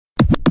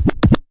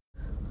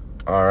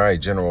All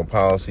right, General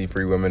Policy,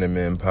 Free Women and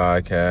Men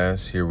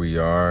podcast. Here we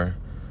are.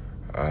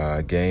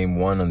 Game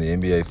 1 on the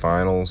NBA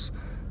Finals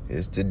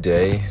is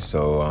today.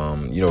 So,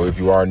 if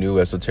you are new,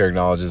 esoteric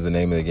knowledge is the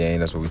name of the game.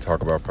 That's what we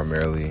talk about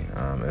primarily.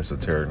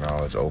 Esoteric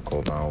knowledge,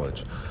 occult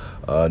knowledge,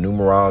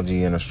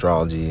 numerology and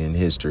astrology and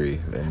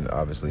history, and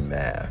obviously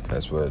math.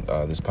 That's what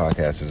this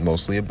podcast is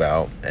mostly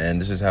about.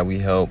 And this is how we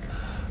help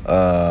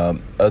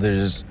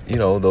others,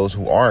 those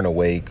who aren't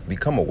awake,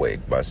 become awake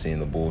by seeing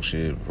the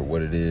bullshit for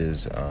what it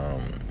is,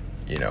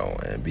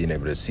 and being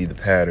able to see the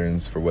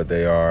patterns for what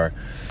they are,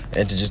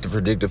 and to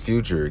predict the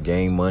future,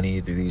 gain money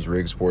through these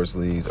rigged sports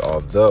leagues.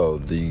 Although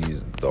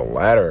the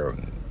latter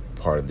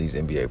part of these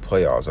NBA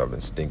playoffs, I've been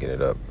stinking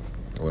it up.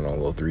 Went on a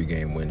little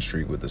 3-game win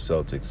streak with the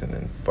Celtics and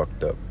then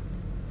fucked up.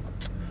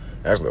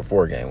 Actually, a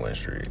 4-game win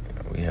streak.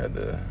 We had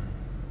the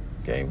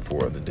Game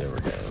 4 of the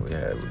Denver game. We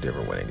had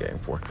Denver winning Game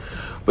 4.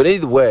 But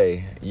either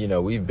way,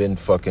 we've been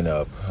fucking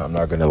up. I'm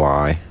not going to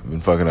lie. We've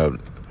been fucking up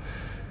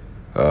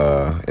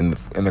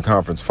in the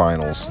conference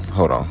finals.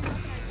 Hold on.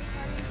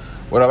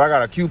 What up? I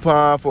got a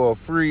coupon for a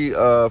free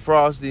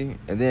Frosty.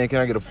 And then can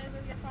I get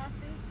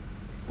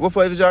what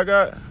flavors y'all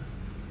got?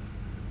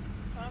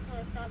 Chocolate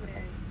and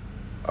strawberry.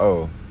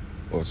 Oh,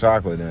 well,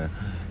 chocolate then.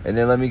 And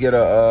then let me get a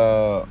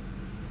 $5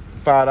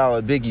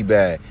 biggie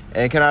bag.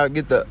 And can I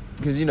get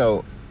because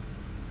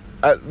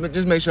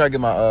just make sure I get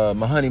my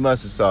honey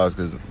mustard sauce,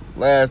 because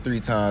last 3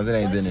 times it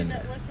ain't been in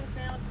there. What's your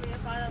sandwich for your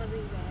 $5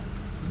 big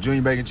bag?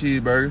 Junior bacon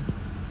cheeseburger.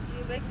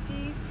 Junior bacon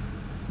cheese?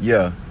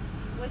 Yeah.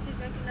 What's your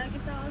bacon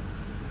nugget sauce?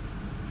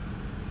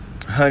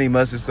 Honey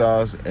mustard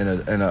sauce and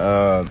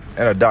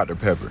a Dr.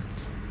 Pepper.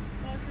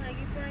 What can I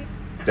get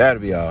for?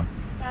 That'll be all.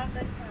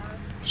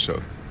 $5.35. For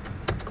sure.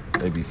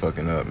 They be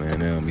fucking up, man.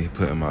 They don't be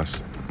putting my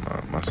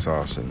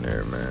sauce in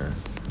there, man.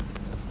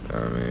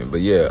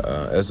 But yeah,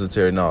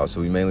 esoteric knowledge.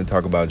 So we mainly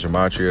talk about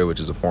gematria, which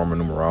is a form of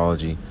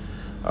numerology.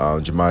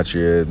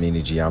 Gematria,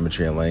 meaning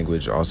geometry and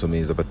language, also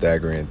means the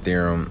Pythagorean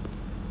theorem.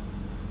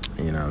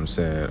 You know what I'm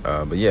saying?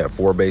 But yeah,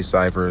 4 base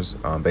ciphers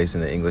based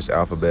in the English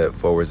alphabet,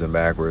 forwards and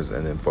backwards,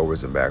 and then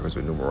forwards and backwards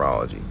with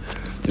numerology.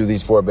 Through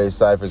these 4 base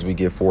ciphers, we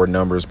get 4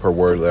 numbers per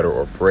word, letter,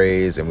 or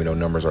phrase, and we know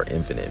numbers are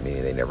infinite,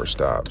 meaning they never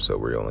stop. So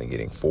we're only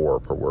getting 4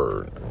 per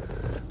word,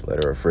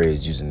 letter, or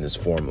phrase using this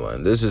formula.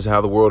 And this is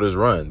how the world is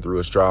run, through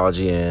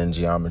astrology and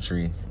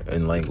geometry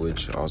and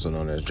language, also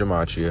known as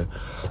gematria,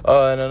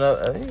 and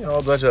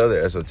a bunch of other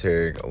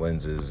esoteric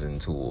lenses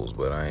and tools.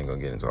 But I ain't gonna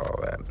get into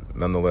all that.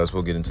 Nonetheless,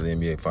 we'll get into the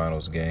NBA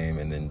Finals game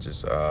and then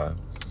just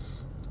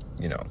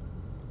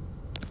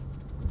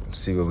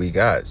see what we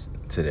got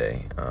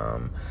today.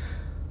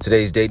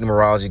 Today's date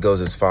numerology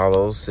goes as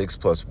follows: 6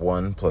 +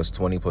 1 +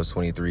 20 +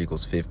 23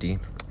 = 50.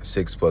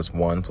 6 +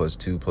 1 +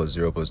 2 +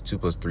 0 + 2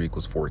 + 3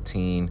 =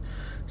 14.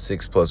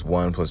 6 +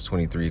 1 +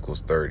 23 =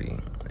 30.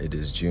 It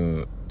is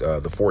June.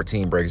 The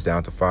 14 breaks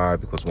down to 5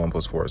 because 1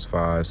 + 4 is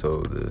 5. So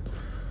the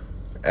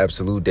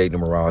absolute date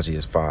numerology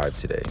is 5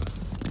 today.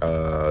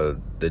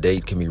 The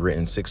date can be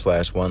written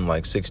 6/1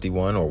 like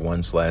 61 or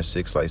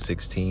 1/6 like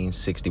 16.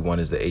 61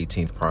 is the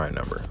 18th prime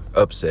number.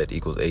 Upset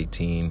equals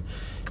 18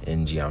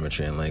 in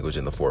geometry and language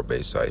in the 4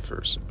 base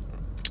ciphers.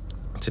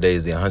 Today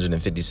is the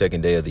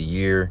 152nd day of the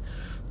year.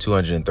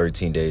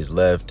 213 days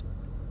left.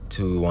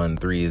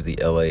 213 is the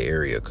LA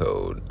area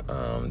code.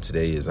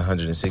 Today is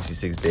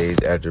 166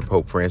 days after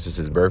Pope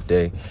Francis's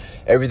birthday.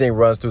 Everything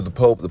runs through the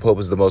Pope. The Pope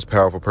is the most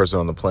powerful person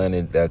on the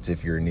planet. That's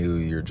if you're new,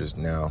 you're just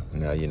now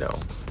you know.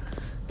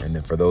 And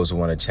then for those who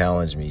want to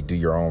challenge me, do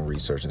your own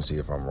research and see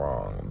if I'm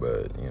wrong.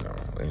 But,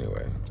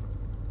 anyway.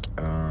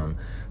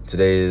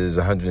 Today is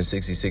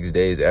 166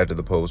 days after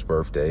the Pope's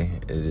birthday.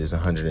 It is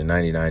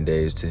 199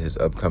 days to his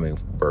upcoming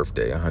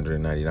birthday.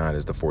 199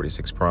 is the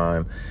 46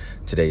 prime.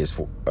 Today is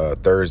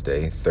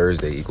Thursday.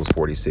 Thursday equals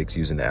 46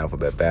 using the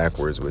alphabet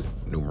backwards with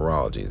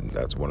numerology.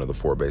 That's one of the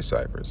 4 base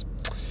ciphers.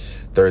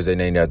 Thursday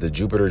named after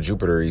Jupiter.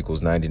 Jupiter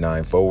equals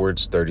 99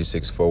 forwards,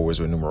 36 forwards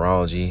with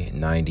numerology,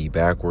 90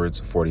 backwards,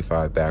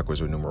 45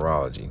 backwards with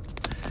numerology.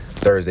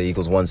 Thursday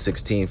equals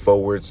 116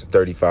 forwards,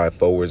 35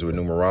 forwards with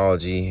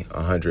numerology,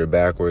 100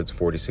 backwards,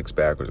 46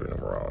 backwards with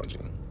numerology.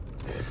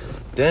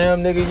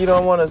 Damn, nigga, you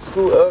don't want to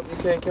scoot up? You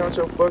can't count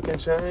your fucking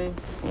chain?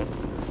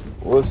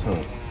 What's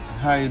up?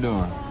 How you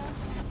doing?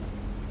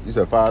 You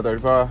said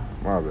 535?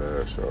 My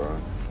bad, sure.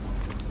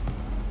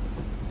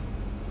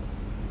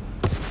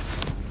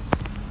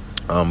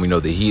 We know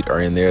the Heat are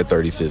in their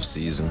 35th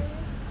season.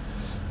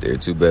 Their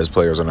 2 best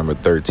players are number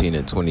 13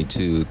 and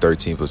 22.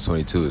 13 +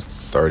 22 is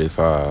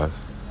 35.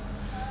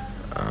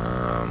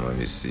 Let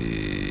me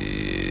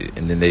see.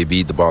 And then they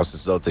beat the Boston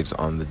Celtics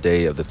on the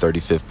day of the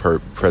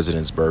 35th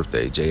president's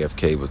birthday.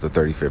 JFK was the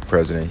 35th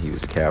president. He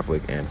was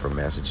Catholic and from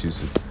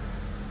Massachusetts.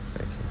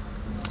 Thank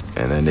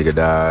you. And that nigga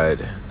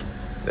died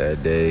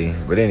that day.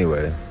 But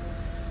anyway,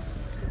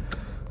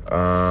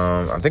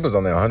 I think it was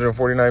on the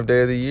 149th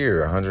day of the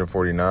year.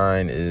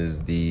 149 is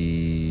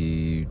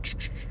the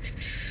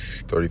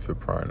 35th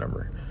prime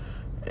number.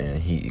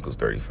 And Heat equals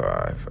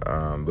 35.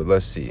 But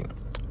let's see.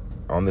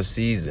 on the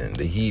season,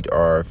 the Heat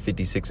are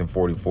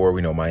 56-44.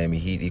 We know Miami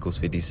Heat equals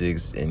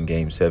 56. In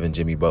Game 7,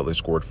 Jimmy Butler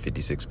scored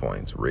 56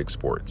 points. Rick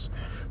Sports.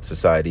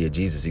 Society of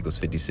Jesus equals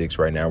 56.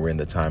 Right now, we're in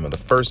the time of the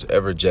first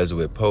ever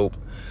Jesuit Pope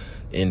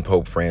in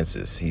Pope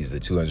Francis. He's the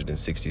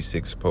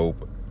 266th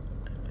Pope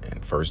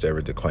and first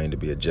ever to claim to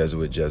be a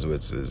Jesuit.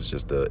 Jesuits is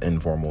just the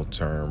informal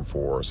term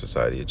for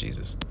Society of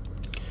Jesus.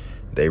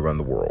 They run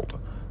the world.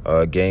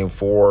 Game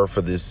 4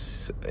 for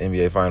this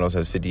NBA Finals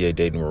has 58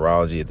 day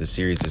numerology. If the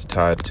series is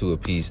tied 2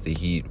 apiece, the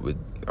Heat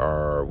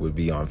would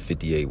be on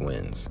 58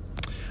 wins.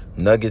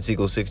 Nuggets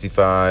equals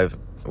 65.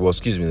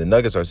 The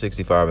Nuggets are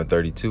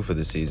 65-32 for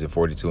the season,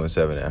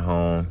 42-7 at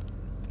home.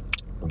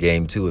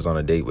 Game 2 is on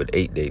a date with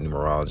 8 day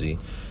numerology.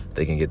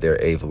 They can get their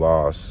 8th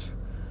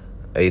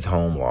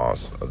home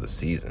loss of the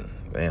season.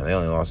 Damn, they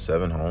only lost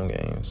 7 home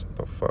games.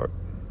 What the fuck?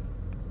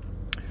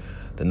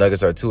 The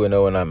Nuggets are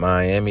 2-0 in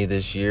Miami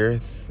this year,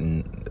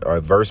 or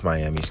versus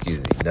Miami,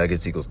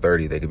 Nuggets equals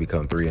 30. They could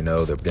become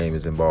 3-0. Their game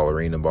is in Ball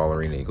Arena. Ball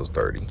Arena equals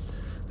 30.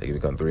 They could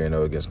become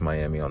 3-0 against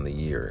Miami on the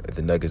year. If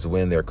the Nuggets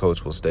win, their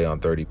coach will stay on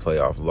 30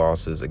 playoff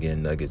losses.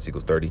 Again, Nuggets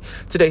equals 30.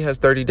 Today has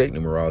 30-date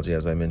numerology,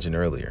 as I mentioned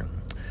earlier.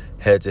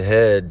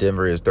 Head-to-head,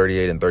 Denver is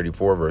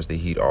 38-34 versus the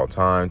Heat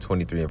all-time,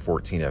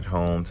 23-14 at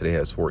home. Today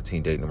has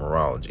 14-date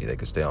numerology. They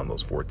could stay on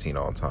those 14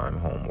 all-time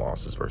home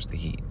losses versus the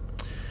Heat.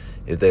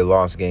 If they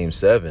lost Game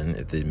 7,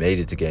 if they made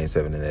it to Game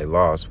 7 and they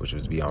lost, which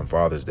would be on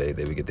Father's Day,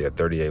 they would get their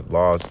 38th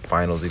loss.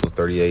 Finals equals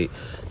 38.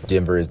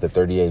 Denver is the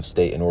 38th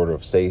state in order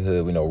of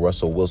statehood. We know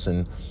Russell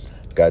Wilson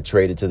got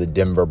traded to the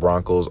Denver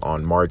Broncos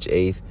on March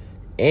 8th.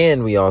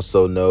 And we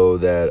also know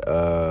that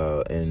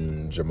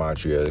in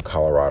Gematria,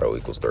 Colorado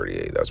equals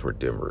 38. That's where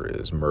Denver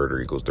is. Murder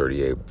equals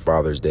 38.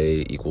 Father's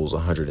Day equals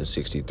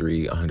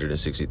 163.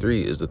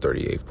 163 is the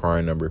 38th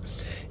prime number.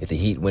 If the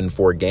Heat win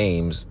 4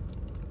 games,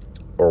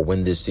 or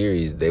win this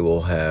series, they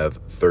will have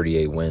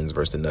 38 wins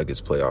versus the Nuggets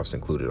playoffs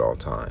included all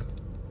time.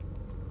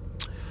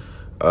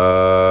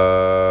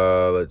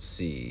 Let's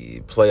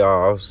see.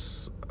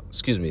 Playoffs.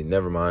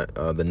 Never mind.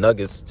 The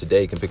Nuggets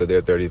today can pick up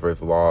their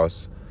 31st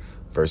loss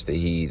versus the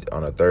Heat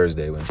on a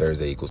Thursday when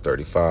Thursday equals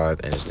 35,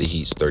 and it's the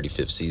Heat's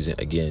 35th season.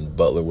 Again,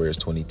 Butler wears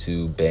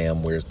 22.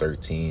 Bam wears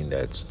 13.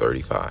 That's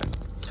 35.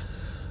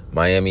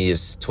 Miami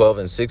is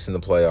 12-6 in the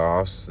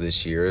playoffs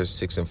this year,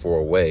 6-4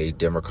 away.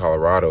 Denver,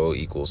 Colorado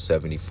equals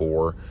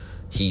 74.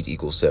 Heat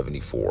equals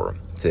 74.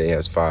 Today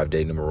has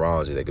 5-day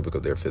numerology. They could pick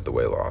up their 5th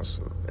away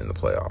loss in the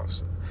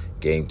playoffs.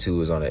 Game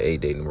 2 is on an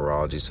 8-day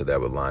numerology, so that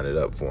would line it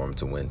up for them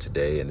to win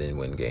today and then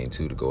win Game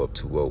 2 to go up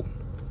 2-0.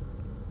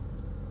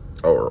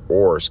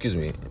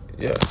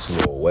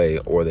 2-0 away,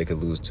 or they could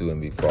lose 2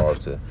 and fall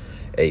to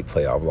 8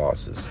 playoff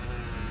losses.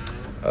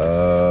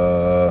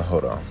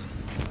 Hold on.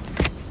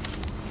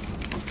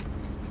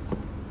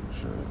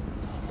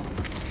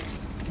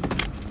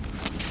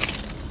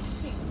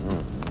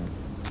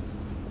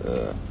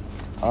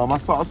 My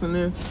sauce in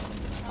there?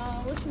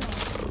 What you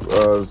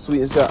want?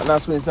 Sweet and sour,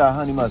 not sweet and sour,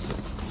 honey mustard.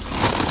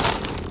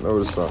 Over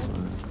the sauce.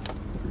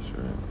 Appreciate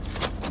it.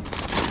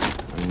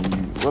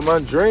 Where my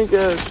drink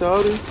at,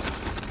 shawty?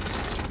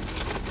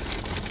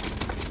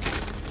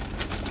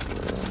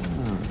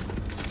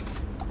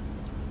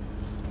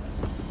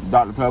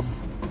 Dr. Pepper.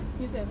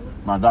 You said who?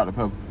 My Dr.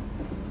 Pepper.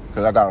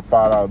 Because I got a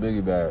 $5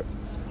 biggie bag.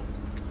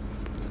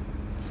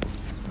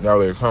 That's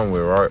what it come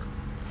with, right?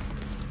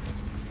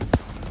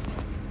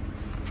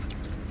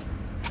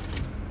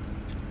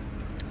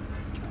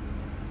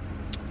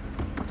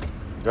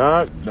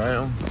 God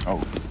damn.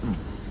 Oh,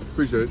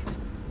 appreciate you.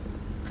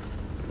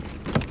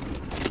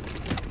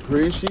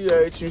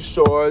 Appreciate you,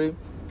 shorty.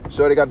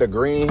 Shorty got the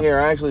green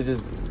hair. I actually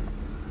just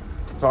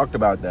talked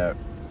about that.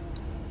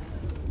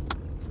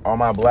 All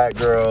my black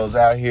girls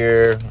out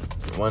here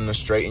wanting to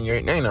straighten your...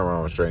 Ain't nothing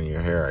wrong with straightening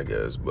your hair, I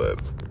guess,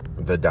 but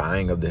the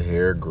dyeing of the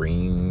hair,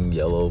 green,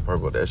 yellow,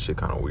 purple, that shit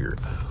kind of weird.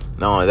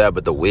 Not only that,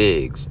 but the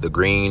wigs, the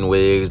green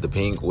wigs, the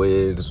pink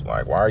wigs.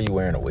 Like, why are you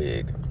wearing a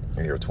wig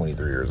when you're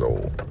 23 years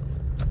old?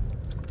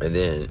 And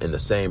then in the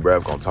same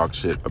breath, gonna talk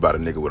shit about a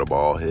nigga with a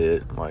bald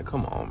head. I'm like,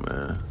 come on,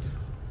 man.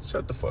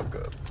 Shut the fuck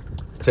up.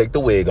 Take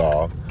the wig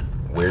off.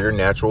 Wear your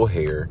natural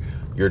hair.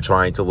 You're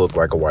trying to look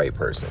like a white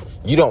person.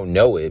 You don't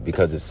know it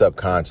because it's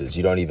subconscious.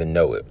 You don't even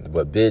know it.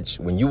 But,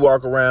 bitch, when you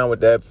walk around with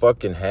that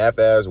fucking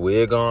half-ass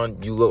wig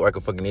on, you look like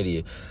a fucking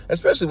idiot.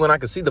 Especially when I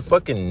can see the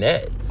fucking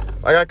net.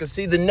 Like, I can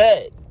see the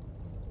net.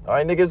 All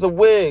right, nigga, it's a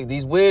wig.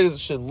 These wigs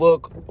should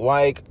look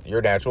like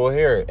your natural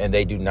hair, and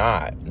they do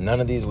not. None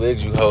of these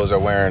wigs you hoes are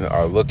wearing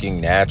are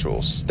looking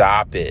natural.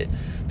 Stop it.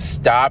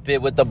 Stop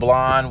it with the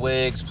blonde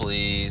wigs,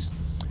 please.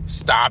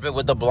 Stop it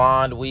with the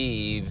blonde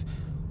weave.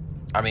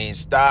 I mean,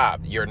 stop.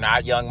 You're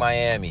not Young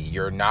Miami.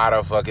 You're not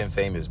a fucking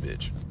famous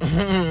bitch.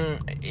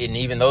 And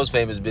even those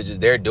famous bitches,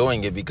 they're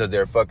doing it because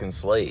they're fucking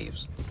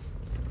slaves.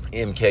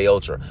 MK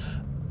Ultra.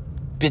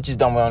 Bitches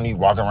don't want you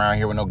walking around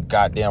here with no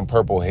goddamn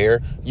purple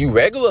hair. You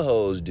regular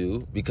hoes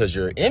do because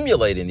you're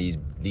emulating these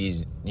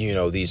these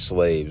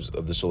slaves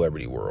of the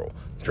celebrity world.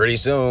 Pretty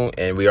soon,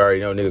 and we already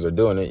know niggas are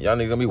doing it, y'all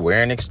niggas gonna be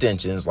wearing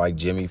extensions like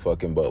Jimmy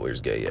fucking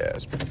Butler's gay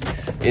ass.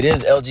 It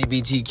is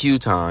LGBTQ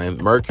time.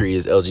 Mercury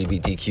is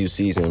LGBTQ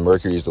season.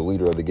 Mercury is the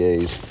leader of the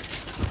gays.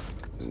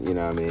 You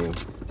know what I mean?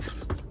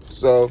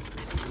 So,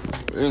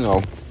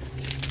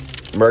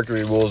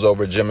 Mercury rules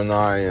over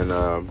Gemini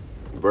and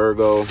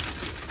Virgo.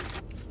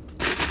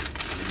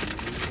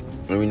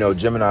 And we know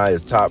Gemini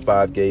is top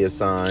 5 gayest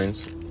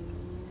signs.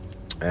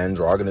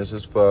 Androgynous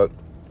as fuck.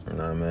 You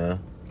know what I mean?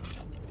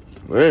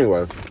 But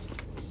anyway,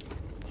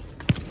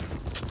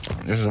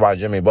 this is why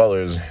Jimmy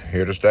Butler is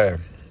here to stay.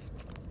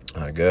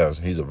 I guess.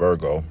 He's a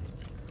Virgo.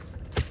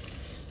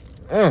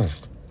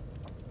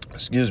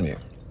 Excuse me.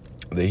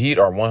 The Heat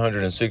are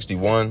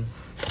 161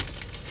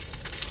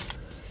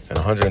 and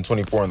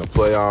 124 in the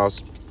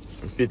playoffs.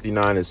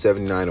 59 and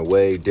 79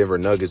 away. Denver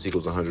Nuggets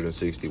equals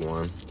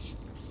 161.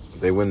 If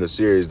they win the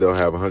series, they'll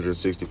have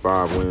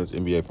 165 wins.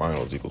 NBA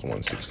Finals equals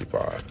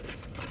 165.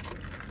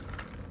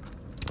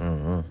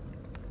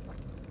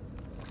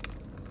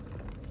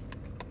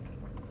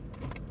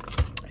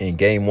 In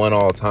game 1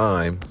 all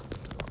time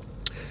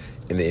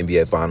in the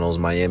NBA Finals,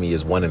 Miami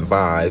is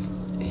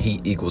 1-5.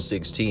 Heat equals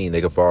 16.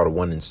 They could fall to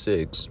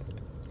 1-6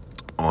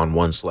 on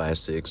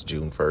 1/6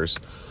 June 1st.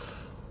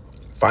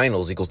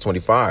 Finals equals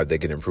 25. They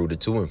can improve to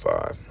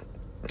 2-5.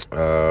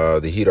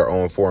 The Heat are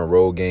 0-4 in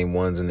road game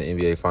 1s in the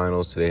NBA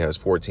Finals. Today has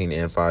 14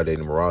 and 5 day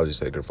numerology,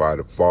 so they could fall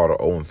to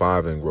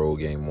 0-5 in road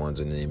game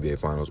 1s in the NBA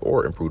Finals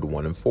or improve to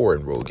 1-4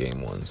 in road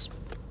game 1s.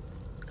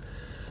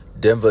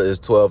 Denver is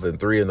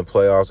 12-3 in the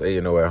playoffs,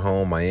 8-0 at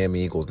home.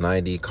 Miami equals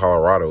 90.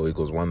 Colorado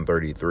equals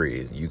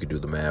 133. You could do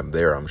the math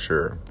there, I'm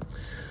sure.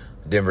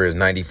 Denver is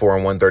 94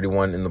 and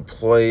 131 in the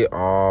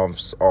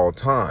playoffs all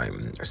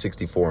time.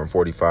 64 and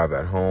 45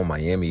 at home.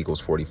 Miami equals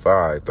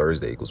 45.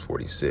 Thursday equals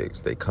 46.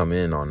 They come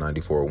in on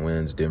 94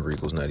 wins. Denver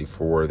equals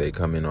 94. They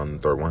come in on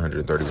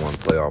 131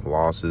 playoff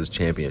losses.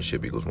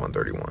 Championship equals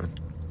 131.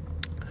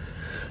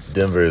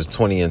 Denver is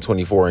 20 and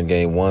 24 in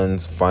game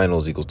 1s.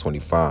 Finals equals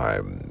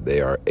 25. They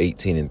are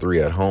 18 and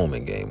 3 at home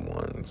in game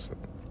 1s.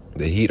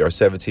 The Heat are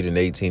 17 and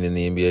 18 in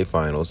the NBA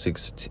Finals.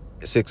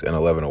 6 and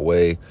 11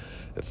 away.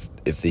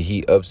 If the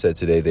Heat upset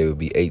today, they would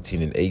be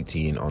 18 and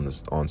 18 on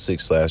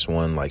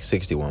 6/1, like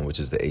 61, which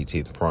is the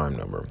 18th prime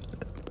number.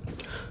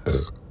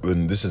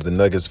 And this is the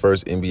Nuggets'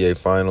 first NBA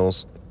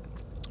Finals.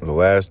 The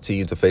last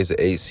team to face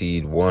the 8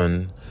 seed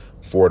won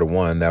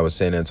 4-1. That was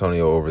San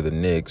Antonio over the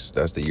Knicks.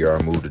 That's the year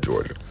I moved to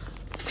Georgia.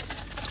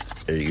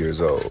 8 years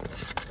old.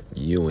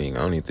 Ewing.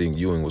 I don't even think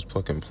Ewing was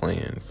fucking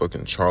playing.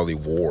 Fucking Charlie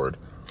Ward.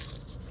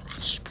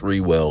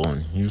 Sprewell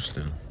in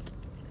Houston.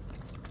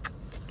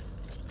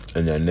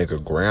 And that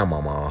nigga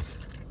grandmama.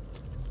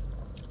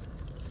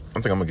 I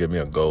think I'm going to give me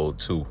a gold,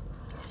 too.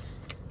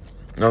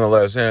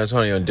 Nonetheless, San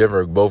Antonio and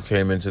Denver both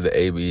came into the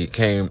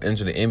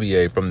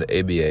NBA from the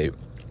ABA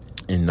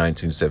in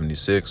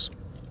 1976.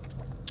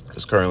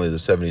 It's currently the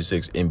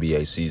 76th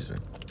NBA season.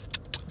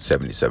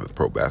 77th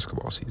pro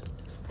basketball season.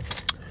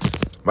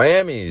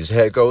 Miami's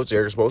head coach,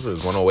 Eric Spoelstra,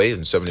 is 108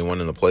 and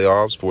 71 in the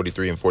playoffs,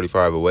 43 and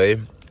 45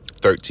 away,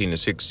 13 and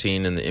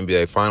 16 in the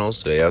NBA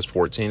Finals. Today has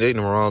 14-day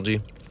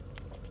numerology.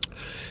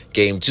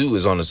 Game 2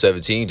 is on the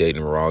 17-day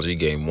numerology.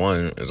 Game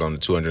 1 is on the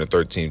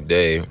 213th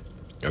day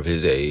of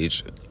his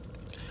age.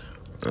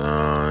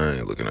 I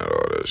ain't looking at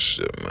all this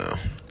shit, man.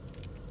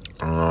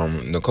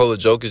 Nikola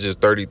Jokic is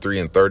 33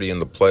 and 30 in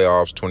the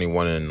playoffs,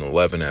 21 and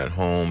 11 at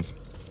home.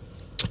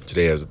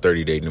 Today has a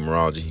 30-day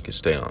numerology. He can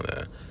stay on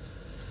that.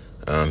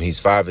 He's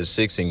 5 and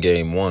 6 in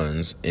game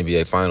 1s.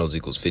 NBA Finals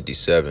equals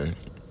 57.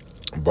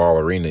 Ball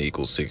Arena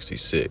equals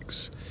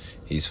 66.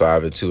 He's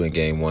 5 and 2 in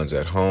game 1s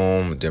at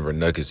home. Denver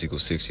Nuggets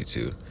equals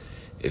 62.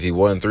 If he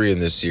won 3 in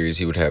this series,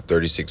 he would have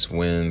 36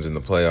 wins in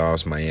the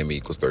playoffs. Miami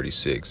equals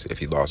 36. If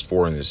he lost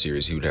 4 in this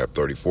series, he would have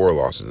 34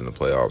 losses in the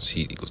playoffs.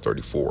 Heat equals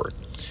 34.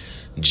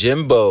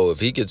 Jimbo,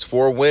 if he gets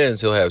 4 wins,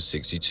 he'll have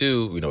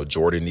 62. We know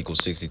Jordan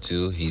equals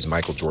 62. He's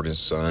Michael Jordan's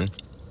son.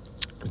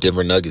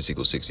 Denver Nuggets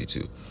equals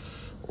 62.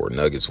 Or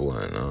Nuggets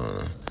won. I don't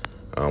know.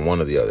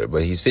 One or the other.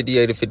 But he's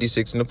 58 and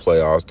 56 in the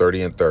playoffs,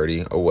 30 and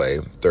 30 away.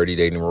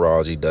 30-day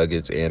numerology,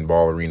 Nuggets and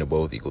Ball Arena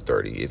both equal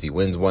 30. If he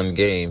wins 1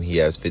 game, he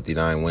has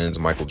 59 wins.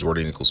 Michael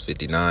Jordan equals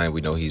 59.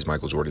 We know he's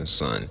Michael Jordan's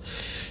son.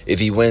 If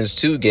he wins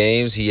 2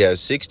 games, he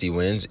has 60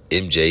 wins.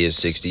 MJ is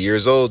 60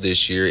 years old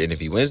this year. And if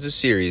he wins the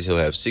series, he'll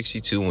have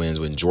 62 wins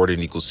when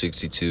Jordan equals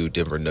 62.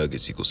 Denver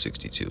Nuggets equals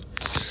 62.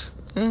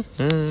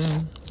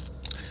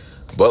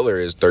 Butler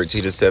is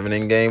 13 and 7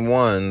 in game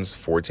 1s,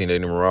 14-day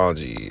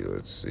numerology.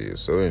 Let's see.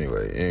 So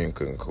anyway, in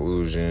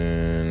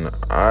conclusion,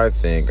 I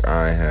think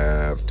I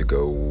have to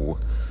go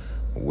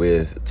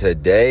with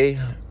today.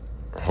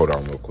 Hold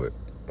on real quick.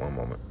 One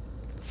moment.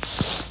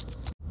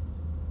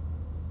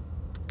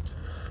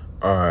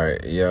 All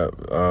right. Yeah.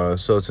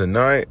 So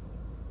tonight,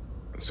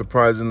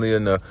 surprisingly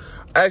enough,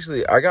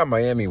 actually, I got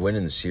Miami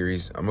winning the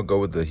series. I'm going to go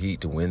with the Heat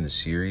to win the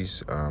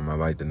series. I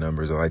like the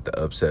numbers. I like the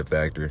upset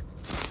factor.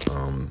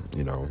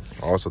 I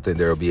also think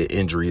there will be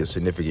a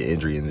significant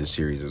injury in this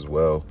series as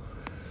well.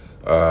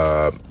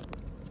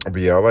 But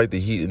yeah, I like the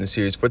Heat in the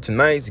series. For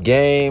tonight's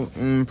game,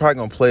 probably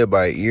going to play it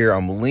by ear.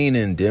 I'm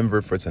leaning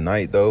Denver for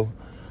tonight, though.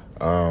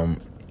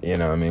 You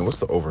know what I mean? What's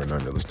the over and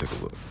under? Let's take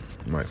a look.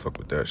 Might fuck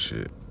with that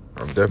shit.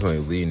 I'm definitely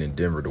leaning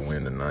Denver to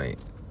win tonight.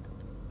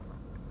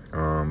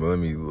 Let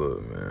me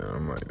look, man. Oh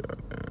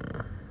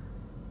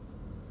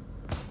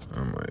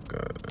my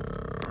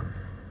god.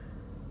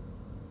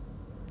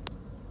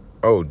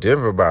 Oh,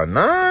 Denver by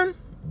 9?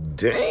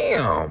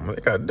 Damn, they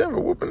got Denver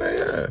whooping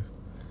their ass.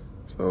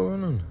 So I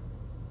don't know.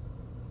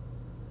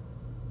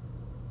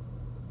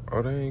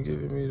 Oh, they ain't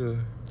giving me the.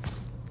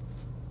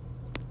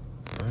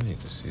 I need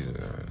to see the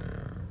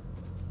goddamn.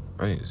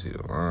 I need to see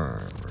the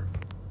line, bro.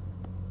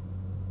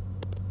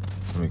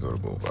 Let me go to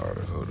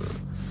Bovada. Hold up.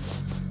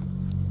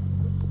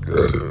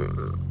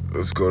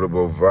 Let's go to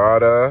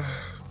Bovada.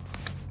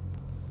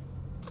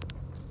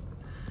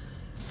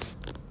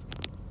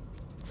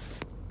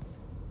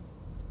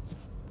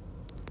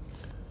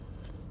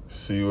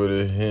 See what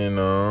it hit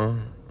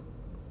on.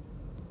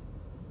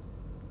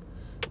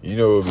 You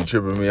know what be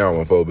tripping me out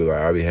when folks be like,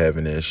 I be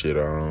having that shit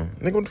on.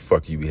 Nigga, what the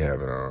fuck you be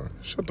having on?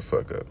 Shut the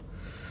fuck up.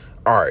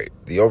 All right,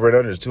 the over and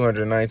under is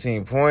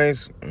 219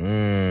 points.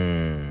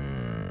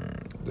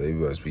 They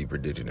must be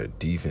predicting a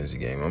defensive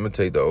game. I'm going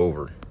to take the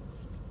over.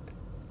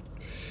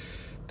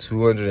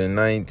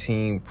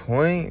 219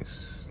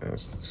 points.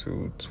 That's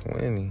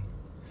 220.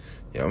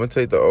 Yeah, I'm going to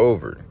take the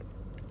over.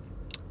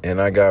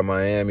 And I got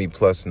Miami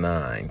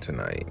 +9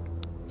 tonight.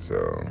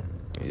 So,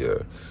 yeah.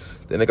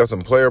 Then they got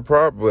some player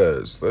prop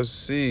bets. Let's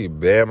see.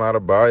 Bam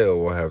Adebayo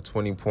will have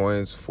 20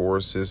 points, 4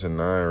 assists, and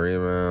 9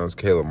 rebounds.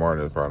 Caleb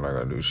Martin is probably not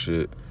going to do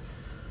shit.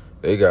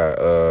 They got,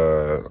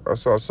 I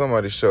saw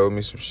somebody show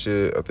me some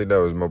shit. I think that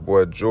was my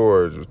boy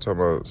George was talking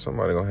about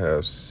somebody going to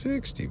have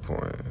 60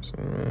 points.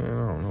 Man,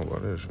 I don't know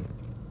about this shit.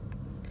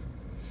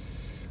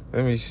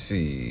 Let me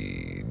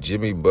see.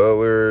 Jimmy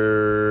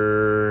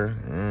Butler.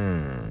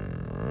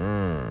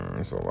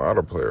 It's a lot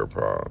of player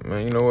prop.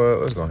 Man, you know what?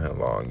 Let's go ahead and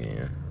log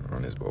in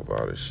on this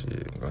Bovada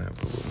shit. I'm going to have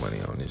to put a little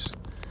money on this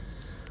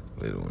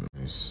little one.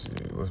 Let me see.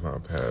 What's my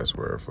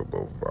password for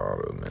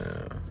Bovada,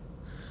 man?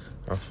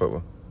 I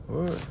felt...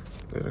 What?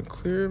 They done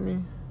cleared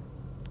me?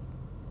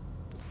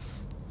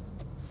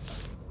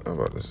 I'm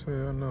about to say,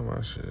 I know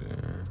my shit,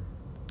 man.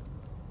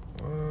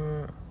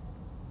 What?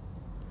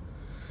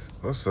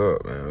 What's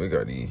up, man? We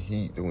got the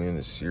Heat to win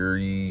the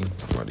series.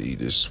 I'm about to eat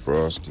this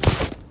Frosty.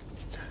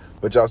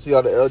 But y'all see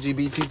all the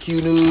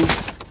LGBTQ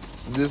news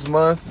this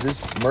month,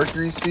 this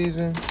Mercury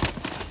season?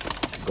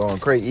 Going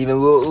crazy. Even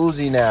Lil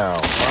Uzi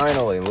now.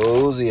 Finally,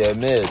 Lil Uzi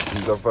admits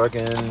he's a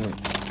fucking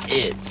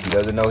it. He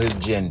doesn't know his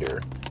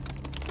gender.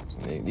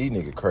 These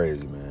niggas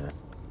crazy, man.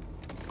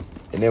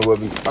 And then we'll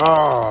be,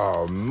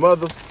 oh,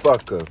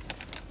 motherfucker.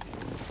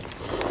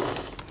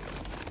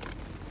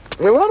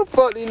 Man, why the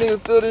fuck these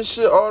niggas feel this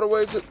shit all the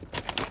way to...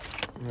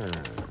 Man,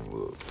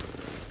 look.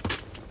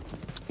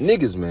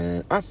 Niggas,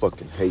 man, I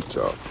fucking hate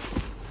y'all.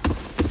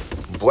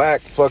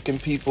 Black fucking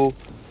people.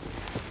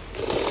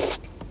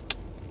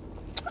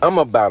 I'm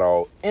about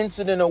an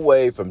incident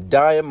away from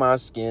dyeing my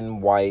skin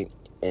white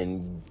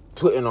and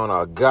putting on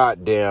a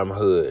goddamn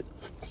hood.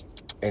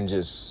 And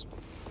just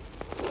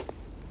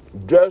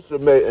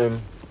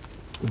decimating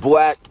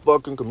black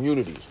fucking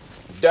communities.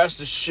 That's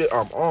the shit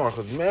I'm on.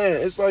 Because,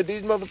 man, it's like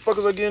these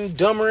motherfuckers are getting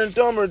dumber and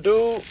dumber,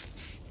 dude.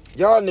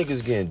 Y'all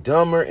niggas getting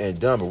dumber and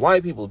dumber.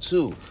 White people,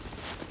 too.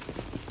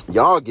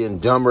 Y'all getting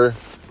dumber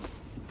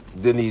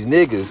than these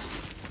niggas.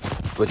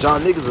 But y'all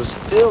niggas are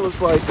still, it's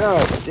like,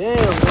 God damn,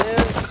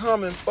 man.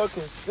 Common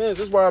fucking sense.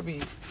 This is why I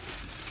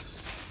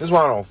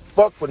don't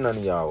fuck with none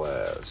of y'all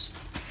ass.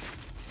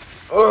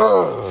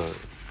 Ugh.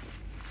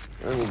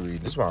 Let me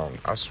read.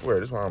 I swear,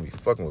 this is why I don't be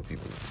fucking with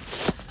people.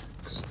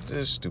 Cause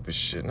this stupid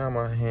shit. Now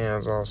my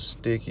hands all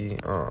sticky.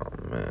 Oh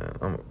man,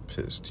 I'm a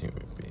pissed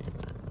human being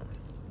right now.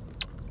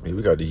 Yeah,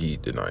 we got the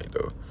Heat tonight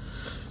though.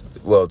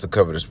 Well, to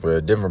cover the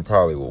spread, Denver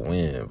probably will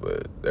win,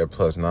 but that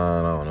 +9,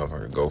 I don't know if I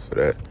can go for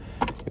that.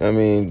 You know what I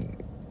mean?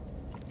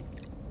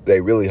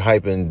 They really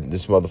hyping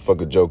this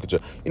motherfucker Joker.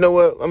 You know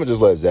what? I'm gonna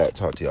just let Zach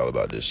talk to y'all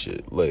about this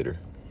shit later.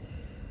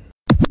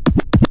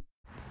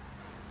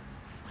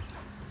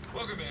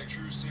 Welcome back,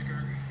 True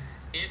Seeker.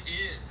 It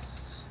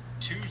is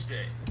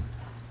Tuesday,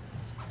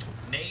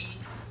 May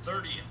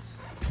 30th,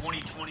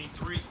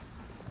 2023.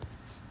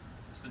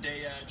 It's the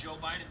day Joe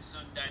Biden's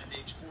son died at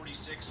age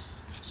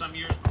 46, some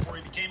years before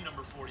he became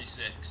number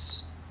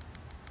 46.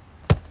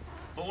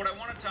 But what I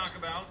want to talk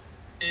about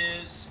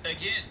is,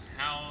 again,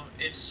 how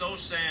it's so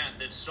sad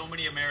that so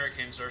many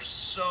Americans are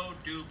so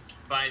duped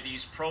by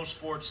these pro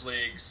sports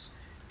leagues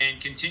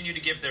and continue to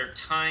give their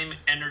time,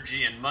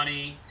 energy, and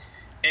money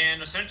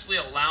and essentially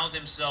allow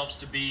themselves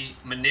to be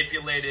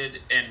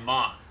manipulated and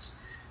mocked.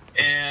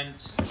 And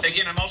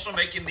again, I'm also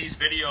making these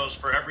videos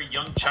for every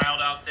young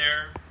child out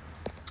there.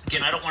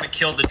 Again, I don't want to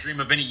kill the dream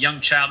of any young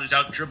child who's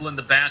out dribbling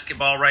the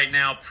basketball right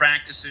now,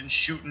 practicing,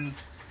 shooting,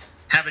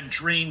 having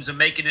dreams of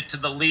making it to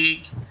the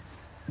league.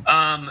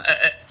 But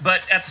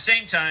at the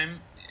same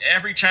time,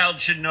 every child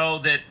should know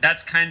that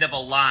that's kind of a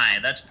lie.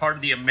 That's part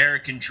of the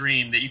American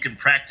dream, that you can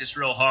practice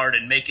real hard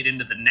and make it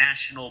into the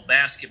National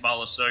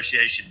Basketball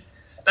Association.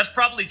 That's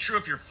probably true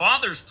if your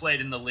father's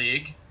played in the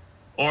league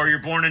or you're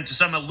born into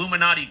some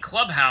Illuminati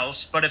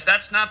clubhouse. But if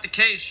that's not the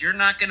case, you're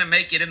not going to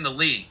make it in the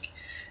league.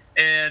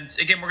 And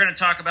again, we're going to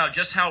talk about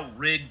just how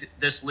rigged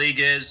this league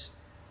is,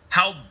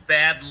 how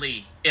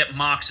badly it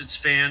mocks its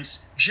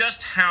fans,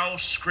 just how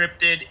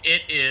scripted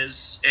it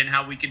is, and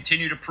how we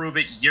continue to prove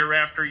it year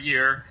after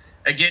year.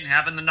 Again,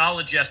 having the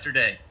knowledge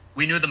yesterday,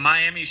 we knew the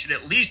Miami should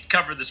at least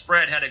cover the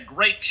spread, had a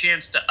great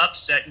chance to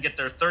upset and get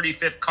their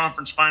 35th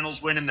conference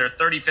finals win in their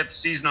 35th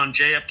season on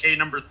JFK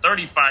number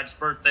 35's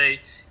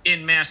birthday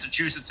in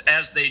Massachusetts,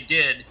 as they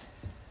did.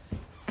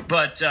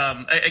 But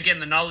again,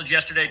 the knowledge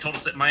yesterday told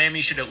us that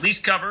Miami should at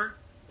least cover,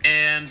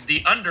 and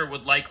the under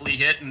would likely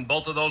hit, and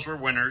both of those were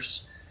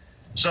winners.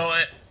 So,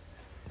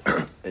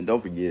 and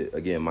don't forget,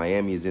 again,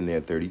 Miami is in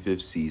their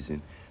 35th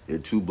season. Their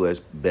two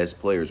best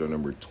players are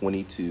number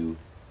 22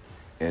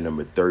 and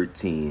number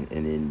 13.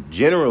 And then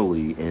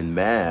generally in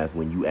math,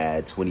 when you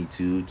add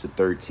 22 to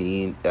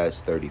 13,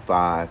 that's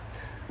 35.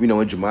 We know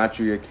in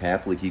gematria,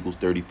 Catholic equals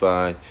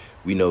 35.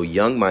 We know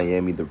Young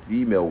Miami, the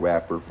female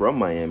rapper from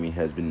Miami,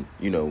 has been,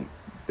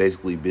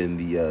 basically been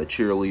the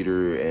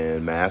cheerleader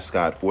and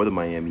mascot for the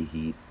Miami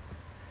Heat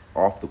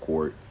off the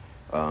court.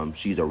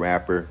 She's a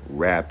rapper.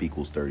 Rap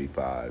equals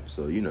 35.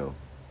 So,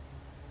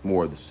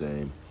 more of the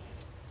same.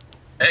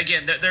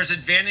 Again, there's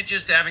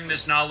advantages to having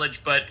this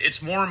knowledge, but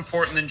it's more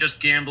important than just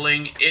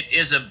gambling. It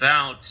is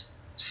about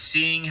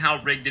seeing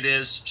how rigged it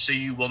is so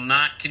you will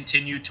not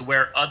continue to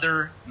wear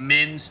other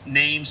men's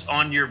names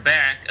on your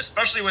back,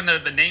 especially when they're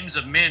the names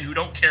of men who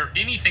don't care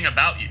anything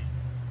about you.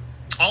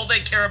 All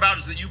they care about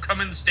is that you come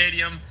in the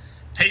stadium,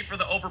 pay for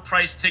the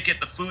overpriced ticket,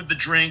 the food, the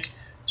drink,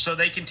 so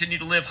they continue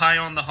to live high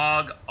on the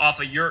hog off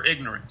of your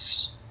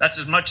ignorance. That's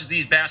as much as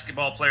these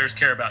basketball players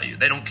care about you.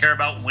 They don't care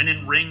about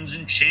winning rings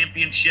and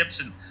championships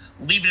and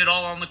leaving it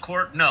all on the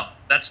court. No,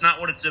 that's not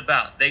what it's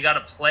about. They got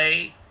to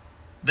play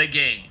the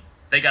game.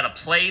 They got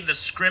to play the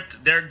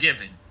script they're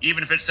given,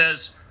 even if it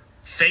says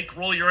fake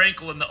roll your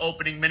ankle in the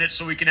opening minutes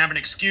so we can have an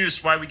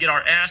excuse why we get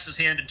our asses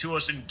handed to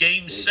us in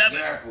Game 7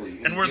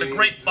 and we're the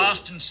great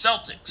Boston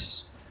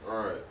Celtics.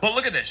 Right. But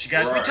look at this, you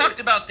guys. Right. We talked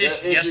about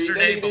this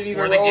yesterday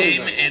before the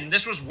game, and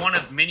this was one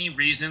of many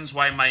reasons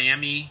why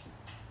Miami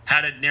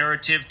had a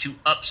narrative to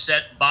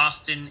upset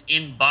Boston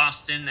in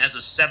Boston as a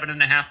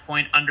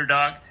 7.5-point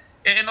underdog.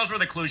 And those were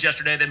the clues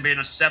yesterday, them being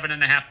a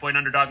 7.5-point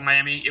underdog in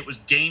Miami. It was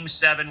Game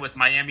 7 with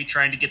Miami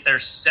trying to get their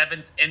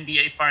 7th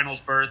NBA Finals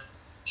berth.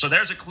 So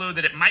there's a clue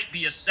that it might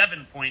be a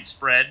 7-point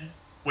spread,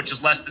 which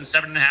is less than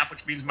 7.5,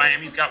 which means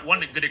Miami's got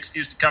one good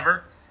excuse to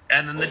cover.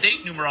 And then the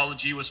date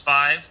numerology was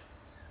 5.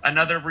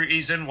 Another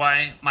reason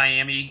why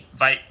Miami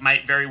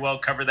might very well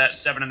cover that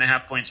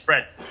 7.5-point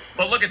spread.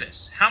 But look at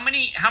this. How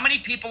many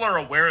people are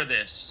aware of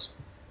this?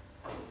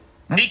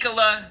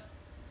 Nikola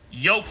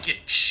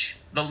Jokic,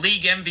 the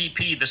league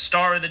MVP, the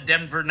star of the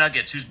Denver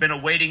Nuggets, who's been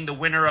awaiting the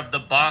winner of the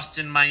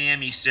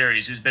Boston-Miami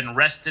series, who's been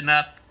resting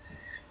up.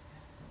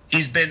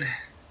 He's been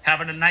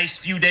having a nice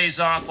few days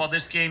off while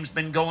this game's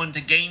been going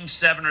to Game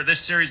 7, or this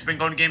series has been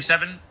going to Game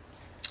 7.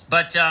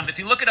 But if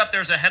you look it up,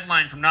 there's a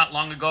headline from not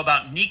long ago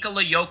about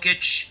Nikola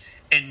Jokic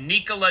and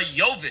Nikola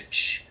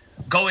Jovic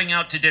going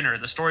out to dinner.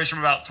 The story's from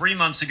about 3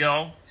 months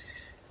ago.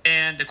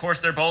 And, of course,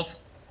 they're both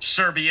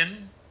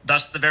Serbian,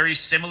 thus the very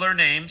similar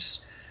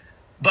names.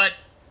 But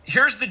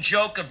here's the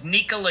joke of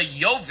Nikola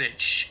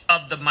Jovic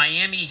of the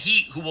Miami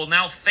Heat, who will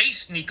now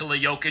face Nikola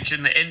Jokic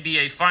in the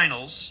NBA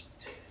Finals.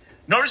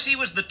 Notice he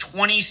was the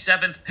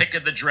 27th pick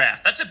of the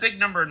draft. That's a big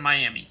number in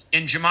Miami.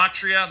 In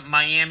gematria,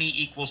 Miami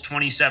equals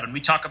 27. We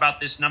talk about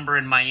this number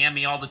in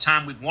Miami all the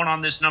time. We've won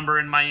on this number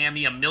in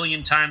Miami a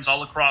million times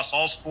all across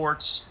all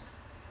sports.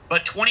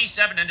 But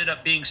 27 ended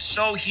up being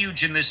so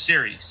huge in this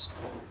series.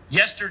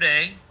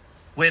 Yesterday,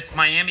 with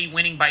Miami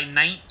winning by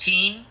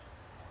 19,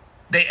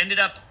 they ended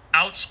up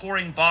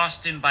outscoring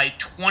Boston by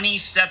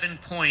 27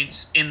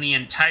 points in the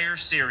entire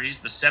series,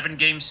 the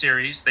 7-game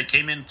series. They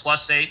came in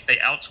 +8. They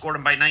outscored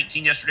them by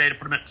 19 yesterday to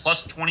put them at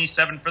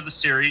 +27 for the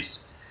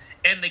series.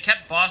 And they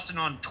kept Boston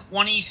on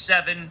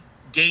 27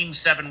 Game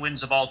 7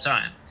 wins of all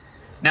time.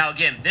 Now,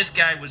 again, this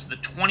guy was the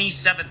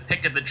 27th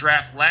pick of the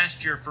draft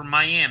last year for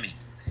Miami.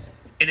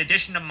 In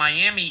addition to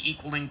Miami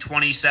equaling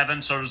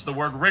 27, so is the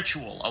word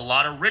ritual. A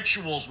lot of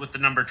rituals with the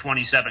number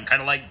 27, kind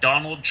of like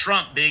Donald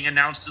Trump being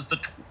announced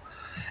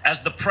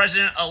as the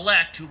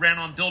president-elect who ran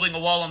on building a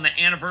wall on the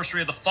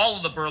anniversary of the fall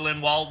of the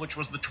Berlin Wall, which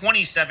was the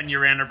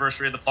 27-year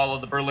anniversary of the fall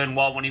of the Berlin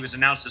Wall when he was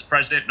announced as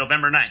president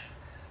November 9th.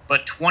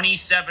 But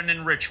 27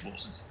 in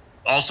rituals. It's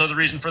also the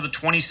reason for the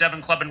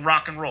 27 Club in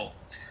rock and roll.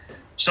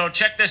 So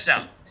check this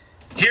out.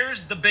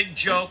 Here's the big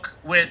joke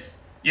with,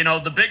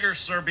 the bigger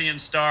Serbian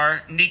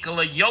star,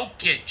 Nikola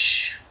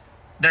Jokic.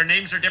 Their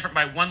names are different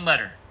by one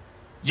letter.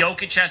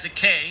 Jokic has a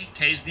K.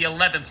 K's the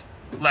 11th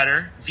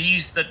letter.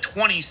 V's the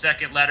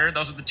 22nd letter.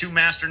 Those are the two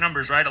master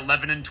numbers, right?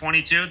 11 and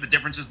 22. The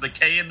difference is the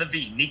K and the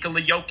V.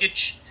 Nikola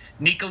Jokic,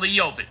 Nikola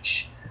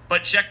Jovic.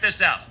 But check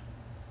this out.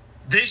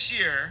 This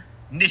year,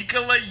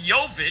 Nikola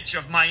Jovic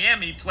of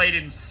Miami played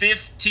in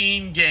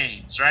 15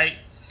 games, right?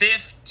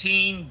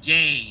 15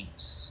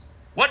 games.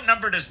 What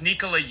number does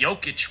Nikola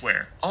Jokic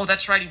wear? Oh,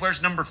 that's right. He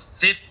wears number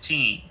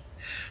 15.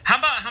 How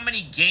about how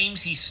many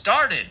games he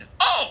started?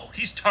 Oh,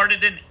 he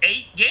started in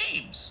 8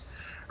 games.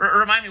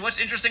 Remind me, what's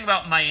interesting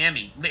about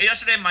Miami?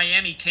 Yesterday,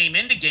 Miami came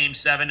into Game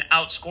 7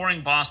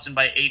 outscoring Boston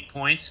by 8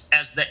 points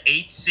as the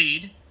 8th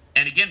seed.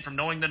 And again, from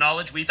knowing the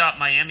knowledge, we thought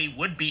Miami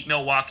would beat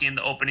Milwaukee in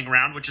the opening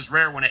round, which is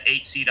rare when an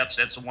 8 seed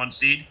upsets a 1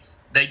 seed.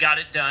 They got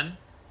it done.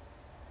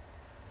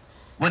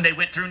 When they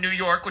went through New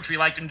York, which we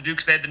liked them to do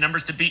because they had the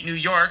numbers to beat New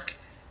York,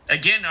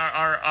 again,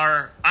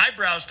 our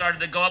eyebrows started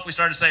to go up. We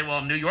started to say,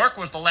 well, New York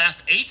was the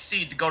last 8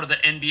 seed to go to the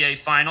NBA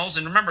Finals.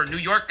 And remember, New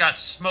York got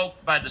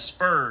smoked by the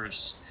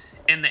Spurs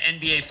in the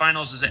NBA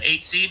Finals as an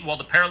 8 seed. Well,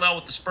 the parallel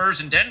with the Spurs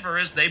in Denver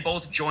is they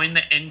both joined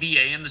the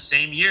NBA in the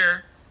same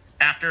year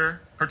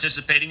after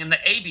participating in the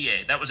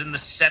ABA. That was in the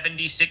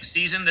 76th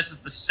season. This is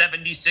the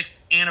 76th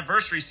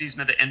anniversary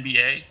season of the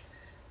NBA.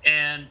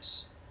 And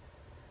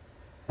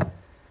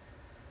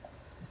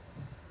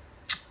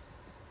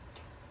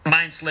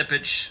mind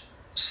slippage.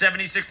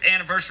 76th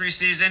anniversary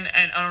season.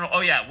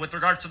 And with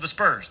regards to the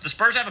Spurs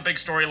have a big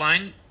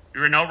storyline.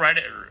 You know,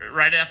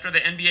 right after the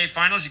NBA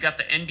Finals, you got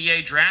the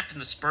NBA draft,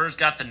 and the Spurs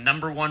got the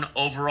number 1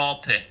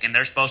 overall pick, and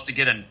they're supposed to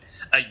get a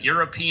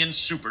European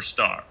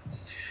superstar.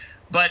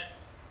 But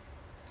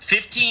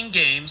 15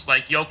 games,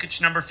 like Jokic,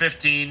 number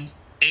 15,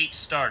 8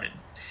 started.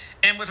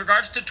 And with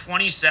regards to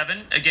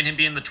 27, again, him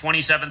being the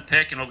 27th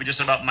pick, and what we just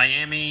said about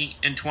Miami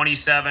in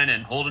 27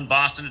 and holding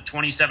Boston to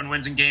 27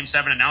 wins in Game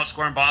 7 and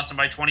outscoring Boston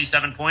by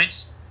 27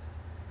 points,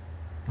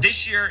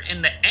 this year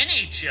in the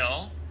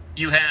NHL,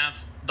 you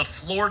have the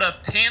Florida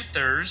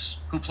Panthers,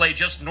 who play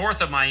just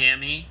north of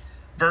Miami,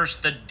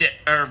 versus the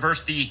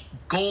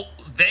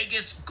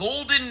Vegas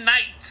Golden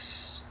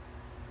Knights.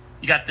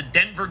 You got the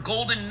Denver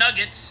Golden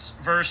Nuggets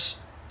versus,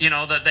 the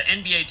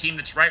NBA team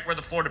that's right where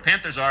the Florida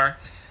Panthers are.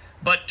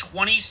 But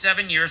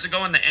 27 years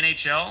ago in the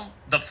NHL,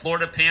 the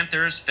Florida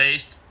Panthers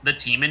faced the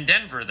team in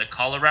Denver, the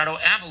Colorado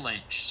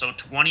Avalanche. So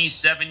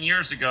 27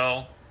 years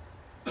ago,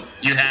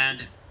 you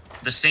had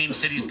the same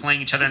cities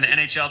playing each other in the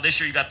NHL. This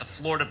year, you got the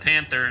Florida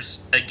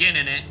Panthers again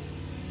in it.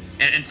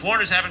 And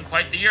Florida's having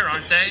quite the year,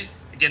 aren't they?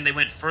 Again, they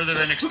went further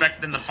than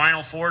expected in the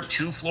Final Four.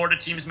 2 Florida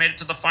teams made it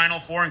to the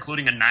Final Four,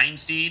 including a 9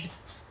 seed.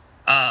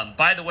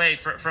 By the way,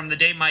 from the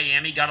day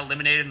Miami got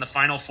eliminated in the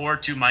Final Four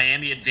to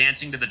Miami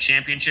advancing to the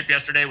championship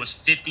yesterday was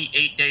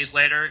 58 days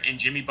later, and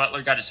Jimmy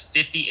Butler got his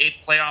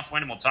 58th playoff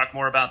win, and we'll talk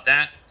more about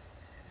that.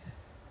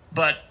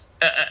 But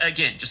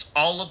again, just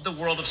all of the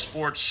world of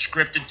sports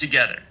scripted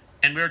together.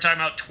 And we were talking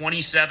about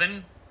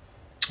 27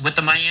 with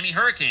the Miami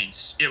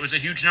Hurricanes. It was a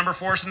huge number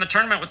for us in the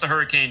tournament with the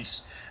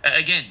Hurricanes.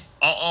 Again,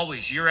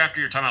 always, year after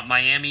year, talking about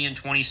Miami and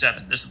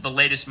 27. This is the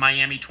latest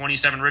Miami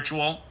 27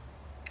 ritual.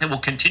 It will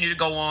continue to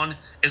go on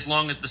as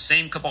long as the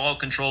same cabal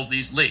controls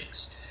these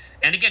leagues.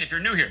 And again, if you're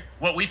new here,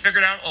 what we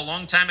figured out a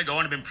long time ago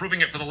and have been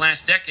proving it for the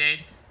last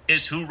decade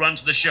is who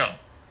runs the show.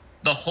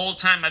 The whole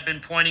time I've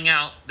been pointing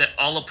out that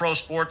all of pro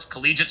sports,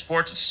 collegiate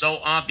sports, it's so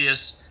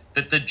obvious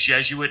that the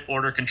Jesuit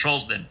order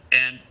controls them.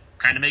 And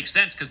kind of makes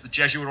sense because the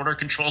Jesuit order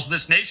controls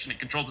this nation. It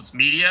controls its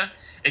media.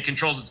 It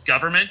controls its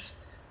government.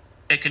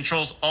 It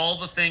controls all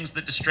the things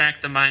that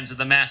distract the minds of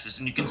the masses.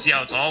 And you can see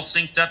how it's all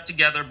synced up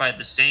together by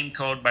the same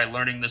code by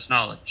learning this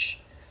knowledge.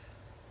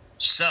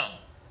 So,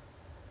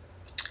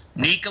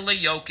 Nikola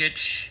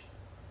Jokic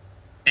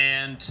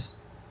and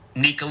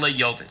Nikola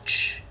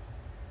Jovic.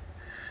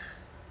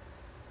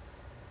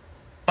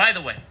 By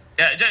the way,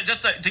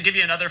 just to give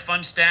you another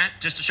fun stat,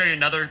 just to show you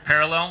another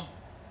parallel.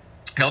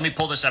 Okay, let me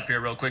pull this up here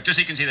real quick, just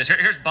so you can see this.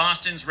 Here's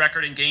Boston's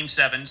record in Game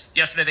 7s.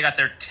 Yesterday, they got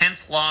their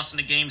 10th loss in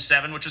a Game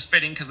 7, which is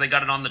fitting because they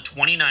got it on the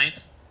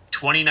 29th.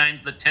 29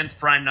 is the 10th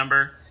prime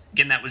number.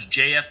 Again, that was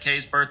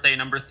JFK's birthday,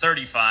 number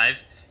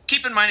 35.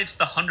 Keep in mind, it's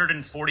the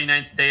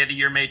 149th day of the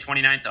year, May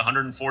 29th.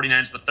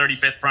 149 is the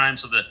 35th prime,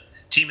 so the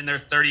team in their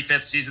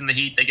 35th season, the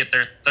Heat, they get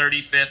their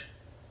 35th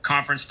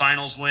conference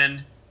finals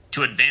win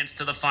to advance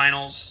to the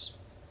finals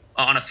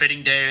on a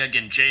fitting day.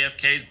 Again,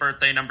 JFK's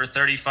birthday, number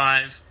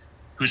 35.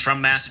 Who's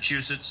from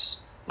Massachusetts,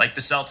 like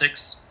the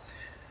Celtics.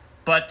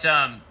 But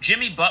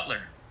Jimmy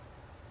Butler,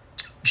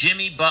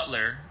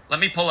 let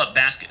me pull up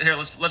here,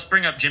 let's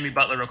bring up Jimmy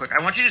Butler real quick. I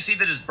want you to see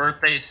that his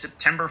birthday is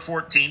September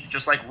 14th,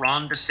 just like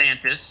Ron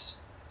DeSantis.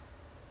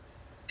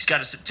 He's got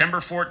a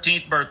September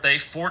 14th birthday,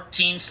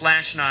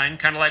 14/9,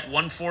 kind of like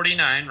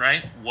 149,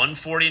 right?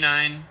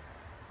 149,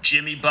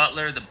 Jimmy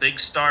Butler, the big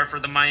star for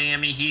the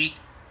Miami Heat,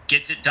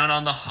 gets it done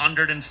on the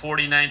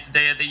 149th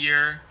day of the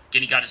year.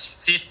 Again, he got his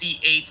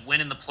 58th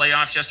win in the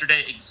playoffs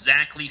yesterday,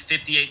 exactly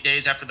 58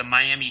 days after the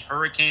Miami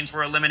Hurricanes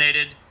were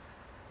eliminated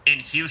in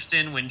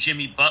Houston when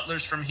Jimmy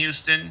Butler's from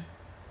Houston.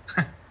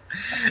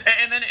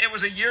 And then it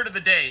was a year to the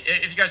day.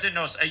 If you guys didn't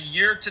notice, a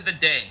year to the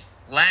day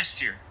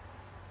last year.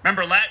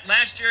 Remember,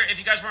 last year, if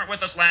you guys weren't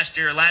with us last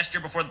year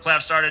before the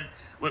playoffs started,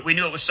 we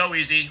knew it was so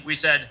easy. We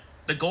said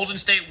the Golden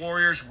State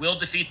Warriors will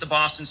defeat the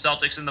Boston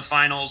Celtics in the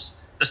finals.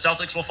 The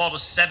Celtics will fall to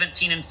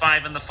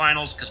 17-5 in the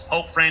finals because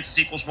Pope Francis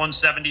equals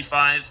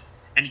 175.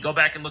 And you go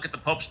back and look at the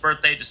Pope's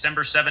birthday,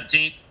 December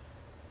 17th.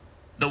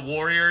 The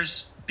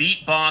Warriors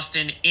beat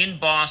Boston in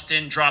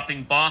Boston,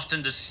 dropping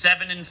Boston to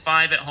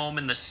 7-5 at home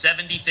in the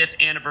 75th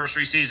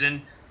anniversary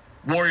season.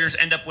 Warriors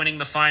end up winning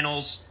the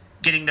finals,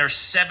 getting their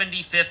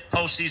 75th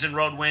postseason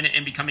road win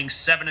and becoming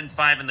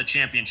 7-5 in the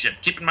championship.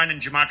 Keep in mind, in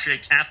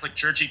Gematria, Catholic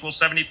Church equals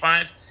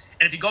 75.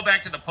 And if you go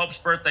back to the Pope's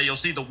birthday, you'll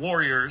see the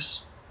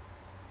Warriors,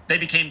 they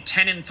became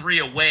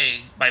 10-3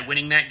 away by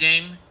winning that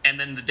game. And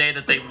then the day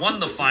that they won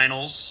the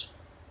finals,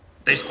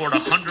 they scored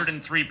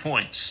 103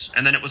 points.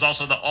 And then it was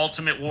also the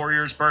Ultimate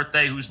Warrior's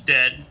birthday, who's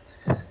dead.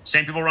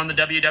 Same people run the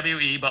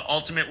WWE, but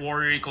Ultimate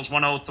Warrior equals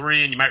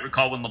 103. And you might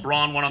recall when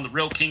LeBron won on the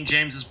real King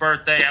James's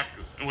birthday,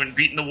 when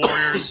beating the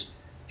Warriors,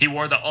 he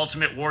wore the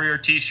Ultimate Warrior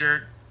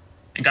t-shirt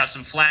and got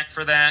some flack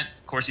for that.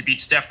 Of course, he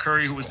beat Steph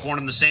Curry, who was born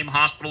in the same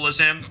hospital as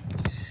him.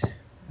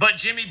 But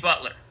Jimmy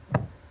Butler.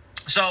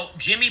 So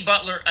Jimmy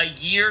Butler, a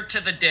year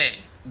to the day,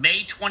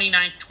 May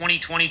 29th,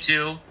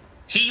 2022,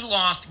 he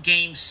lost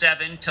Game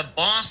 7 to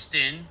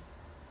Boston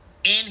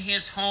in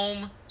his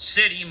home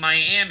city,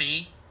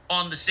 Miami,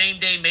 on the same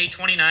day, May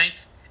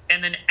 29th.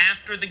 And then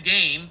after the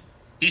game,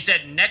 he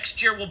said,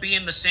 next year we'll be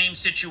in the same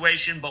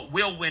situation, but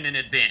we'll win in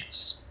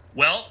advance.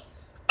 Well,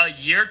 a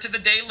year to the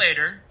day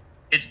later,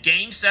 it's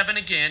Game 7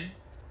 again.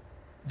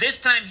 This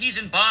time he's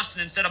in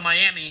Boston instead of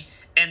Miami,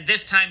 and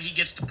this time he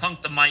gets to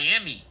punk the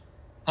Miami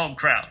home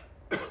crowd.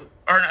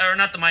 Or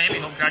not the Miami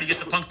home crowd, he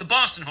gets to punk the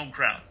Boston home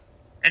crowd.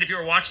 And if you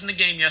were watching the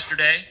game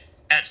yesterday,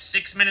 at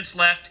 6 minutes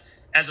left,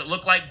 as it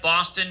looked like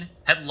Boston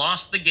had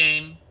lost the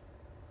game,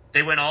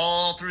 they went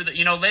all through the,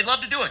 they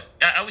love to do it.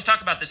 I always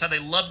talk about this, how they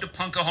love to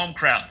punk a home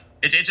crowd.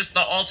 It's just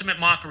the ultimate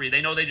mockery.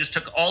 They know they just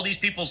took all these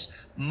people's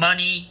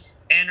money,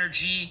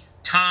 energy,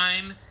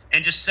 time,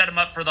 and just set them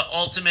up for the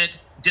ultimate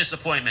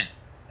disappointment.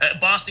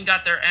 Boston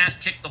got their ass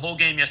kicked the whole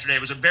game yesterday.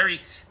 It was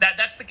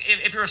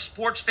if you're a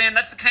sports fan,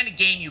 that's the kind of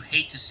game you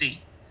hate to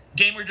see.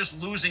 Game where you're just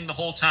losing the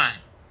whole time.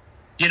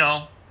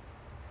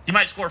 You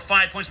might score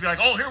 5 points and be like,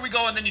 oh, here we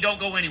go, and then you don't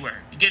go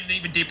anywhere. You get an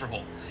even deeper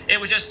hole. It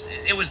was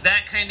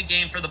that kind of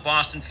game for the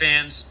Boston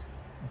fans,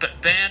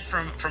 but bad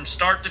from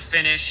start to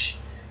finish,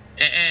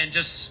 and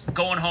just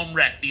going home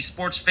wrecked. These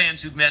sports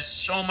fans who've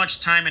invested so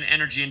much time and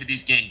energy into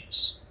these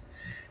games.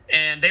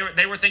 And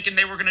they were thinking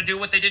they were going to do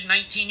what they did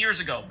 19 years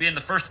ago, being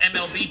the first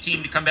MLB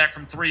team to come back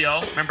from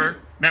 3-0.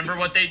 Remember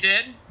what they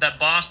did? That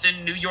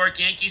Boston-New York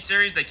Yankees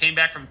series, they came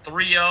back from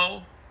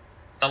 3-0.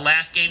 The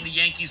last game the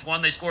Yankees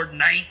won, they scored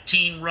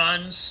 19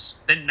 runs.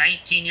 Then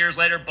 19 years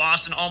later,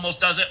 Boston almost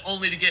does it,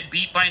 only to get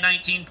beat by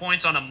 19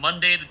 points on a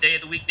Monday, the day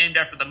of the week named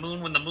after the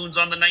moon, when the moon's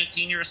on the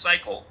 19-year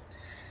cycle.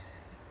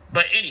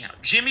 But anyhow,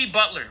 Jimmy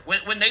Butler,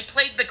 when they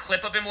played the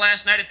clip of him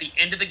last night at the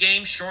end of the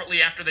game,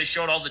 shortly after they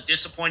showed all the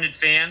disappointed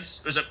fans,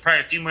 it was probably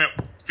a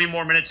few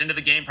more minutes into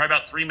the game, probably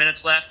about 3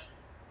 minutes left.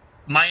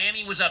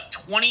 Miami was up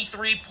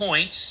 23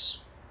 points.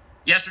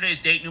 Yesterday's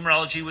date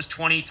numerology was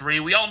 23.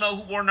 We all know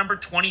who wore number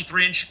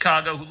 23 in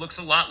Chicago, who looks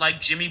a lot like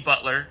Jimmy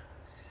Butler.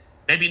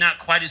 Maybe not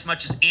quite as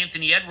much as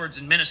Anthony Edwards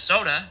in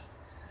Minnesota.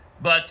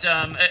 But,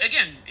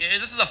 again,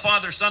 this is a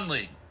father-son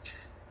league.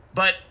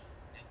 But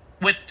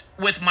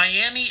with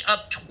Miami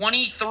up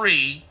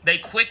 23, they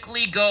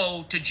quickly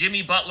go to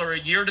Jimmy Butler a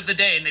year to the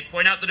day, and they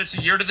point out that it's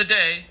a year to the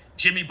day.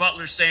 Jimmy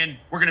Butler's saying,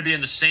 we're going to be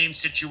in the same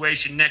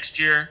situation next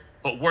year,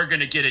 but we're going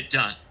to get it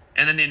done.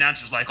 And then the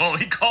announcer's like, oh,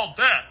 he called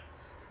that.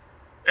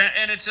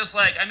 And it's just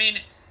like,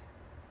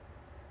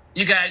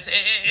 you guys,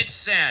 it's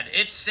sad.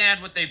 It's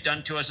sad what they've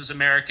done to us as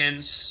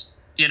Americans.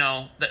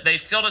 That they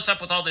filled us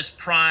up with all this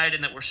pride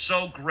and that we're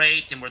so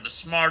great and we're the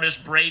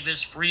smartest,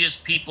 bravest,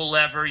 freest people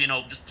ever,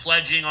 just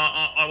pledging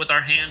with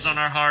our hands on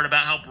our heart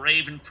about how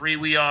brave and free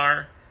we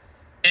are.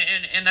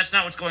 And that's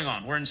not what's going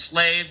on. We're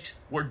enslaved.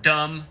 We're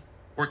dumb.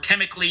 We're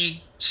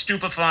chemically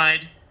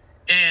stupefied.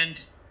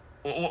 And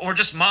we're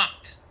just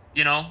mocked.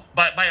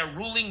 By a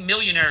ruling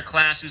millionaire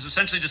class who's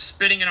essentially just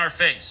spitting in our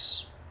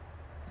face.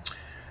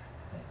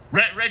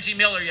 Reggie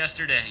Miller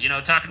yesterday,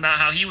 talking about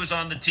how he was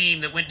on the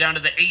team that went down to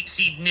the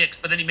 8-seed Knicks,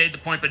 but then he made the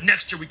point, but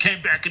next year we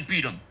came back and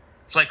beat them.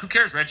 It's like, who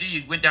cares, Reggie?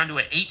 You went down to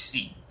an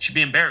 8-seed. You should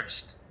be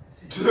embarrassed.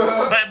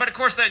 but of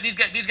course, these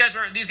guys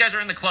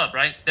are in the club,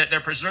 right? They're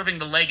preserving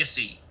the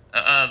legacy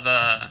of,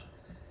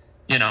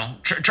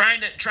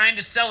 trying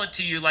to sell it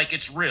to you like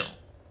it's real.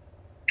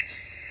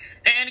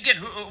 And again,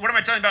 what am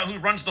I talking about? Who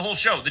runs the whole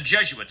show? The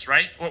Jesuits,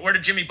 right? Where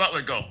did Jimmy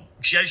Butler go?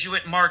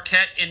 Jesuit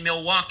Marquette in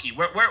Milwaukee.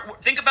 Where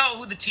think about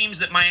who the teams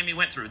that Miami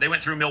went through. They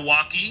went through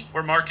Milwaukee,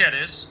 where Marquette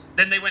is.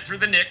 Then they went through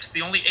the Knicks,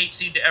 the only 8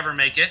 seed to ever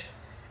make it.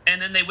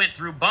 And then they went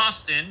through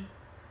Boston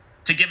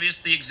to give us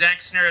the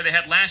exact scenario they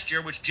had last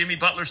year, which Jimmy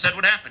Butler said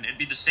would happen. It'd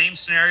be the same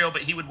scenario,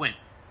 but he wowould win.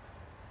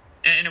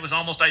 And it was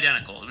almost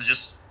identical. It was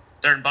just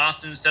they're in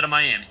Boston instead of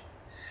Miami.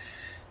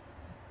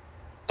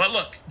 But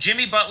look,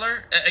 Jimmy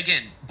Butler,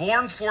 again,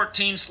 born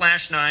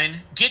 14/9,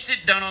 gets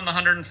it done on the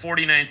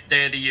 149th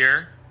day of the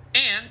year,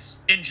 And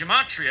in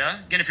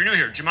gematria, again, if you're new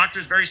here, gematria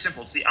is very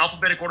simple. It's the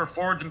alphabetic order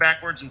forwards and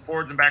backwards with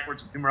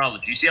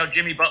numerology. You see how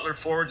Jimmy Butler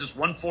forwards is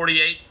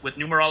 148 with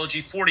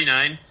numerology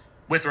 49,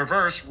 with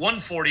reverse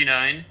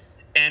 149,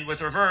 and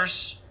with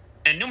reverse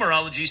and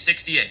numerology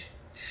 68.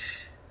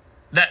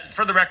 That,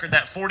 for the record,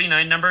 that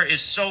 49 number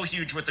is so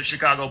huge with the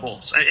Chicago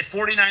Bulls. If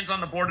 49's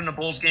on the board in a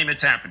Bulls game,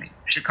 it's happening.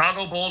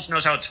 Chicago Bulls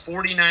knows how it's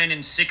 49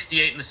 and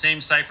 68 in the same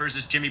ciphers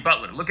as Jimmy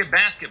Butler. Look at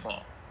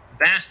basketball.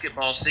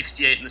 Basketball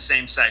 68 in the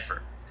same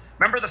cipher.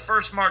 Remember the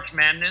first March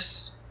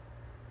Madness?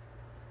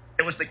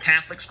 It was the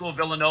Catholic school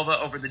Villanova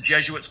over the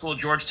Jesuit school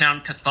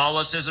Georgetown.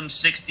 Catholicism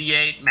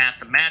 68,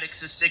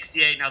 mathematics is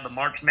 68. Now the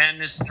March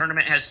Madness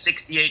tournament has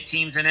 68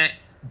 teams in it.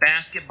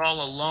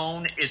 Basketball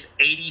alone is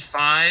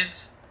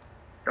 85.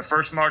 The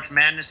first March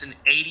Madness in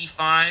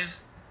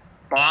 85.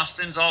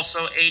 Boston's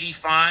also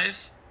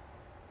 85.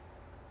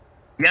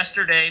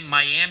 Yesterday,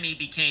 Miami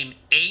became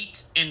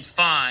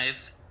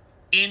 8-5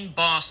 in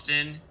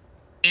Boston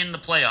in the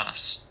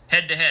playoffs,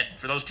 head-to-head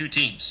for those two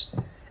teams.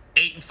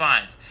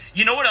 8-5.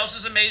 You know what else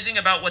is amazing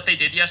about what they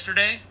did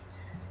yesterday?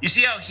 You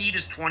see how Heat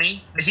is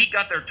 20? The Heat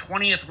got their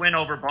 20th win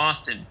over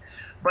Boston.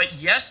 But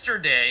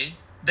yesterday,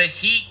 the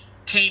Heat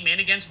came in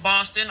against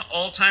Boston,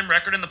 all-time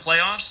record in the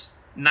playoffs,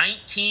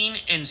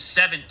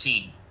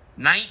 19-17.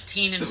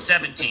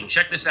 19-17.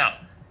 Check this out.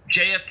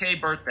 JFK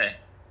birthday.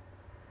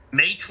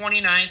 May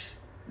 29th,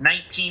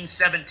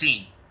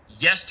 1917.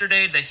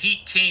 Yesterday, the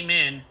Heat came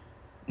in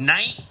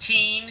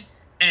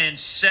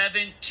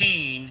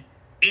 19-17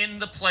 in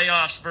the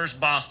playoffs versus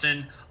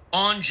Boston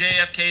on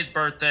JFK's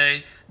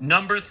birthday.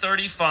 Number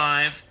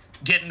 35,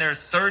 getting their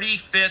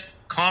 35th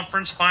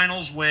conference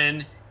finals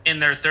win in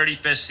their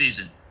 35th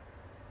season.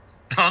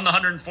 On the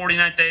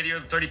 149th day of the year,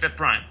 the 35th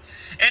prime.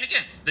 And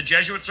again, the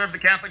Jesuits served the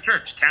Catholic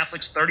Church.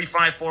 Catholics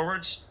 35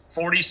 forwards,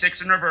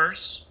 46 in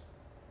reverse.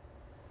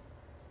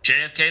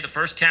 JFK, the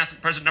first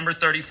Catholic president, number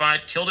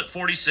 35, killed at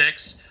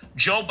 46.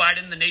 Joe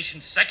Biden, the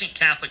nation's second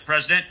Catholic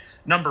president,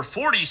 number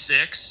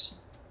 46,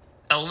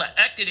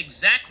 elected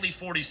exactly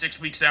 46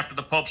 weeks after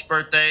the Pope's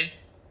birthday,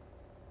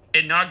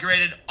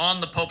 inaugurated on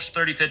the Pope's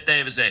 35th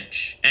day of his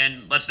age.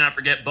 And let's not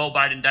forget, Beau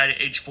Biden died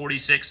at age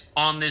 46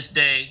 on this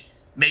day,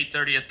 May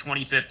 30th,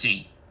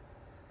 2015.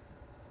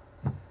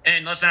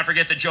 And let's not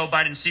forget that Joe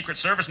Biden's Secret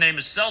Service name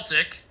is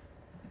Celtic.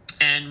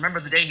 And remember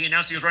the day he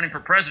announced he was running for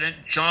president,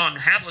 John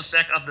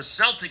Havlicek of the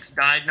Celtics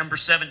died, number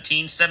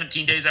 17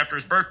 days after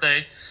his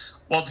birthday,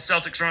 while the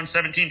Celtics are on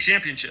 17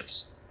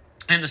 championships.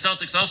 And the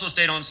Celtics also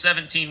stayed on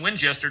 17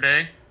 wins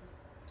yesterday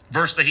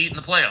versus the Heat in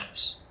the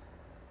playoffs.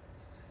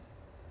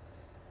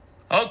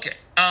 Okay.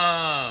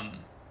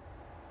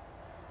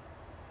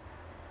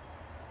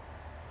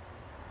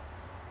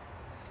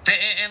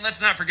 And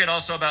let's not forget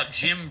also about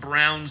Jim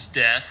Brown's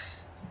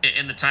death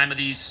in the time of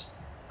these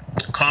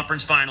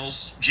conference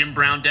finals. Jim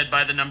Brown dead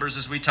by the numbers,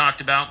 as we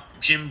talked about.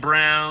 Jim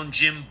Brown,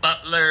 Jim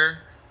Butler,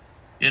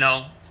 you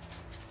know,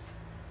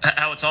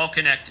 how it's all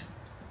connected.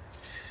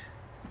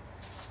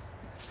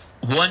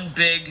 One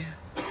big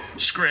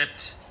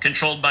script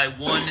controlled by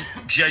one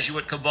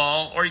Jesuit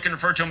cabal, or you can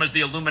refer to them as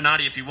the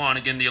Illuminati if you want.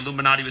 Again, the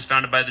Illuminati was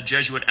founded by the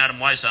Jesuit Adam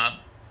Weishaupt.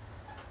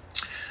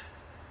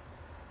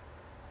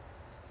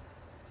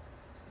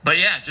 But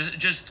yeah,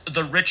 just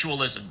the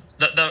ritualism,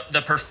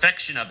 the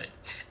perfection of it.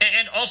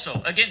 And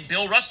also, again,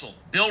 Bill Russell.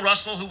 Bill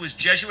Russell, who was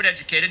Jesuit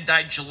educated,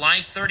 died July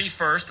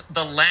 31st,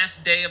 the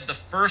last day of the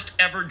first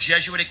ever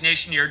Jesuit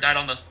Ignatian year, died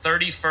on the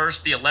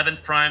 31st, the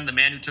 11th prime, the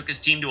man who took his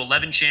team to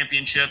 11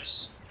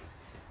 championships.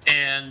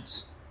 And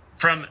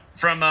from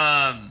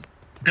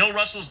Bill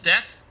Russell's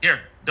death,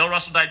 here, Bill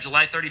Russell died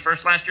July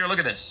 31st last year. Look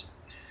at this.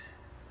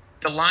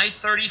 July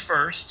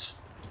 31st,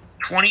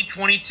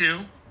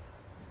 2022.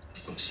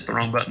 Oops, the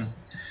wrong button.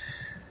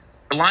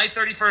 July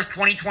 31st,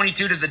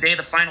 2022 to the day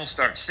the final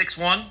starts.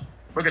 6-1.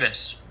 Look at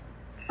this.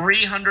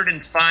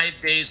 305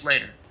 days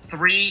later.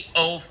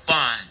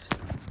 305.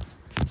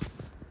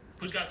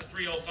 Who's got the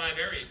 305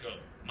 area code?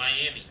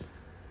 Miami.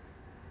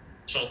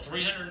 So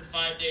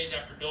 305 days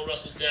after Bill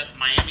Russell's death,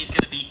 Miami's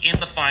going to be in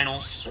the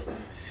finals.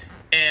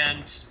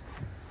 And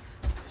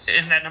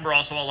isn't that number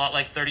also a lot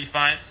like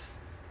 35?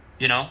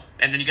 You know?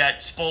 And then you got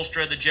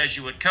Spoelstra, the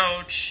Jesuit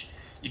coach.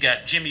 You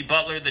got Jimmy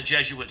Butler, the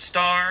Jesuit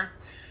star.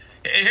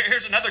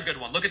 Here's another good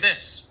one. Look at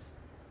this.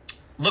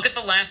 Look at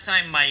the last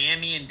time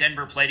Miami and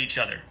Denver played each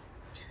other.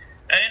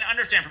 And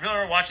understand, for people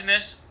who are watching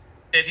this,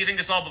 if you think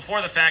this is all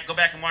before the fact, go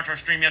back and watch our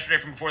stream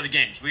yesterday from before the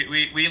games.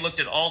 We looked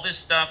at all this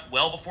stuff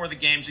well before the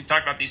games. We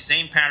talked about these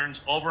same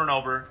patterns over and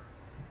over.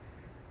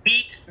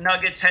 Heat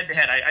Nuggets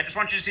head-to-head. I just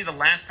want you to see the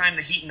last time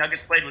the Heat and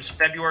Nuggets played was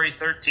February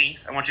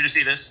 13th. I want you to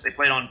see this. They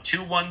played on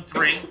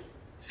 2-1-3,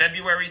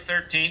 February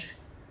 13th.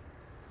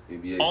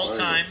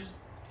 All-time,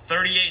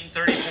 38 and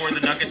 34, the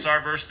Nuggets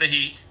are versus the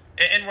Heat.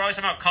 And we're always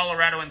talking about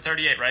Colorado and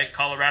 38, right?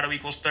 Colorado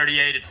equals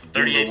 38. It's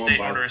 38 state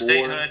order of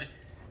statehood.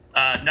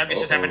 Nuggets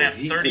just happen to have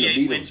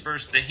 38 wins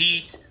versus the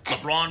Heat.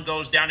 LeBron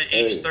goes down at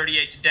age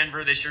 38 to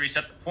Denver. This year he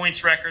set the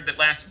points record that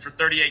lasted for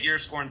 38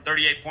 years, scoring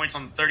 38 points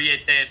on the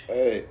 38th day.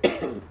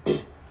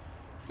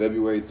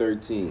 February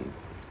 13th,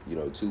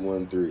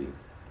 2-1-3.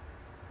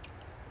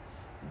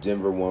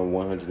 Denver won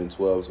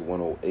 112 to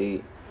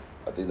 108.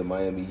 I think the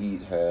Miami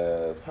Heat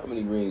have... How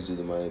many rings do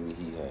the Miami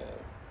Heat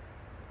have?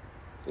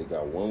 They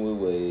got one with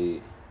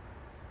Wade,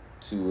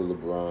 two with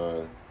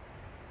LeBron.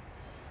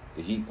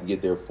 The Heat can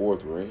get their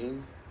fourth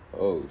ring?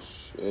 Oh,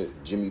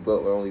 shit. Jimmy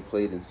Butler only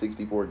played in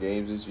 64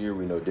 games this year.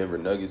 We know Denver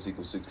Nuggets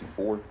equals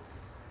 64. You know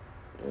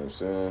what I'm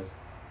saying?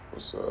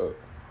 What's up?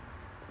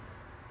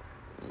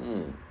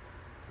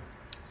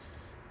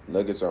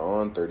 Nuggets are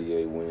on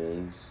 38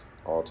 wins.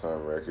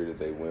 All-time record. If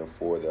they win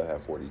 4, they'll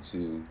have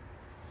 42.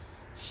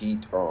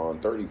 Heat are on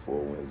 34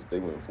 wins. If they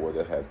win 4,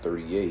 they'll have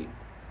 38.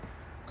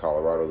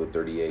 Colorado, the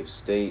 38th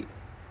state.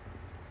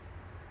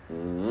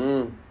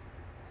 And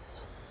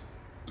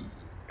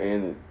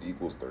it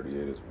equals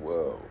 38 as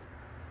well.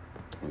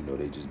 We know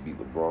they just beat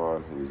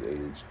LeBron, who is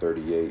age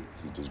 38.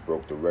 He just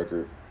broke the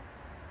record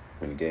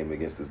in the game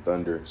against the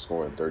Thunder,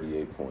 scoring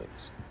 38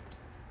 points.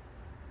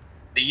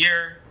 The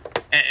year,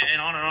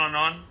 and on and on and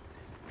on.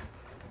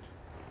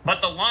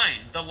 But the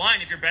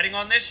line, if you're betting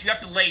on this, you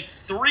have to lay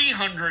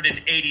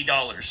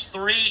 $380,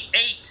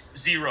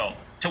 380,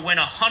 to win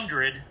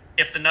 100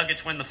 if the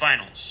Nuggets win the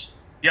finals.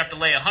 You have to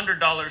lay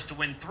 $100 to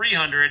win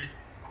 300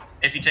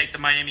 if you take the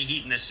Miami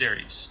Heat in this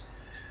series.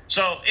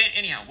 So,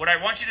 anyhow, what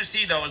I want you to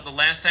see, though, is the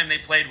last time they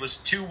played was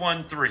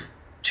 2-1-3.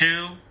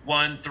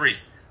 2-1-3.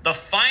 The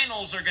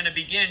finals are going to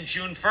begin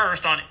June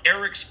 1st on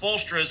Eric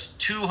Spoelstra's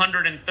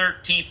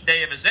 213th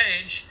day of his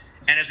age.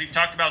 And as we've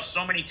talked about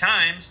so many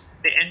times,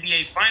 the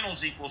NBA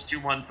Finals equals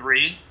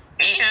 2-1-3.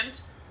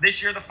 And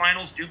this year the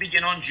finals do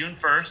begin on June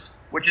 1st,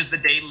 which is the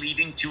day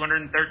leaving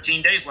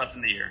 213 days left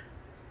in the year.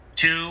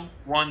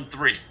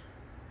 2-1-3.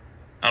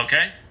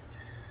 Okay?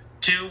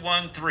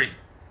 2-1-3.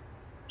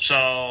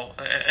 So,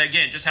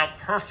 again, just how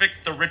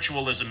perfect the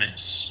ritualism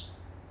is.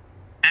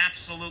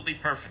 Absolutely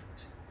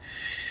perfect.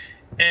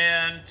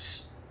 And,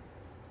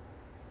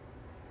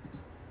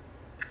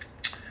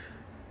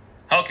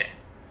 okay,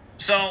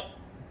 so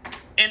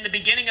in the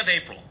beginning of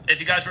April, if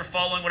you guys were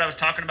following what I was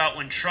talking about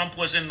when Trump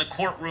was in the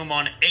courtroom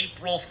on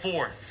April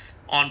 4th,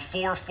 on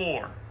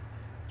 4/4,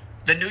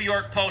 the New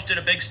York Post did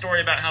a big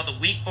story about how the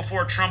week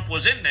before Trump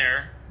was in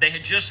there, they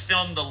had just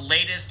filmed the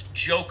latest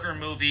Joker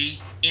movie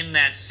in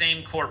that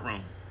same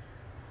courtroom.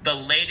 The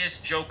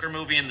latest Joker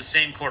movie in the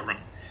same courtroom.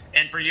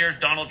 And for years,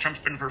 Donald Trump's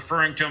been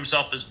referring to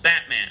himself as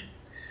Batman.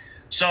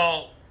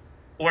 So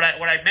what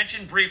I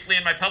mentioned briefly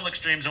in my public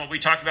streams and what we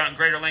talked about in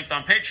greater length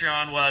on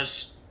Patreon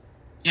was,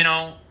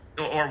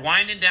 we're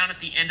winding down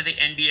at the end of the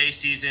NBA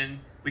season.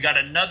 We got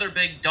another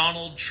big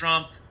Donald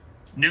Trump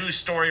news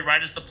story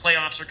right as the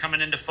playoffs are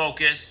coming into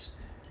focus.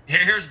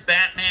 Here's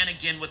Batman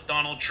again with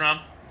Donald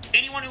Trump.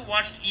 Anyone who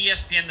watched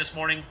ESPN this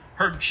morning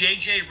heard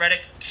JJ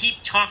Redick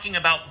keep talking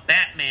about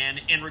Batman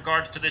in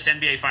regards to this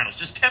NBA Finals.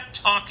 Just kept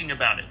talking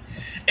about it.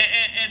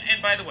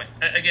 And by the way,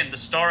 again, the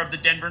star of the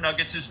Denver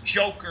Nuggets is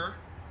Joker,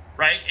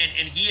 right?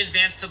 And he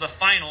advanced to the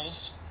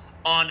finals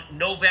on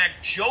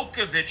Novak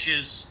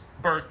Djokovic's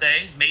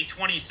birthday, May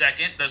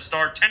 22nd, the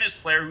star tennis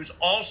player who's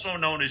also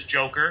known as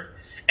Joker.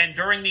 And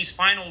during these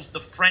finals, the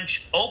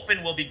French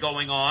Open will be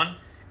going on.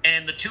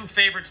 And the two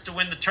favorites to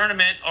win the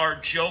tournament are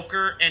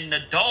Joker and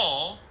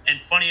Nadal. And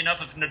funny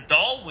enough, if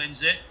Nadal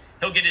wins it,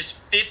 he'll get his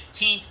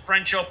 15th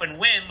French Open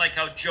win, like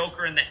how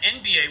Joker in the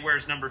NBA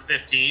wears number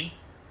 15.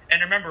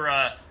 And remember,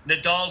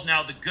 Nadal's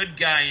now the good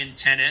guy in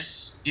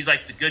tennis. He's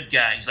like the good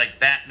guy. He's like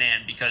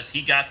Batman because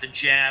he got the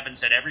jab and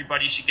said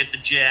everybody should get the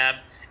jab.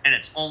 And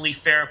it's only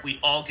fair if we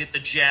all get the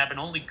jab and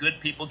only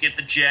good people get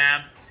the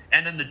jab.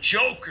 And then the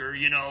Joker,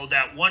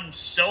 that one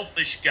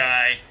selfish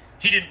guy,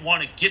 he didn't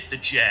want to get the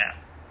jab.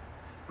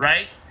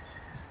 Right?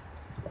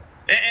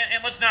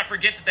 And let's not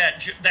forget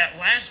that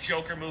last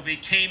Joker movie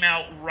came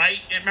out right...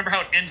 Remember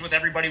how it ends with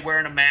everybody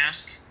wearing a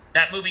mask?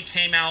 That movie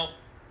came out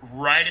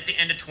right at the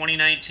end of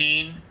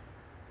 2019,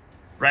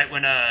 right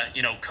when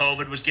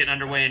COVID was getting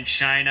underway in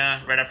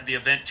China, right after the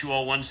Event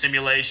 201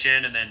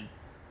 simulation, and then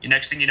the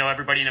next thing you know,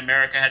 everybody in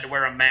America had to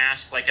wear a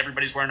mask, like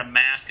everybody's wearing a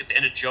mask at the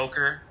end of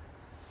Joker.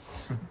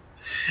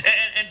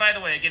 and by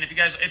the way, again, if you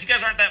guys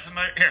aren't that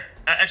familiar... Here,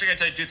 actually, I got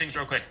to tell you two things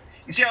real quick.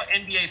 You see how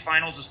NBA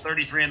Finals is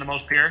 33 in the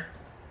most pure?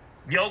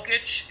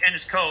 Jokic and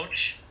his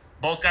coach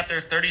both got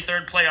their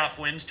 33rd playoff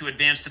wins to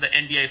advance to the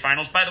NBA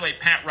Finals. By the way,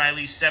 Pat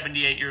Riley's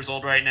 78 years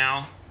old right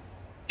now.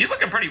 He's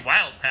looking pretty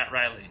wild, Pat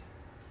Riley.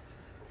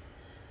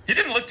 He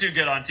didn't look too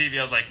good on TV.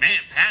 I was like, man,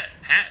 Pat,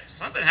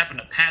 something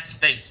happened to Pat's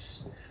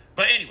face.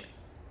 But anyway,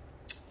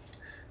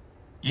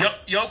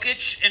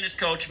 Jokic and his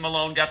coach,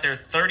 Malone, got their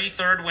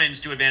 33rd wins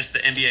to advance to the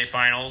NBA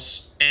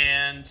Finals.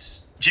 And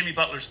Jimmy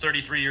Butler's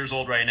 33 years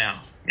old right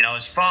now.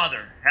 His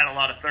father had a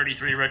lot of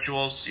 33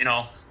 rituals.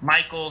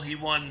 Michael, he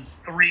won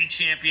 3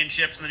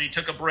 championships, and then he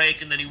took a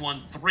break, and then he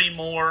won 3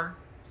 more.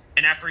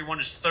 And after he won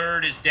his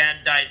 3rd, his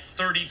dad died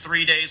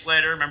 33 days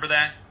later. Remember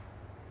that?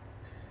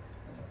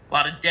 A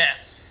lot of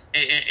death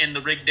in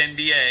the rigged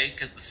NBA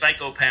because the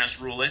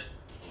psychopaths rule it.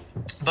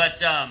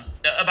 But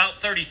about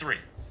 33.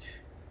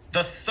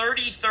 The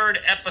 33rd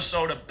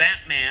episode of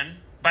Batman,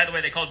 by the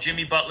way, they call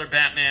Jimmy Butler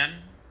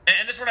Batman.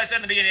 And this is what I said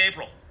in the beginning of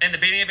April. In the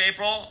beginning of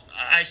April,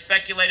 I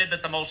speculated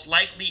that the most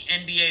likely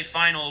NBA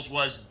Finals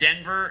was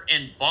Denver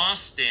and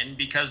Boston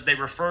because they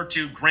refer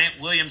to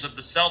Grant Williams of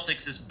the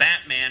Celtics as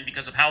Batman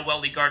because of how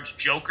well he guards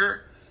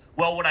Joker.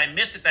 Well, what I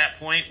missed at that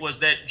point was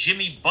that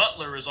Jimmy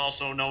Butler is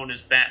also known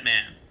as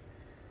Batman.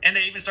 And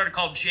they even started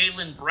calling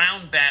Jaylen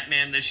Brown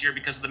Batman this year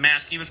because of the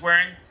mask he was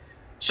wearing.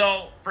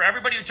 So for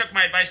everybody who took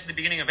my advice at the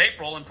beginning of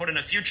April and put in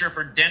a future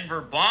for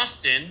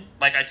Denver-Boston,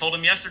 like I told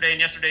him yesterday in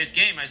yesterday's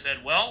game, I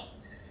said, well,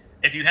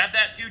 if you have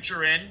that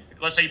future in,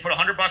 let's say you put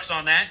 $100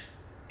 on that,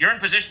 you're in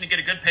position to get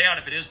a good payout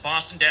if it is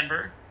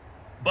Boston-Denver.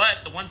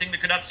 But the one thing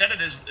that could upset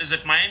it is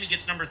if Miami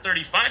gets number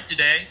 35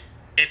 today,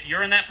 if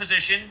you're in that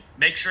position,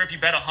 make sure if you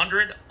bet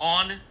 100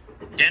 on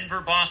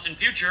Denver-Boston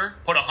future,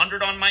 put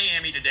 100 on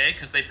Miami today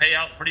because they pay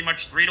out pretty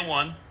much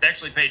 3-1. They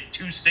actually paid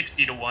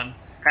 260 to 1,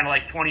 kind of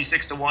like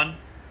 26 to 1,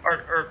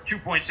 or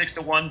 2.6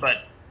 to 1,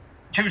 but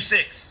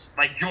 2.6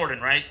 like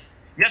Jordan, right?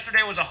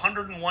 Yesterday was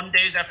 101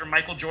 days after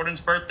Michael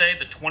Jordan's birthday,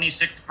 the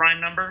 26th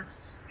prime number.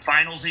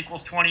 Finals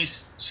equals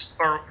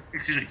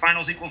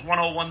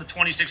 101. The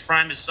 26th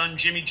prime. His son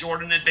Jimmy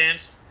Jordan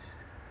advanced.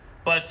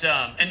 But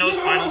in those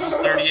finals is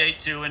 38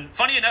 too. And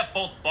funny enough,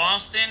 both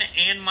Boston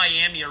and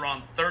Miami are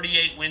on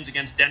 38 wins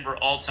against Denver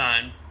all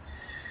time.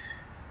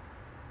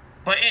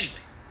 But anyway,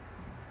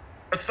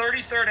 the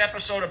 33rd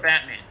episode of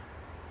Batman.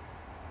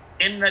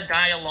 In the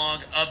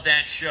dialogue of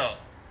that show,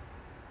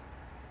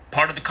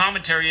 part of the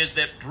commentary is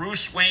that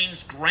Bruce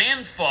Wayne's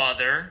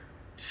grandfather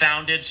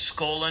founded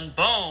Skull and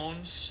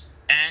Bones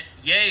at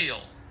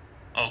Yale.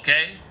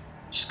 Okay?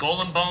 Skull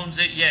and Bones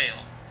at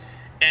Yale.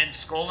 And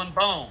Skull and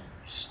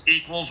Bones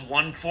equals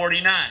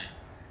 149.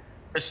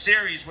 A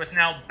series with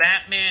now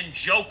Batman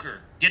Joker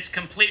gets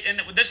complete.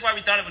 And this is why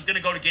we thought it was going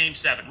to go to Game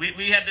 7.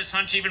 We had this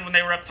hunch even when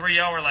they were up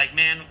 3-0. We're like,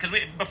 man, because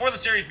before the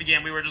series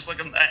began, we were just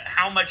looking at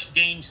how much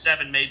Game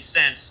 7 made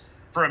sense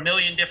for a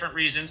million different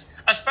reasons,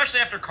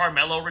 especially after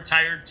Carmelo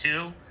retired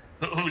too,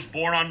 who's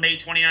born on May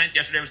 29th.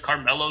 Yesterday was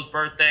Carmelo's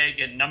birthday,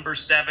 and number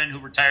 7, who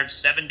retired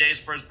 7 days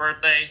for his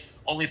birthday,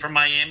 only for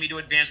Miami to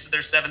advance to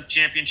their 7th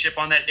championship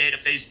on that day to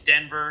face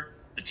Denver,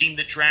 the team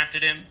that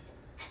drafted him.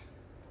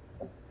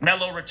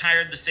 Melo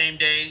retired the same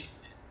day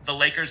the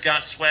Lakers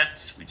got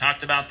swept. We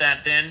talked about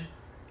that then.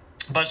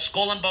 But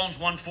Skull and Bones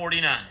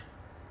 149.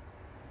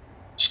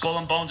 Skull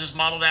and Bones is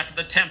modeled after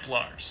the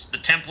Templars. The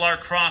Templar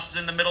cross is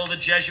in the middle of the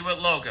Jesuit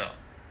logo.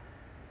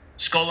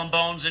 Skull and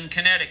Bones in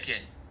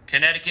Connecticut.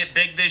 Connecticut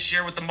big this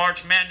year with the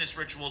March Madness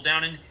ritual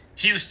down in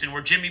Houston,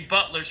 where Jimmy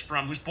Butler's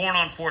from, who's born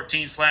on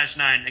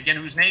 14/9. Again,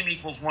 whose name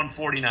equals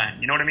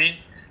 149. You know what I mean?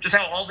 Just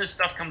how all this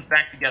stuff comes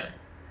back together.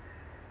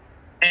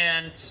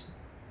 And see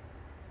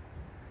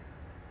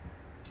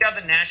how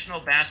the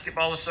National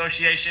Basketball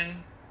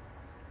Association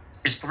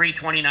is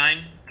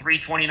 329?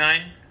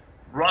 329.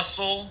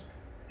 Russell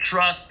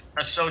Trust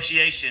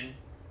Association.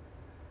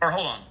 Or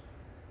hold on.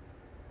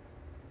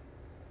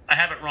 I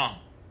have it wrong.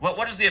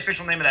 What is the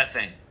official name of that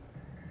thing?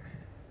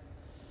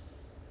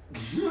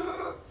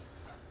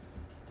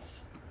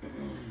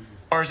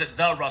 Or is it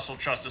the Russell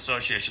Trust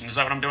Association? Is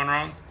that what I'm doing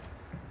wrong?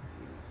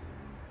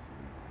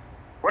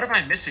 What am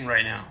I missing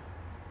right now?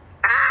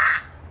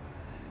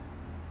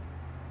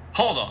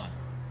 Hold on.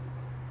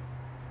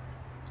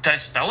 Did I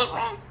spell it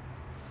wrong?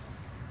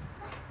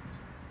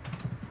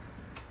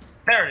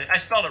 There it is. I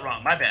spelled it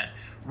wrong. My bad.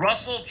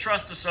 Russell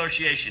Trust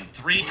Association,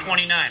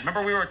 329.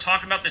 Remember we were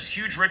talking about this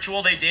huge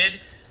ritual they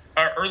did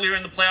earlier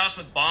in the playoffs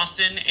with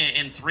Boston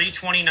in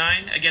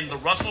 329? Again, the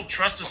Russell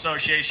Trust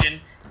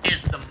Association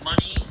is the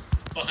money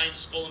behind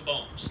Skull and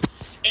Bones.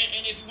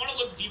 And if you want to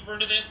look deeper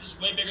into this, this is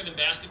way bigger than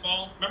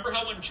basketball. Remember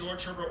how when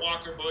George Herbert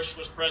Walker Bush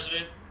was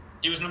president,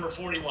 he was number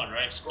 41,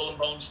 right? Skull and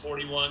Bones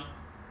 41.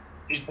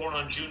 He's born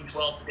on June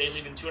 12th, the day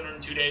leaving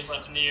 202 days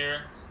left in the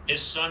year. His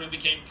son, who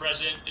became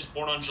president, is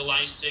born on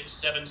July 6th,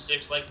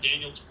 7/6, like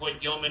Daniel Tupoi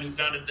Gilman, who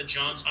founded the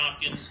Johns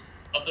Hopkins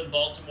up in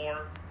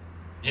Baltimore.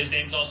 His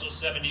name's also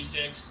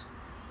 76.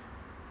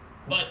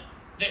 But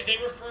they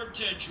referred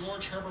to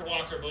George Herbert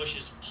Walker Bush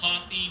as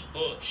Poppy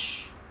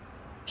Bush.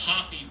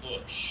 Poppy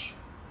Bush.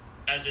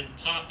 As in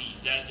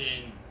poppies, as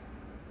in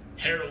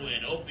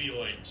heroin,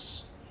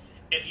 opioids.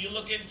 If you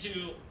look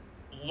into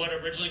what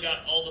originally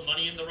got all the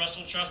money in the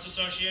Russell Trust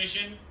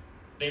Association,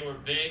 they were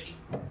big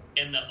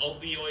in the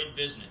opioid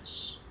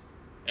business.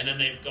 And then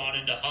they've gone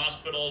into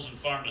hospitals and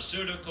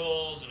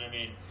pharmaceuticals. And I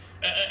mean,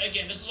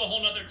 again, this is a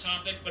whole nother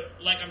topic, but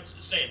like I'm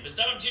saying, the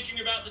stuff I'm teaching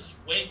you about, this is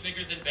way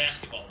bigger than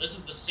basketball. This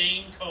is the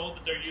same code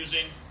that they're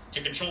using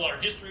to control our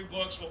history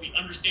books, what we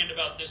understand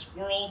about this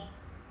world.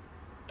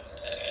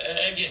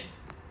 Again,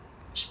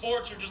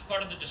 sports are just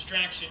part of the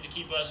distraction to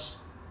keep us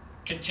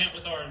content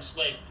with our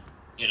enslavement,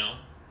 you know?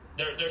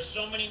 There's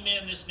so many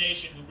men in this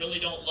nation who really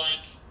don't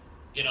like,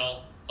 you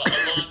know, a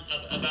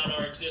lot about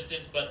our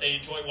existence, but they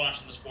enjoy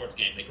watching the sports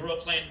game. They grew up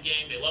playing the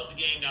game, they love the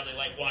game, now they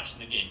like watching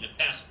the game. It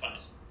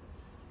pacifies them.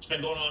 It's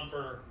been going on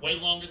for way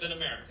longer than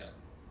America.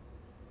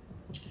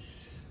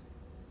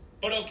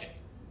 But okay,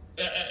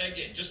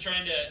 again, just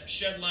trying to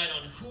shed light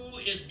on who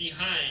is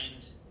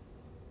behind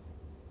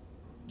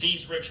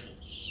these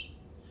rituals.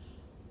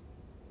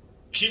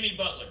 Jimmy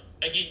Butler,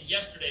 again,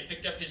 yesterday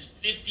picked up his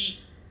 58th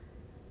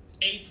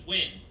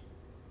win.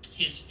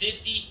 His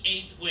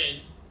 58th win,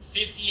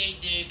 58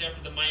 days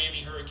after the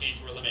Miami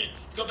Hurricanes were eliminated.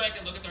 Go back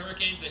and look at the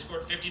Hurricanes. They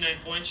scored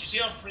 59 points. You see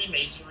how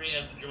Freemasonry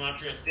has the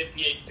gematria of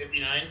 58 and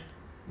 59?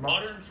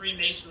 Modern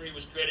Freemasonry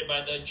was created by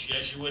the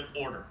Jesuit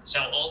order. It's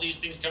how all these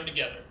things come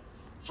together.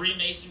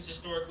 Freemasons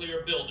historically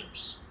are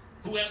builders.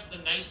 Who has the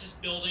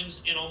nicest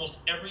buildings in almost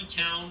every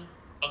town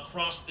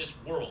across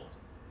this world?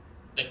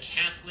 The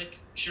Catholic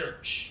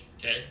Church.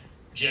 Okay?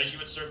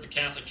 Jesuits served the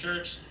Catholic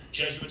Church.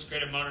 Jesuits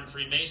created modern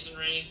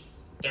Freemasonry.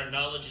 Their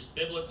knowledge is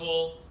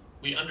biblical.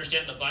 We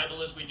understand the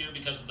Bible as we do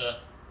because of the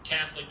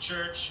Catholic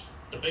Church.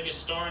 The biggest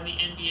star in the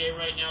NBA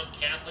right now is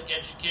Catholic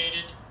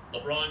educated.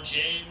 LeBron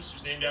James,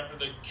 who's named after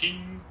the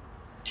King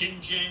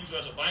James, who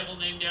has a Bible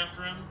named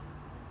after him.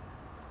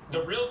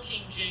 The real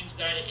King James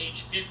died at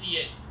age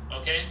 58,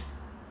 okay?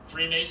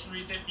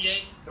 Freemasonry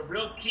 58. The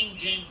real King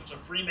James was a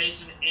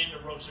Freemason and a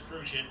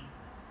Rosicrucian.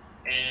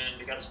 And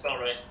you got to spell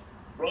right.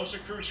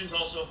 Rosicrucian's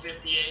also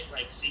 58,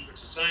 like secret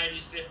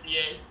society's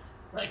 58.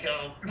 Like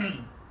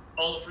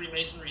all the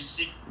Freemasonry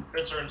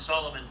secrets are in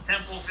Solomon's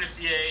Temple,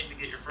 58. To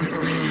get your first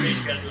degree,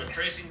 you got to do a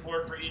tracing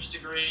board for each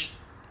degree,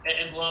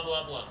 and blah,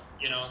 blah, blah,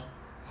 you know.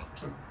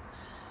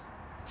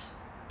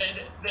 And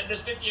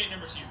this 58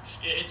 number is huge.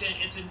 It's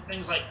in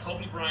things like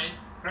Kobe Bryant.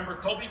 Remember,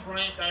 Kobe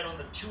Bryant died on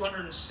the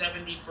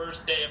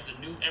 271st day of the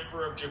new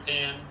Emperor of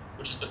Japan,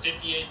 which is the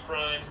 58th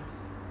prime.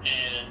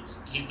 And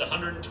he's the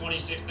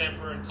 126th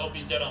emperor, and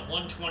Kobe's dead on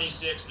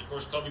 126. And of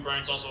course, Kobe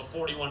Bryant's also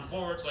 41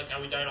 forwards, like how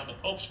he died on the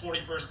Pope's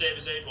 41st day of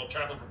his age while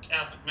traveling from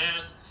Catholic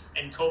Mass.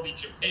 And Kobe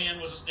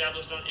Japan was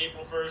established on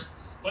April 1st.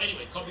 But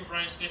anyway, Kobe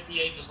Bryant's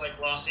 58, just like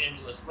Los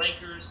Angeles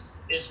Lakers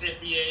is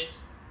 58.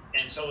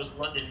 And so is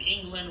London,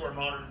 England, where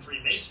modern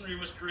Freemasonry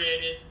was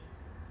created.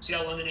 See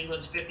how London,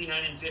 England's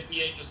 59 and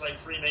 58, just like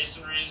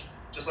Freemasonry,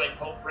 just like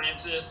Pope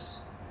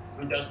Francis,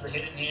 who does the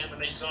hidden hand, the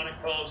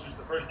Masonic popes, who's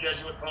the first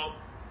Jesuit pope.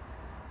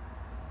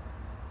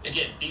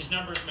 Again, these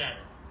numbers matter.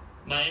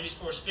 Miami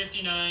scores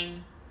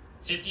 59,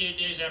 58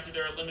 days after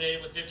they're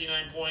eliminated with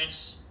 59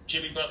 points.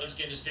 Jimmy Butler's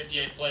getting his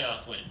 58th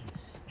playoff win.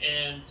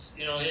 And,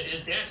 you know,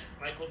 his daddy,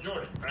 Michael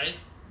Jordan, right?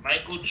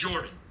 Michael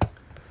Jordan.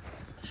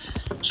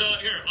 So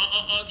here,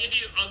 I'll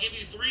give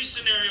you three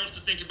scenarios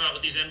to think about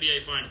with these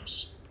NBA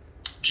Finals.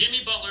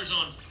 Jimmy Butler's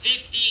on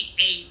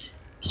 58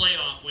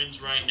 playoff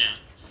wins right now.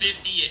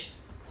 58.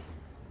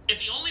 If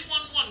he only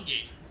won one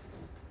game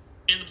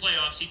in the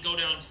playoffs, he'd go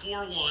down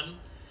 4-1.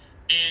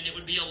 And it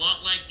would be a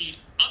lot like the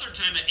other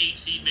time an 8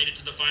 seed made it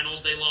to the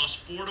finals. They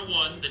lost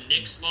 4-1. The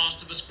Knicks lost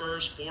to the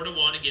Spurs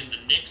 4-1. Again, the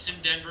Knicks in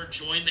Denver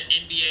joined the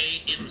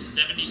NBA in the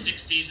 76th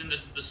season.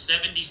 This is the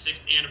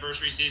 76th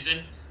anniversary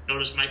season.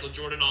 Notice Michael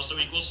Jordan also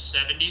equals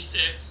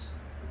 76.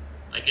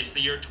 Like it's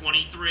the year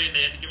 23, and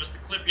they had to give us the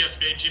clip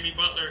yesterday. Jimmy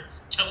Butler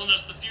telling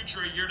us the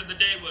future a year to the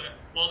day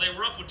while they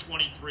were up with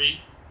 23.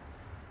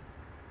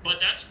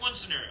 But that's one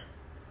scenario.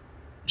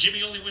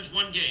 Jimmy only wins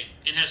one game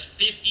and has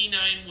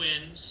 59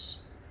 wins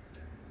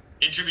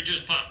in tribute to his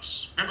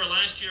pops. Remember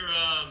last year,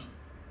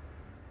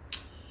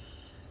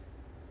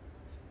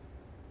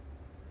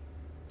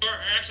 or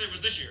actually it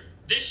was this year.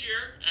 This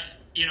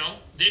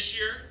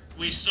year,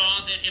 we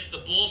saw that if the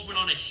Bulls went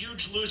on a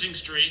huge losing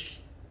streak,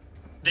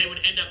 they would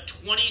end up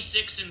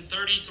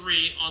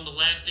 26-33 on the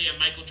last day of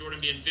Michael Jordan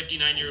being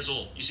 59 years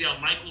old. You see how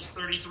Michael's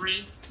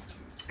 33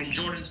 and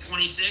Jordan's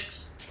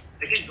 26?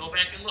 Again, go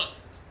back and look.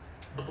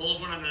 The Bulls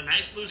went on a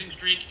nice losing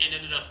streak and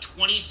ended up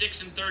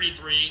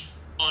 26-33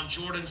 on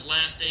Jordan's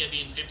last day of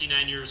being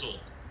 59 years old.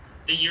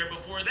 The year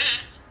before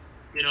that,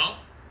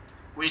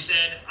 we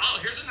said, oh,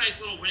 here's a nice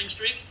little winning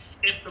streak.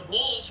 If the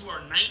Bulls, who are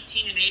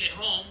 19-8 at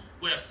home,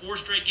 who have 4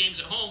 straight games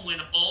at home,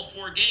 win all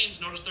 4 games,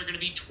 notice they're going to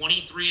be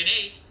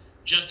 23-8,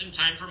 just in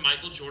time for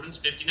Michael Jordan's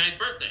 59th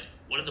birthday.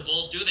 What did the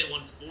Bulls do? They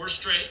won 4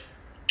 straight,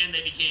 and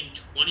they became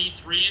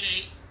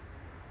 23-8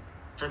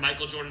 for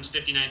Michael Jordan's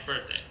 59th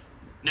birthday.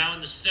 Now in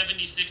the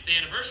 76th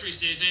anniversary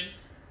season,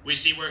 we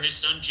see where his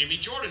son Jimmy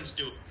Jordan's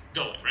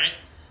going, right?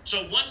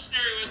 So one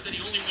scenario is that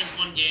he only wins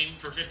one game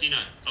for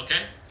 59,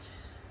 okay?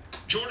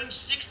 Jordan's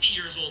 60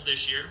 years old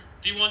this year.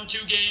 If he won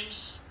 2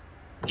 games,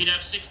 he'd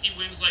have 60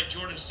 wins like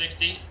Jordan's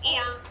 60.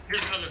 Or,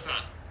 here's another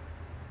thought.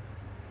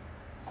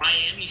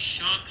 Miami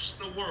shocks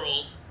the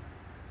world.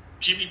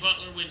 Jimmy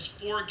Butler wins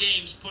 4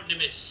 games, putting him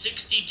at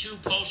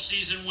 62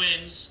 postseason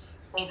wins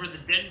over the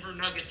Denver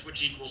Nuggets,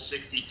 which equals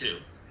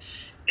 62.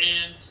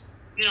 And,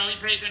 you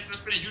pay attention.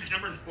 That's been a huge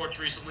number in sports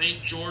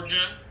recently.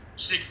 Georgia,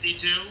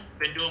 62.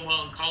 Been doing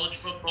well in college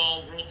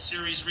football, World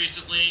Series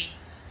recently.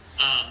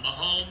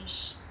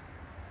 Mahomes,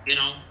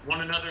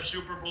 won another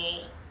Super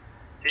Bowl.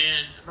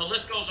 And the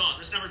list goes on.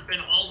 This number's been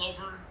all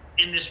over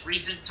in this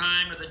recent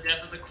time of the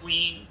death of the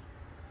Queen.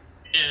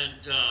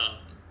 And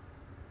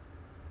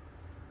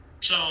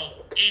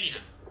so,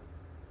 anyhow,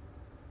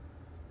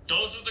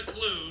 those are the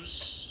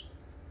clues.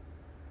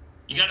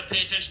 You got to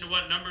pay attention to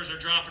what numbers are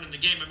dropping in the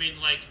game. I mean,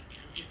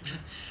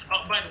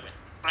 oh, by the way,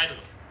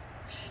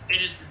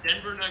 It is the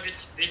Denver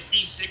Nuggets'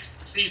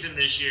 56th season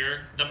this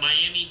year. The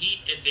Miami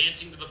Heat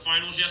advancing to the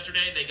finals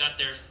yesterday. They got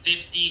their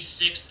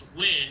 56th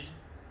win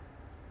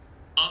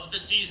of the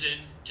season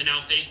to now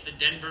face the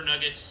Denver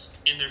Nuggets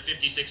in their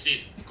 56th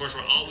season. Of course,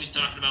 we're always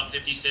talking about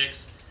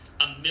 56.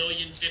 A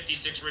million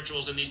 56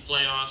 rituals in these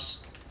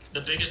playoffs.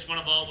 The biggest one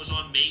of all was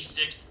on May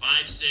 6th,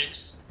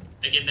 5-6.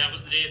 Again, that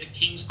was the day of the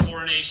King's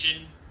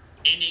coronation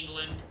in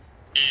England.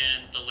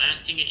 And the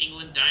last king of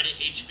England died at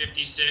age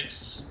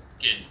 56.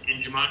 Again,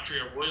 in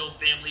gematria, royal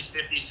family's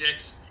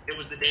 56. It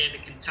was the day of the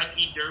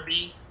Kentucky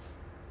Derby.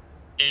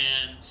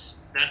 And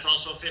that's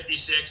also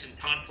 56. And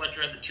Todd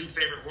Fletcher had the two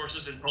favorite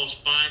horses in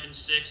post 5 and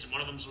 6. And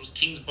one of them was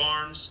King's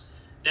Barnes.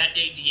 That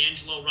day,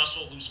 D'Angelo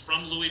Russell, who's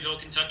from Louisville,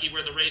 Kentucky,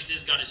 where the race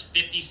is, got his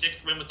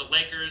 56th win with the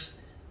Lakers.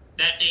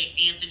 That day,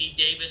 Anthony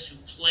Davis, who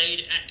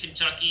played at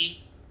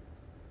Kentucky,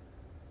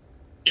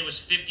 it was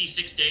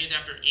 56 days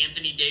after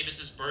Anthony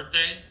Davis's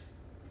birthday.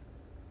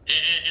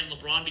 And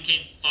LeBron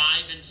became 5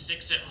 and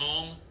 6 at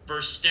home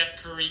versus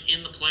Steph Curry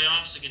in the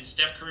playoffs. Again,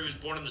 Steph Curry was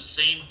born in the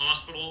same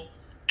hospital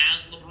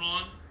as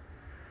LeBron.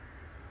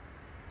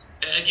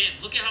 Again,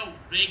 look at how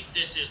rigged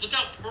this is. Look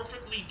how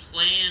perfectly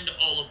planned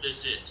all of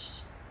this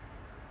is.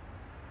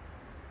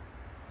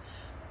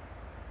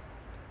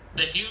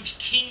 The huge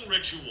king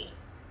ritual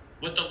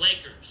with the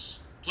Lakers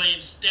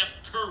playing Steph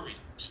Curry.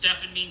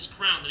 Stephen means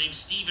crown. The name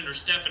Stephen or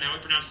Stephen, how he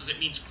pronounces it,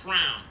 means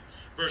crown.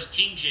 Versus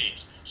King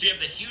James. So you have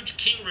the huge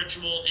king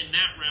ritual in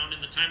that round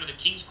in the time of the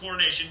king's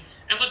coronation.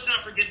 And let's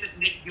not forget that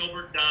Nick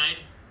Gilbert died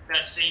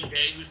that same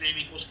day, whose name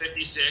equals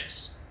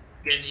 56.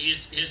 Again,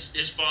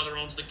 his father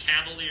owns the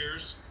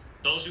Cavaliers.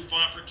 Those who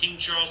fought for King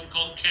Charles were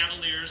called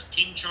Cavaliers.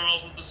 King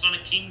Charles was the son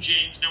of King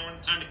James. Now we're in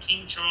the time of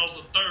King Charles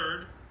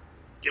III.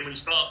 Again, when you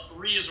spell out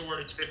 3 as a word,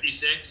 it's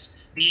 56.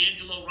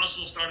 D'Angelo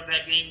Russell started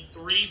that game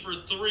 3 for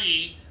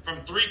 3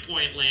 from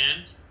three-point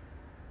land.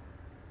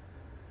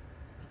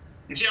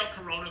 You see how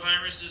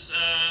coronavirus is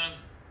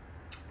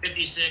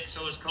 56,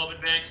 so is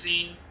COVID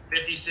vaccine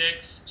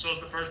 56, so is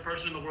the first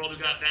person in the world who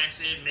got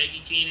vaccinated,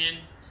 Maggie Keenan,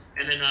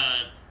 and then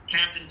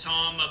Captain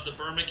Tom of the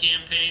Burma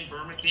campaign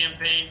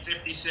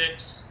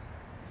 56.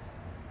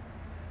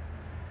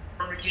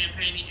 Burma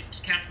campaign,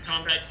 Captain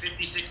Tom died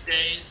 56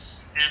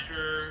 days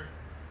after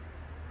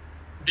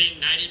being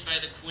knighted by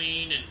the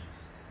Queen. And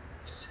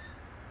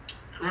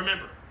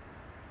remember,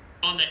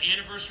 on the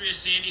anniversary of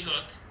Sandy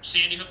Hook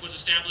was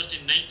established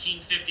in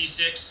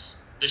 1956.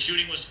 The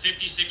shooting was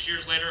 56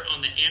 years later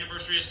on the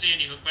anniversary of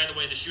Sandy Hook. By the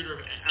way, the shooter of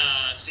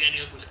Sandy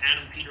Hook was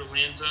Adam Peter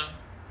Lanza,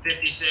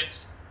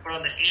 56. But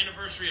on the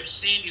anniversary of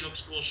Sandy Hook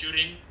school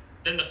shooting,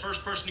 then the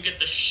first person to get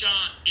the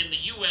shot in the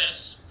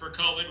U.S. for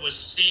COVID was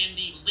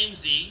Sandy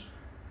Lindsay.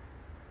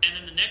 And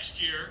then the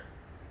next year,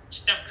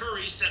 Steph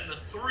Curry set the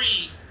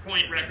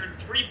 3-point record,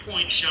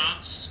 3-point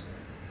shots.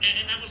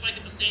 And that was like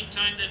at the same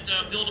time that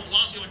Bill de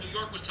Blasio in New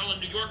York was telling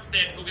New York they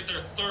had to go get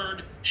their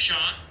 3rd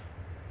shot.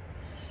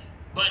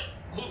 But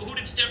who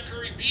did Steph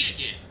Curry beat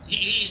again?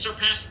 He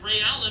surpassed Ray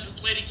Allen, who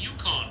played at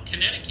UConn,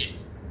 Connecticut,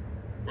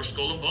 where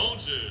Skull and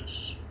Bones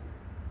is,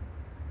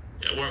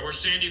 where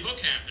Sandy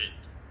Hook happened.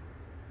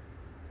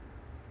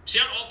 See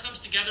how it all comes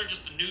together,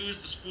 just the news,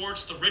 the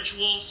sports, the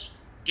rituals.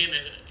 Again,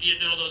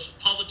 those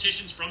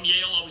politicians from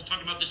Yale always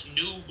talking about this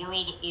new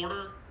world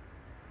order.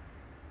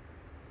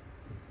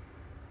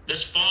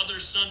 This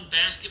father-son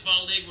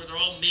basketball league where they're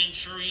all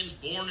Manchurians,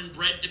 born and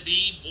bred to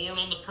be, born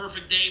on the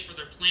perfect day for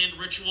their planned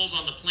rituals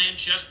on the planned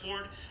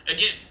chessboard.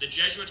 Again, the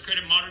Jesuits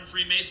created modern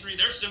Freemasonry.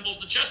 Their symbol's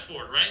the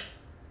chessboard, right?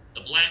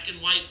 The black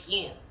and white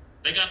floor.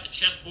 They got the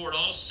chessboard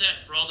all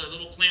set for all their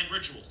little planned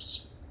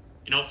rituals.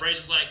 You know,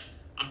 phrases like,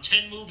 I'm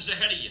 10 moves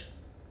ahead of you.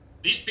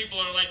 These people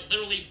are like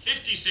literally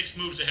 56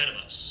 moves ahead of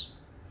us.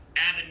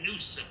 Gavin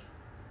Newsom.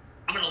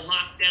 I'm going to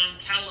lock down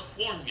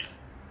California.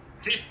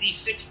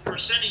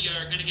 56% of you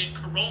are going to get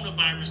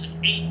coronavirus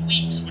in 8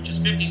 weeks, which is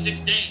 56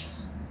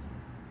 days.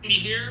 And you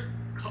hear?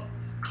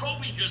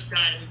 Kobe just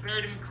died, and we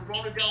buried him in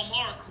Corona Del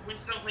Mar,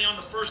 coincidentally on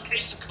the first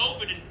case of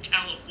COVID in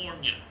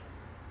California.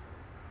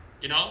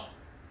 You know?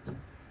 Don't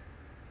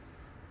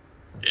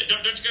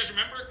you guys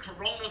remember?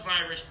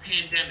 Coronavirus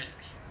pandemic,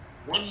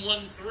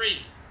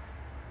 113.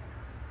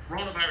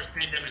 Coronavirus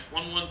pandemic,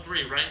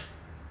 113, right?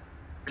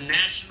 The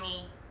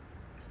National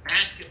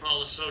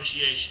Basketball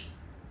Association.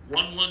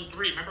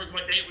 113. Remember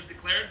what day it was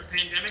declared, the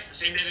pandemic? The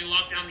same day they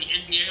locked down the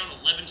NBA on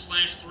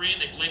 11/3,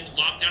 and they blamed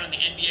the lockdown in the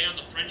NBA on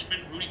the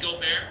Frenchman Rudy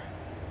Gobert.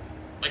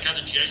 Like how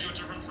the Jesuits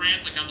are from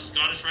France, like how the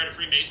Scottish Rite of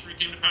Freemasonry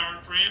came to power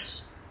in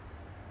France.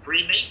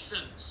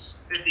 Freemasons,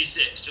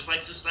 56, just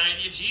like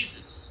Society of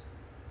Jesus.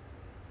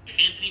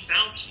 Anthony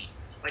Fauci,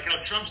 like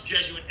how Trump's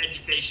Jesuit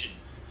education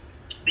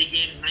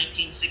began in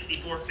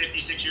 1964,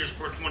 56 years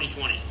before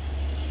 2020.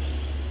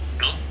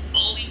 Well,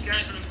 all these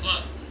guys are in the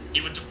club. He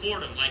went to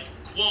Fordham, like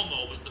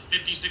Cuomo was the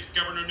 56th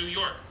governor of New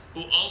York,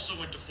 who also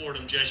went to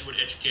Fordham, Jesuit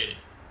educated.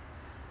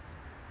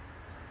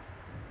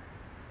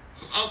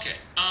 Okay,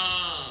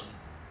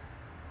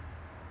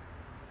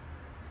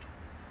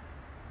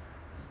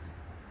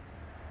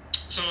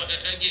 So,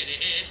 again,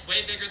 it's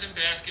way bigger than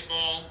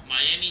basketball.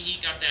 Miami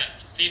Heat got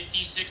that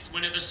 56th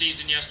win of the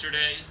season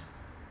yesterday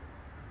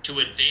to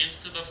advance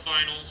to the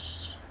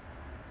finals,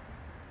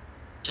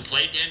 to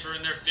play Denver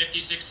in their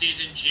 56th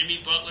season. Jimmy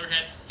Butler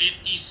had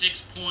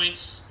 56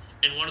 points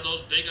in one of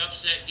those big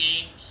upset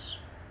games.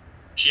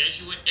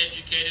 Jesuit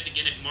educated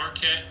again at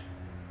Marquette.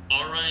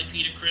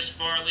 R.I.P. to Chris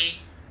Farley.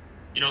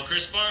 You know,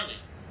 Chris Farley,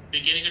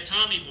 beginning of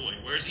Tommy Boy.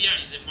 Where's he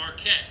at? He's at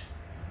Marquette.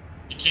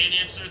 He can't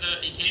answer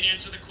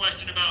the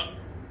question about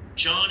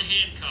John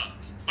Hancock.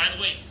 By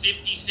the way,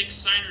 56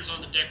 signers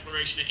on the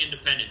Declaration of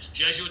Independence.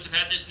 Jesuits have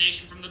had this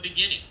nation from the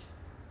beginning.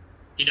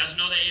 He doesn't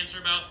know the answer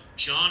about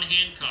John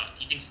Hancock.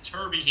 He thinks it's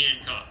Herbie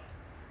Hancock.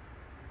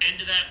 End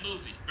of that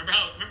movie. Remember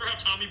how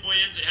Tommy Boy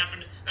ends? It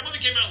happened. That movie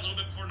came out a little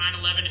bit before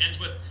 9/11. Ends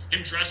with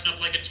him dressing up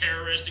like a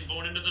terrorist and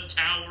going into the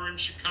tower in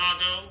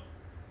Chicago.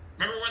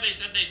 Remember where they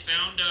said they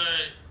found,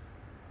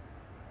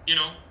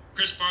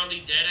 Chris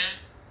Farley dead at?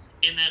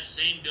 In that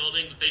same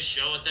building that they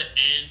show at the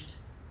end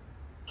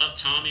of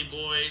Tommy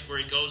Boy, where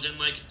he goes in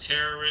like a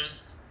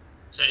terrorist.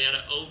 Said he had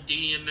an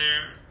OD in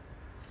there.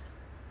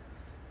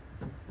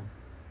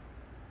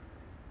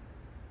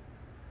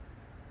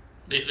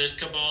 This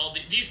cabal,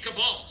 these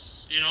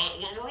cabals,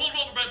 we're rolled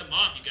over by the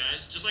mob, you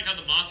guys. Just like how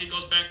the mafia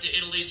goes back to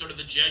Italy, sort of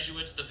the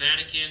Jesuits, the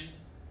Vatican,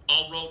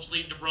 all roads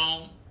lead to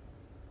Rome.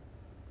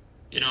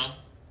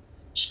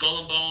 Skull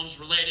and Bones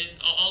related,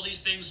 all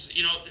these things.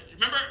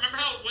 Remember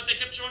what they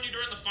kept showing you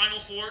during the Final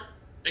Four?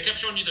 They kept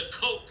showing you the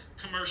Coke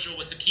commercial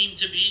with Hakeem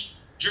Tabit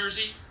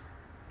jersey,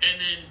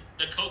 and then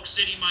the Coke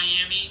City,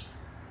 Miami.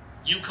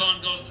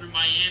 UConn goes through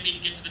Miami to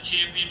get to the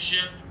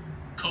championship.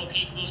 Coke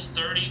equals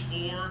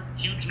 34,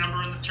 huge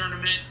number in the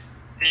tournament.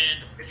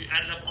 And if you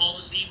added up all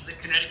the seeds that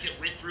Connecticut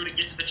went through to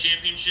get to the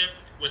championship,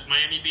 with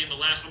Miami being the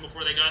last one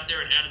before they got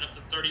there, it added up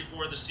to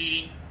 34 of the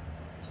seeding.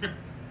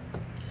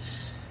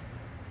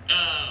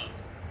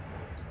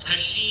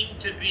 Hashim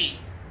Tabit,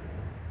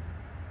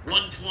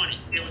 120.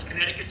 It was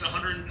Connecticut's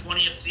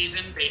 120th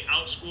season. They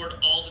outscored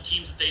all the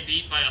teams that they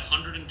beat by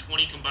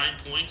 120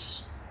 combined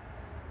points.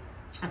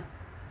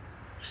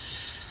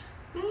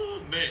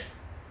 Oh, man.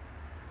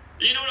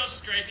 You know what else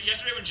is crazy?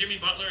 Yesterday when Jimmy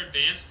Butler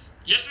advanced,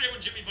 he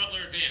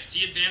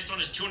advanced on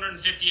his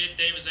 258th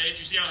day of his age.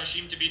 You see how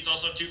Hashim Tabit's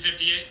also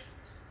 258?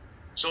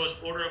 So his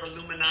Order of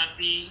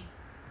Illuminati,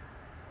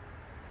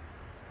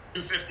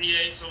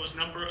 258, so his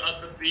number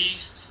of the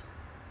beast.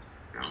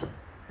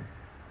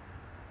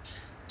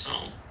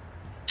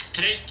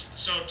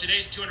 So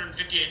today's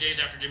 258 days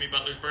after Jimmy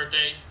Butler's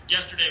birthday.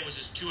 Yesterday was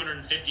his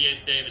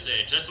 258th day of his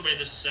age. That's the way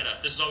this is set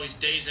up. This is always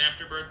days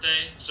after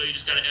birthday, so you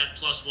just got to add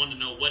 +1 to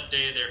know what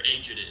day of their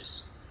age it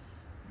is.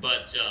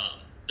 But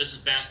this is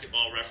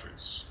basketball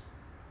reference.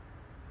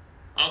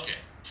 Okay.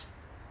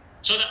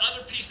 So the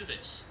other piece of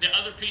this,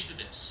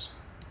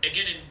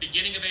 again, in the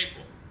beginning of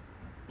April,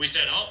 we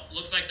said,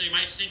 looks like they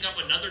might sync up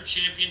another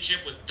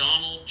championship with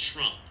Donald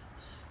Trump.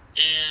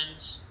 And,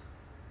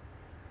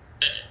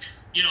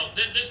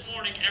 this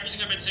morning,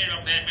 everything I've been saying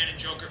about Batman and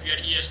Joker, if you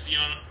had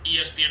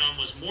ESPN on,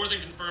 was more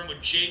than confirmed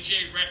with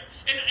J.J. Redick.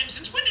 And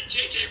since when did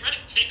J.J.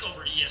 Redick take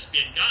over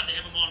ESPN? God, they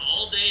have him on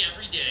all day,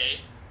 every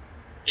day.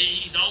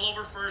 He's all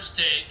over First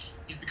Take.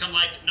 He's become,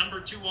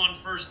 number 2 on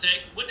First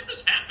Take. When did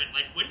this happen?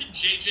 When did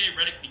J.J.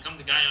 Redick become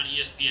the guy on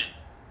ESPN?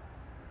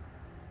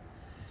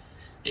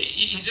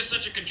 He's just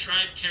such a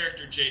contrived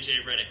character,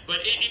 J.J. Redick. But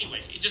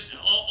anyway, just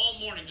all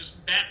morning,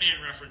 just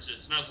Batman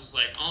references. And I was just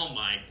like, oh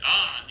my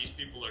God, these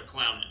people are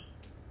clowning.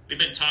 We've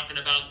been talking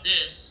about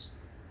this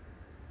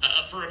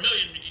for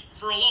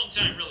a long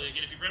time, really.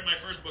 Again, if you've read my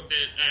first book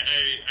that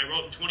I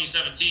wrote in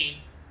 2017,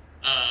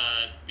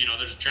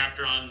 there's a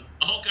chapter on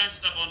all kinds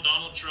of stuff on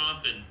Donald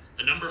Trump and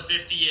the number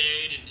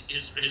 58 and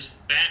his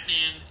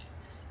Batman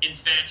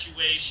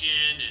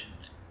infatuation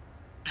and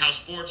how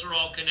sports are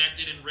all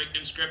connected and rigged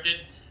and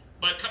scripted.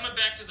 But coming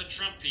back to the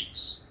Trump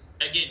piece,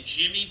 again,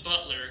 Jimmy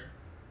Butler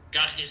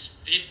got his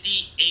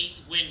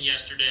 58th win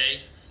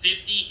yesterday,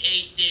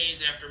 58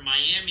 days after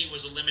Miami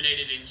was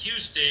eliminated in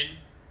Houston,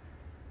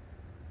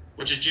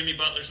 which is Jimmy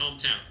Butler's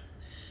hometown.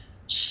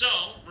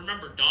 So,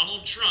 remember,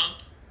 Donald Trump,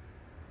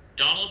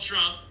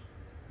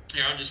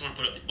 here, I just want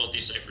to put up both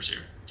these ciphers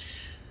here.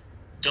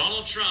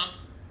 Donald Trump,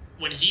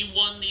 when he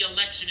won the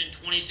election in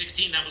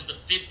 2016, that was the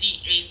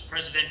 58th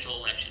presidential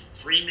election,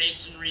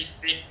 Freemasonry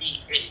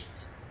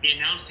 58. He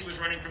announced he was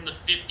running from the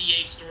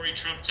 58-story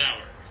Trump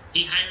Tower.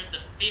 He hired the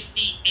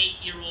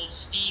 58-year-old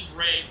Steve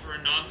Ray for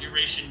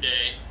Inauguration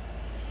Day.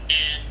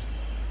 And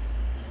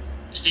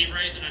Steve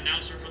Ray's an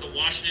announcer for the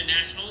Washington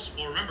Nationals.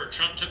 Well, remember,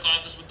 Trump took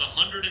office with the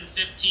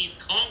 115th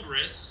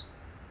Congress.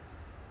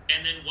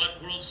 And then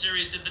what World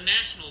Series did the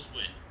Nationals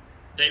win?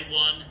 They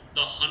won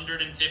the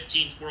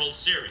 115th World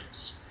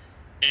Series.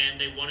 And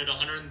they won it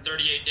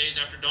 138 days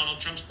after Donald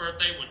Trump's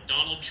birthday, when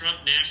Donald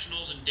Trump,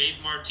 Nationals, and Dave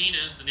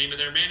Martinez, the name of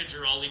their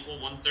manager, all equal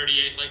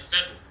 138 like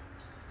Federal.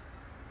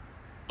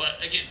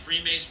 But again,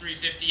 Freemasonry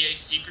 58,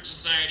 Secret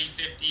Society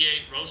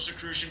 58,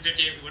 Rosicrucian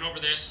 58, we went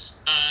over this.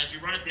 If you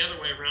run it the other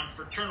way around,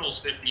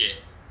 Fraternals 58,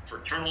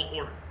 Fraternal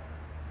Order.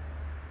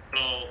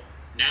 So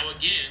now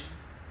again,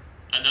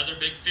 Another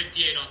big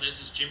 58 on this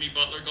is Jimmy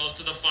Butler goes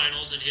to the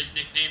finals, and his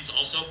nickname's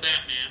also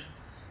Batman.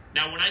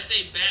 Now, when I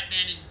say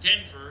Batman in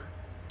Denver,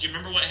 do you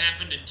remember what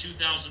happened in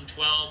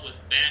 2012 with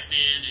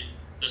Batman in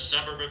the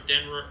suburb of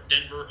Denver,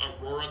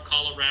 Aurora,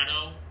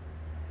 Colorado?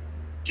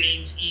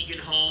 James Egan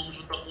Holmes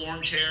with the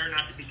orange hair,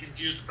 not to be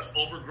confused with the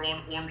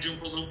overgrown orange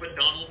Oompa Loompa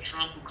Donald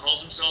Trump who calls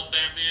himself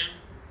Batman.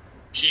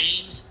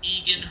 James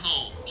Egan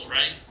Holmes,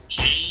 right?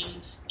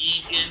 James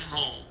Egan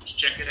Holmes.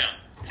 Check it out.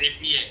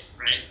 58,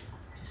 right?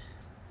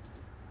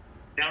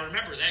 Now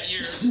remember, that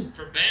year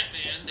for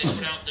Batman, they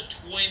put out the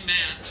toy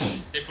map.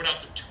 They put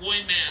out the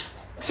toy map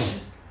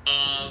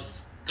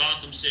of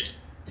Gotham City.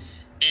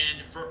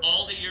 And for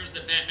all the years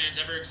that Batman's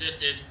ever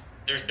existed,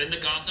 there's been the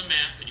Gotham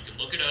map, and you can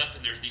look it up,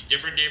 and there's these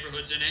different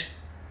neighborhoods in it.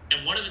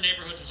 And one of the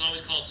neighborhoods was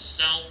always called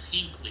South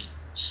Hinckley.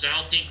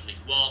 South Hinckley.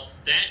 Well,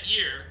 that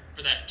year,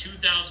 for that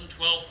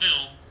 2012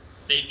 film,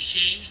 they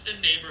changed the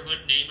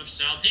neighborhood name of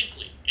South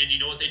Hinckley. And you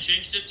know what they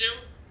changed it to?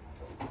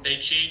 They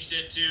changed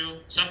it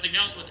to something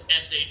else with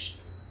SH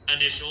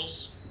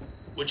initials,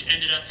 which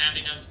ended up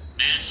having a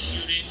mass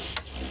shooting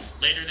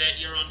later that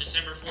year on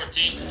December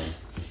 14th.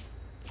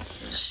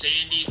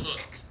 Sandy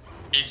Hook.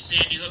 And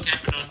Sandy Hook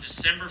happened on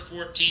December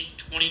 14th,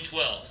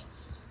 2012.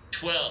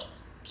 12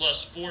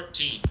 plus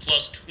 14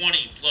 plus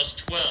 20 plus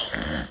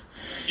 12.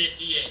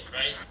 58,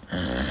 right?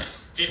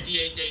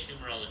 58 date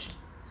numerology.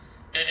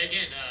 And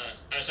again,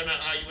 I was talking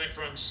about how you went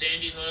from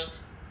Sandy Hook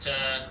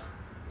to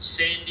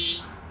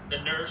Sandy, the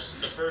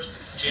nurse, the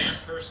first jam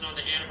person on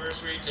the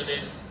anniversary, to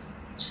then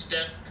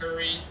Steph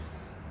Curry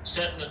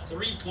setting the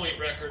three-point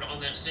record on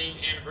that same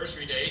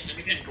anniversary date. And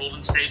again,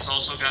 Golden State's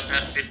also got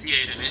that 58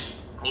 in it.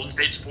 Golden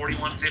State's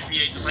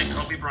 41-58, just like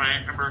Kobe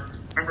Bryant.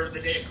 Remember the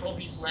day of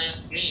Kobe's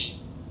last game.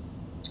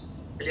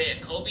 The day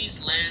of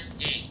Kobe's last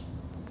game.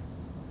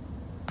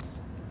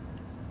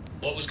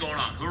 What was going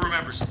on? Who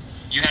remembers?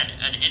 You had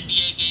an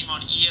NBA game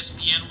on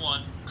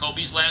ESPN1,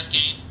 Kobe's last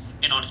game,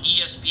 and on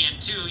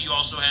ESPN2, you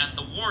also had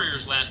the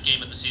Warriors' last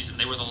game of the season.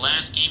 They were the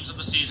last games of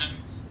the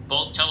season,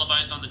 both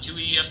televised on the two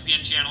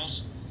ESPN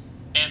channels,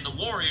 and the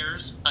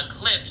Warriors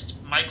eclipsed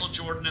Michael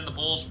Jordan and the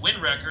Bulls' win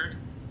record,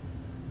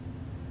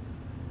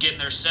 getting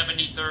their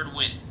 73rd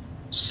win.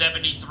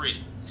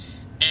 73.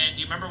 And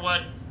do you remember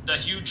what the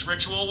huge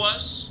ritual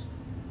was?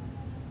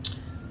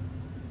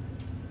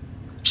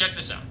 Check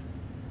this out.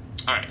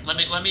 All right,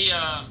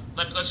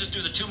 let's just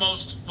do the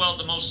most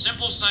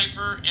simple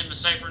cipher and the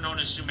cipher known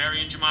as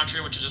Sumerian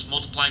gematria, which is just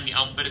multiplying the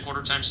alphabetic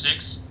order times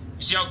 6.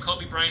 You see how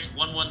Kobe Bryant's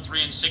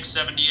 113 and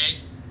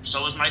 678?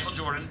 So is Michael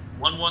Jordan,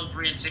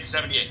 113 and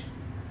 678.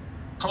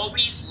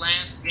 Kobe's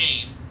last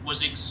game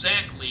was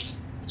exactly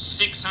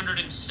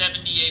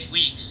 678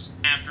 weeks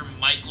after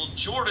Michael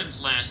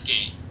Jordan's last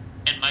game.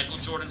 And Michael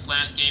Jordan's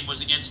last game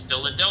was against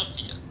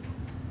Philadelphia,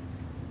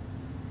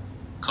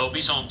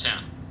 Kobe's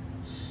hometown.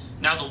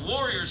 Now, the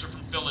Warriors are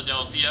from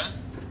Philadelphia,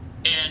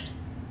 and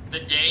the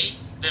day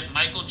that the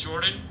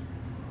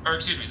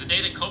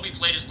day that Kobe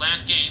played his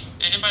last game,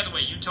 and by the way,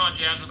 Utah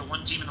Jazz were the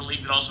one team in the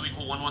league that also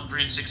equal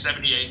 113 and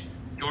 678.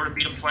 Jordan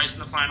beat them twice in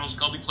the finals.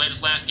 Kobe played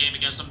his last game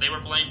against them. They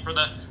were blamed for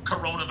the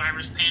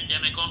coronavirus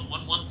pandemic on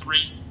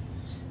 113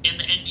 in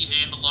the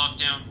NBA and the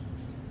lockdown.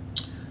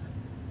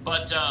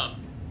 But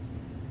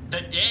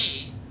the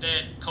day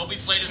that Kobe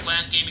played his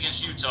last game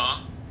against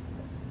Utah,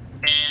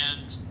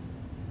 and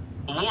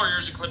the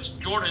Warriors eclipsed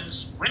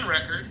Jordan's win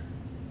record,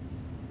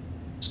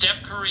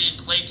 Steph Curry and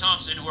Klay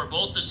Thompson, who are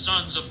both the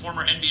sons of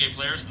former NBA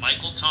players,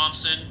 Michael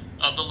Thompson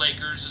of the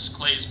Lakers is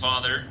Klay's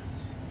father,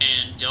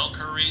 and Del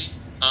Curry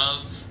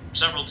of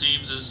several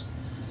teams is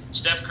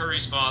Steph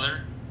Curry's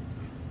father.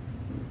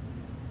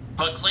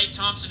 But Klay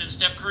Thompson and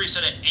Steph Curry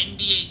set an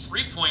NBA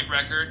three-point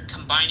record,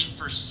 combining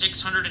for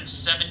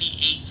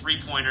 678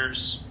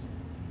 three-pointers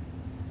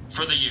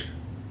for the year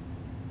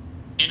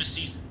in a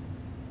season.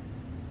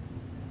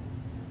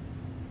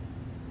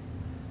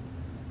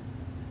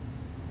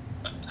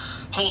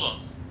 Hold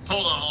on. I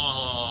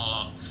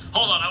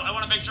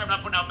want to make sure I'm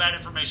not putting out bad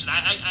information.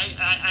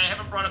 I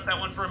haven't brought up that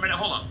one for a minute.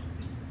 Hold on.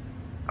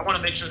 I want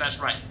to make sure that's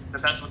right,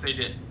 that's what they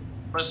did.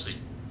 Let's see.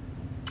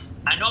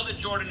 I know that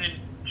Jordan,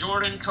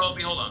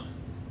 Kobe, hold on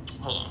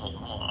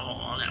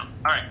now.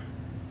 All right.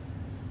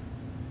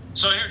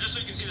 So here, just so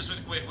you can see this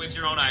with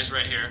your own eyes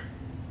right here.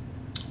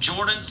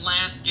 Jordan's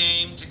last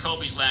game to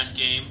Kobe's last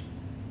game.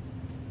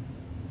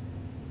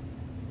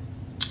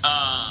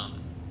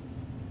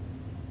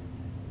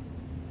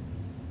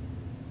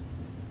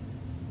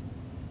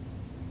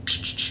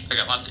 I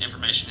got lots of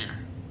information here.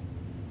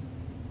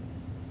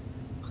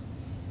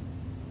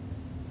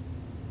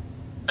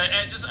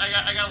 I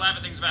got to laugh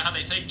at things about how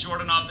they take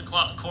Jordan off the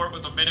court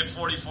with a minute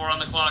 44 on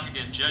the clock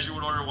again.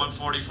 Jesuit order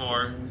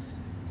 144.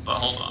 But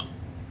hold on.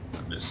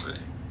 Let me see.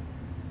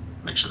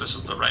 Make sure this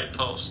is the right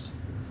post.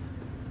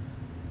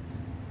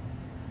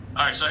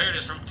 All right, so here it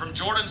is. From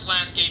Jordan's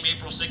last game,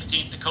 April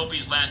 16th, to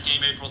Kobe's last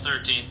game, April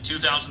 13th,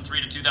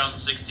 2003 to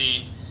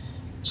 2016,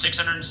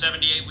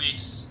 678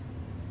 weeks.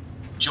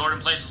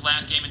 Jordan plays his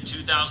last game in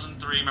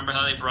 2003. Remember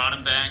how they brought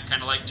him back?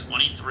 Kind of like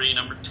 23,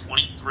 number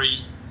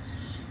 23.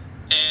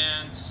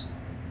 And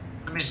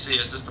Let me see.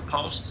 Is this the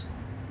Post?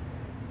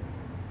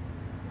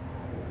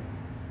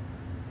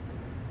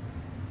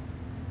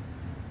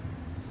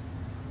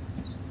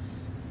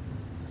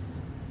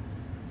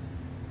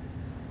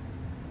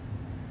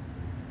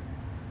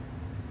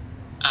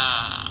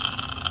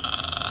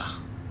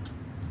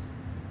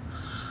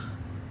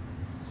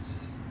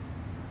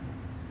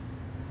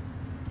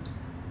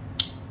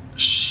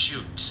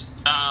 Shoot.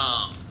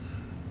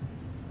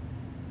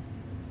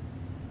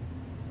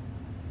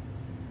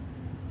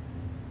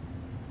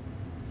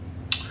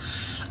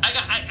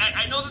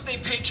 I know that they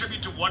paid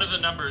tribute to one of the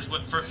numbers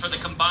for the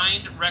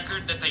combined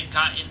record that they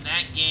got in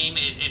that game.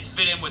 It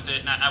fit in with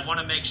it, and I want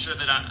to make sure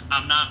that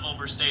I'm not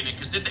overstating it,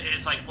 because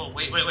it's like, well,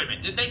 wait a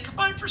minute. Did they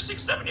combine for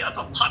 670? That's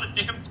a lot of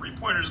damn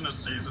three-pointers in a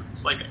season.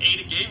 It's like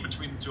 8 a game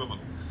between the two of them.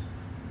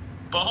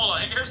 But hold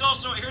on, here's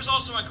also a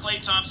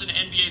Klay Thompson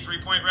NBA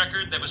three-point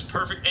record that was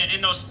perfect,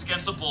 and no, it's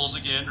against the Bulls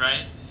again,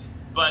 right?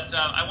 But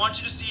I want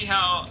you to see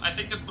how, I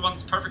think this is the one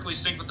that's perfectly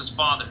synced with his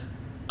father.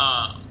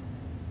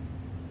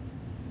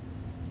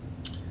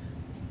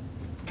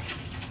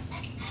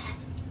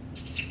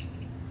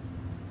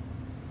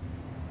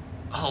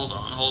 Hold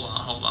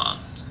on.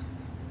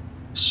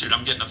 Shoot,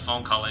 I'm getting a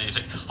phone call.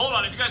 Hold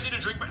on, if you guys need a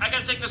drink, I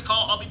gotta take this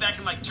call. I'll be back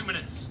in like 2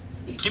 minutes.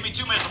 Give me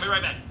 2 minutes, I'll be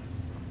right back.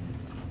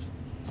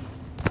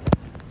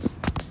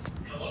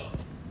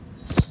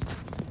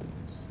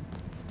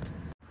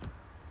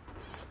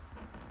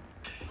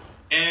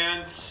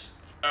 And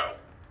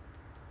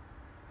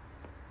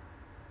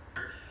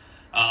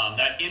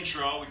that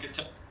intro, we could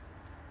tell.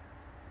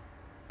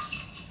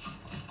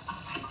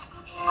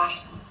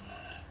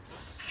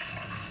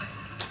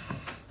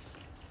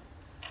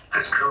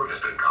 This code has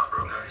been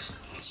compromised.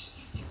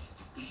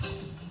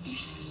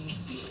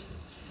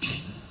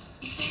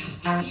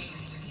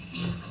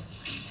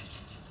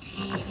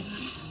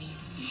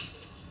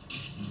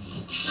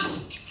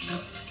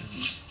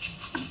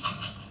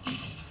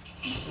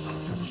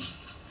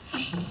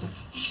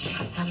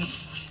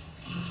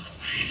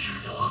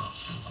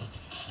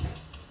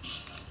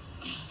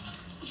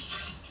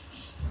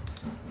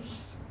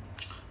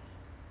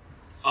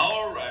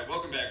 All right,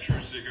 welcome back,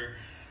 Truth Seeker.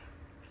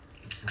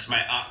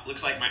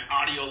 Looks like my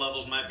audio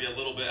levels might be a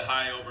little bit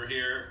high over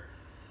here.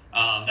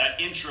 That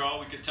intro,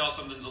 we could tell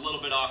something's a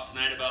little bit off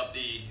tonight about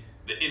the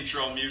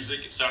intro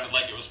music. It sounded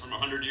like it was from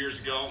 100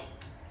 years ago.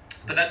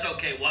 But that's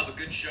okay. We'll have a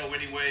good show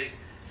anyway.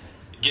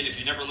 Again, if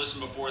you never listened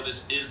before,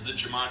 this is the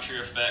Gematria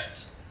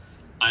Effect.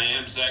 I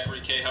am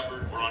Zachary K.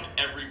 Hubbard. We're on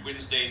every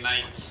Wednesday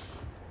night,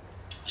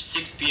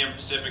 6 p.m.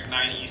 Pacific,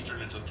 9 Eastern.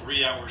 It's a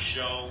 3-hour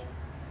show.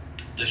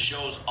 The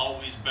show's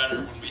always better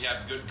when we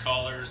have good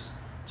callers.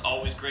 It's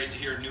always great to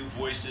hear new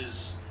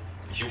voices.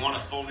 If you want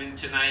to phone in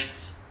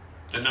tonight,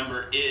 the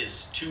number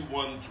is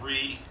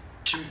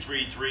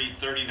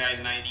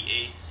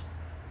 213-233-3998.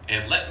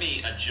 And let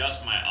me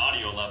adjust my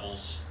audio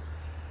levels,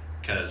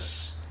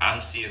 because I'm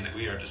seeing that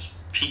we are just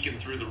peeking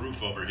through the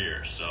roof over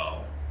here.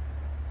 So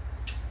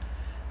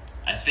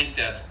I think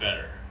that's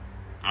better.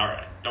 All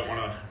right. Don't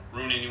want to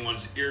ruin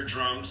anyone's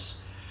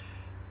eardrums.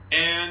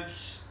 And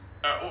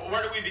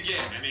where do we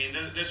begin? I mean,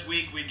 this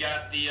week we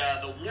got the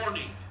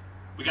warning.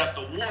 We got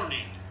the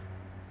warning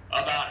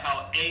about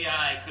how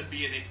AI could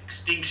be an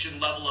extinction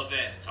level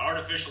event.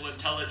 Artificial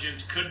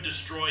intelligence could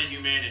destroy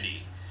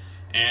humanity.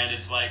 And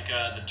it's like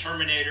the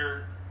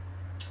Terminator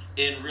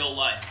in real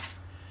life.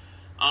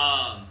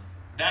 That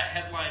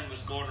headline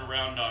was going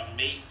around on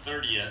May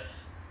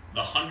 30th,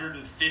 the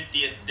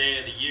 150th day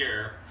of the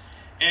year.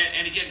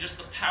 And again, just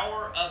the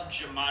power of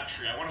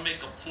Gematria. I want to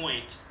make a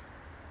point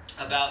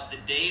about the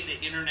day the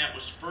internet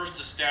was first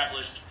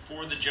established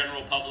for the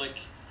general public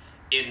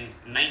in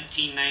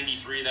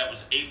 1993. That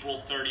was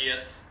April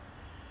 30th.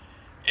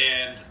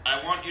 And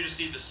I want you to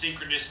see the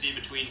synchronicity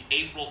between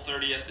April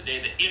 30th, the day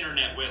the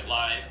internet went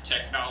live,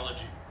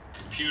 technology,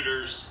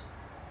 computers,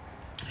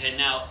 and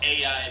now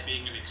AI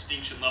being an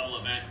extinction level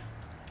event.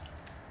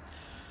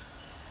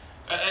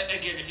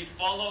 Again, if you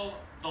follow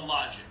the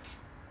logic,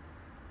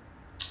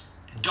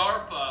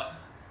 DARPA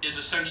is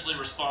essentially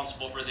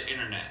responsible for the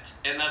internet.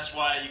 And that's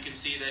why you can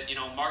see that,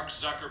 Mark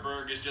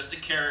Zuckerberg is just a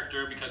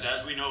character, because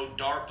as we know,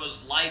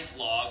 DARPA's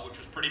LifeLog, which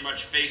was pretty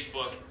much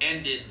Facebook,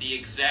 ended the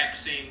exact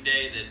same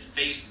day that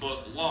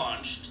Facebook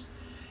launched.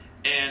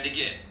 And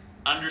again,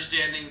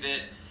 understanding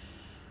that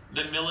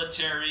the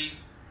military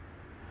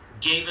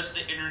gave us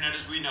the internet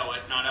as we know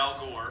it, not Al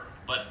Gore,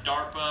 but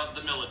DARPA,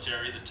 the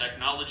military, the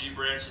technology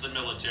branch of the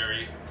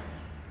military,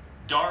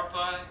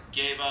 DARPA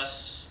gave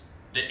us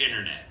the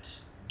internet.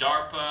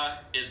 DARPA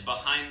is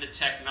behind the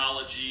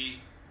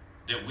technology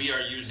that we are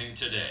using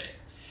today.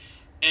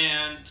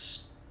 And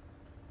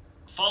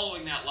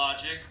following that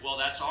logic, well,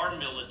 that's our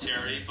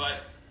military,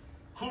 but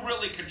who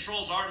really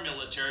controls our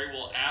military?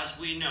 Well, as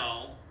we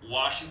know,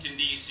 Washington,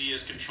 D.C.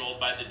 is controlled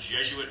by the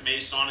Jesuit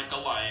Masonic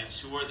Alliance.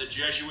 Who are the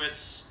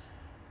Jesuits?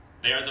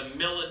 They are the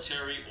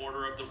military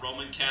order of the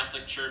Roman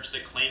Catholic Church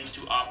that claims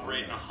to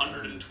operate in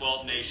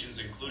 112 nations,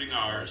 including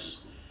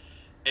ours.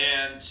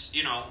 And,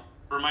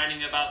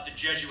 reminding about the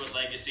Jesuit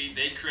legacy,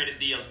 they created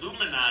the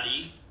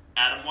Illuminati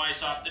Adam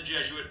Weishaupt, the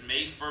Jesuit,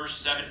 May 1st,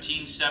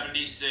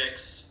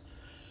 1776.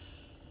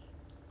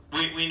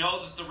 We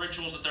know that the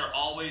rituals that they're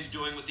always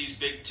doing with these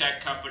big tech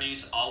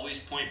companies always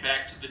point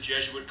back to the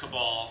Jesuit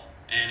cabal.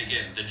 And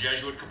again, the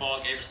Jesuit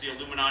cabal gave us the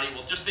Illuminati.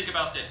 Well, just think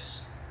about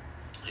this.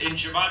 In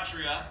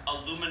Gematria,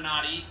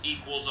 Illuminati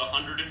equals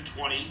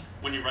 120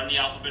 when you run the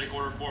alphabetic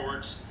order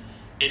forwards.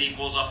 It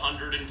equals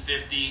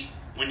 150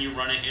 when you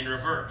run it in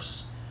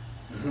reverse.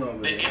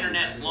 The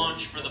internet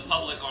launched for the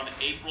public on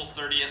April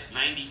 30th,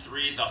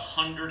 93, the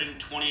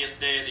 120th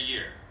day of the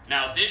year.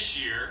 Now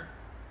this year,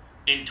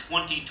 in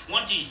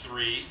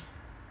 2023,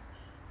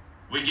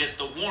 we get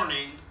the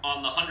warning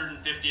on the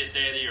 150th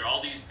day of the year.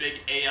 All these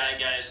big AI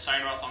guys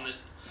sign off on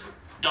this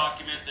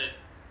document that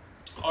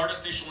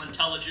artificial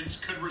intelligence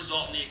could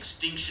result in the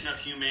extinction of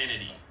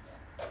humanity.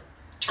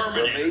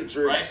 Terminator, the Matrix.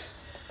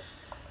 Right?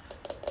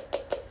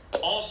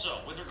 Also,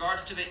 with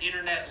regards to the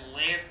internet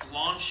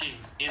launching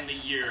in the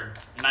year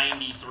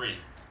 93,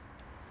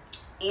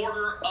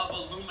 Order of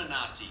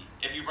Illuminati.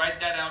 If you write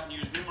that out and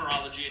use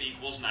numerology, it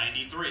equals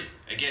 93.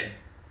 Again,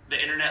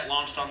 the internet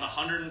launched on the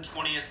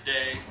 120th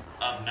day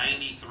of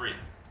 93.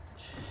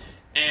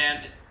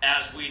 And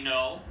as we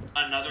know,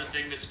 another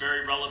thing that's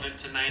very relevant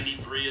to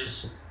 93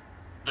 is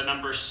the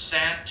number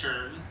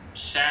Saturn.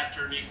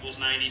 Saturn equals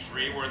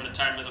 93. We're in the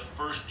time of the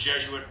first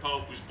Jesuit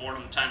Pope, who's born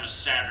in the time of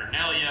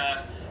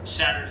Saturnalia.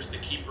 Saturn's the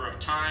keeper of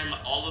time.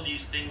 All of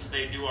these things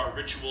they do are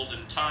rituals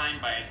in time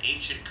by an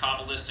ancient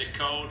Kabbalistic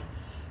code.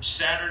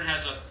 Saturn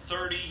has a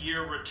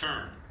 30-year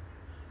return.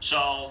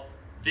 So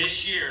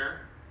this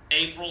year,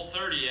 April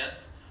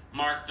 30th,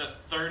 marked the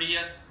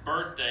 30th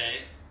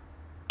birthday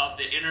of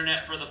the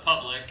internet for the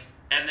public.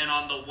 And then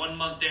on the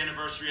 1-month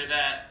anniversary of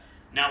that,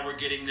 now we're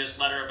getting this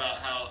letter about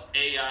how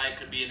AI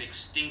could be an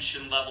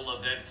extinction level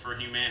event for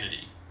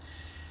humanity.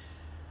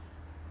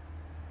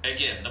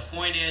 Again, the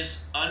point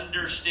is,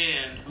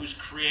 understand who's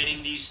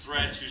creating these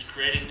threats, who's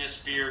creating this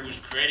fear, who's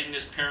creating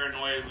this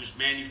paranoia, who's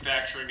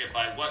manufacturing it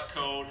by what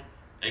code?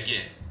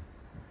 Again,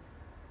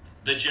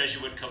 the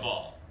Jesuit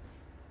cabal.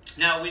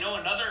 Now, we know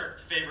another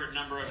favorite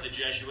number of the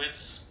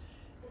Jesuits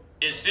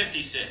is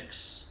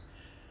 56.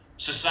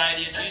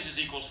 Society of Jesus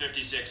equals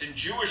 56. In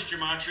Jewish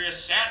gematria,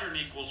 Saturn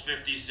equals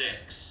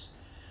 56.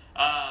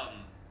 A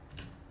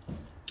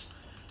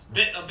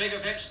big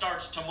event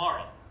starts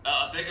tomorrow.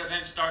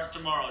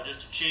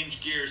 Just to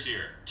change gears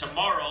here.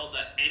 Tomorrow,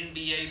 the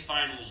NBA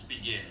Finals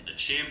begin. The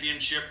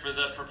championship for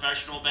the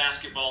Professional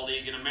Basketball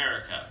League in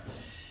America.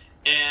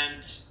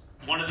 And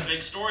one of the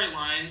big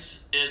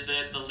storylines is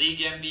that the league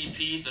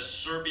MVP, the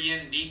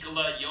Serbian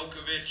Nikola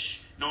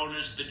Jokic, known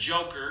as the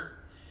Joker,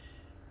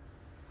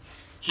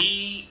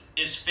 he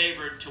is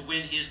favored to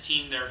win his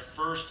team their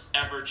first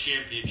ever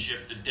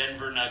championship, the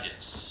Denver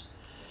Nuggets.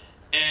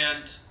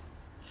 And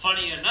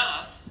funny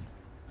enough,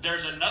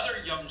 there's another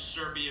young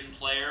Serbian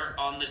player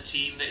on the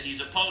team that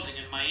he's opposing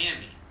in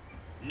Miami,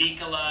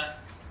 Nikola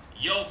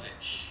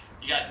Jovic.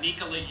 You got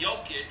Nikola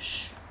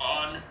Jokic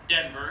on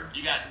Denver.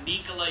 You got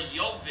Nikola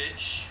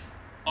Jovic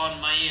on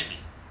Miami.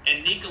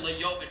 And Nikola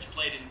Jovic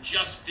played in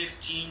just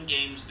 15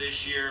 games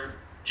this year.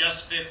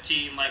 Just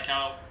 15, like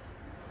how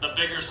the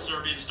bigger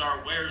Serbian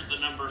star wears the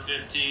number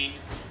 15.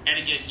 And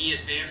again, he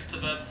advanced to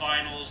the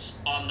finals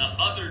on the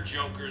other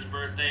Joker's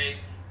birthday,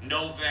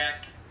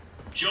 Novak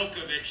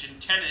Djokovic in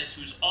tennis,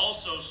 who's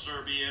also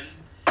Serbian,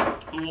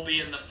 who will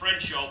be in the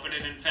French Open.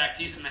 And in fact,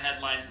 he's in the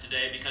headlines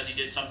today because he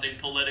did something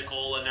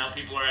political, and now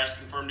people are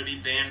asking for him to be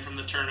banned from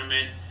the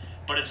tournament.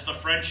 But it's the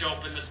French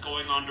Open that's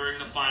going on during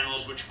the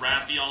finals, which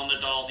Rafael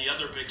Nadal, the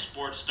other big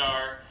sports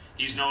star,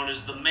 he's known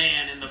as the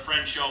man in the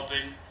French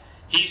Open.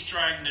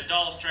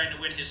 Nadal's trying to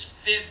win his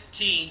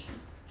 15th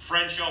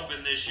French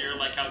Open this year,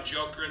 like how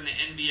Joker in the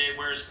NBA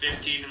wears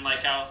 15, and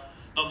like how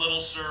the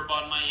little Serb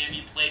on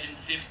Miami played in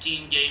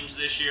 15 games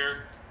this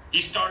year. He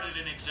started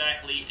in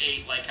exactly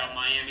 8, like how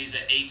Miami's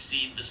an 8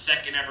 seed, the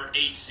second ever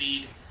 8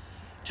 seed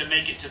to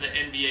make it to the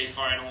NBA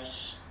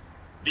Finals.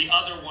 The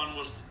other one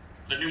was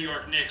the New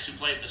York Knicks, who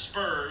played the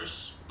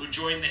Spurs, who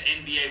joined the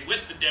NBA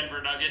with the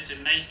Denver Nuggets in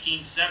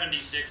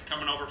 1976,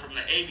 coming over from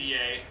the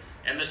ABA,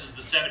 and this is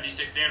the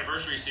 76th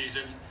anniversary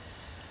season.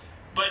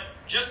 But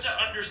just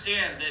to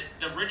understand that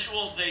the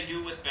rituals they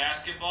do with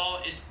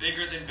basketball, it's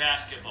bigger than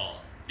basketball.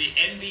 The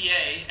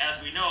NBA,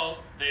 as we know,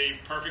 they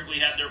perfectly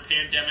had their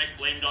pandemic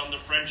blamed on the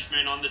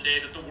Frenchmen on the day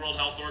that the World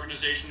Health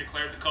Organization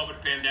declared the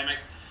COVID pandemic.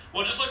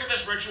 Well, just look at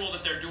this ritual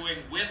that they're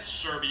doing with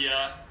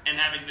Serbia and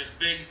having this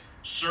big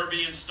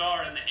Serbian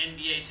star in the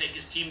NBA take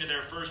his team to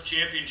their first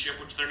championship,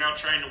 which they're now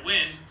trying to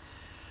win.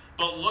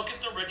 But look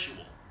at the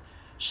ritual.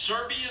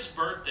 Serbia's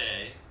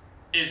birthday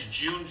is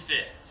June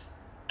 5th,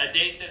 a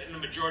date that in the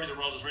majority of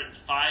the world is written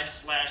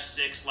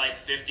 5/6 like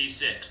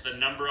 56, the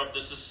number of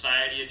the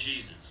Society of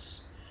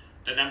Jesus,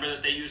 the number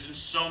that they use in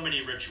so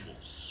many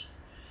rituals.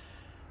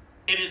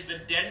 It is the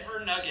Denver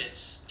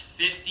Nuggets'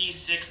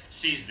 56th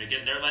season.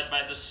 Again, they're led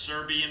by the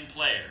Serbian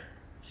player.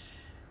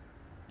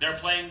 They're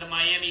playing the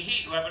Miami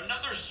Heat, who have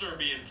another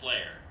Serbian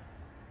player.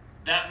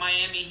 That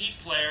Miami Heat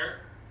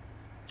player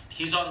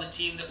He's on the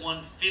team that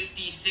won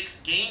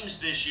 56 games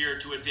this year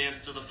to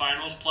advance to the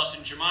finals. Plus,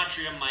 in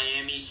Gematria,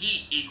 Miami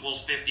Heat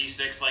equals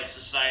 56, like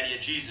Society of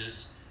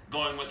Jesus,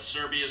 going with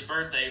Serbia's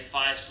birthday,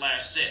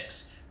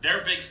 5/6.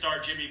 Their big star,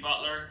 Jimmy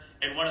Butler,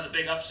 in one of the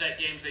big upset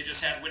games they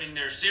just had winning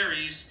their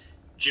series,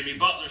 Jimmy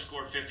Butler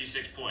scored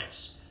 56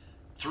 points.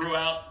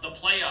 Throughout the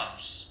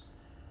playoffs,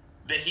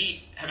 the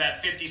Heat have had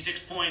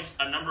 56 points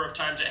a number of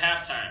times at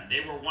halftime.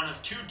 They were one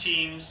of 2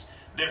 teams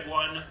that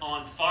won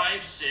on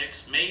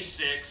 5/6, May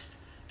 6th,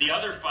 the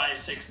other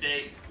 5/6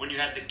 date when you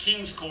had the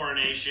King's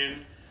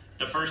coronation,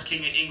 the first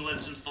king of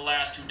England since the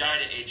last who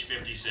died at age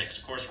 56.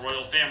 Of course,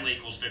 royal family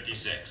equals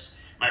 56.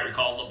 You might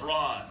recall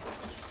LeBron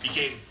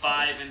became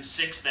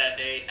 5-6 that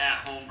day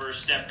at home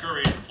versus Steph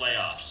Curry in the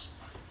playoffs.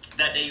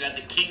 That day you had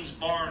the King's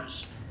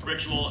Barnes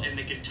ritual in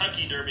the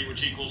Kentucky Derby,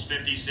 which equals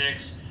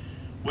 56,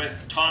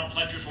 with Todd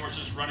Pletcher's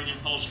horses running in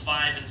post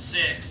 5 and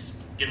 6,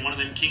 getting one of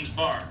them King's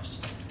Barnes.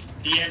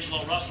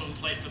 D'Angelo Russell, who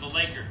played for the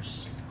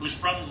Lakers, who's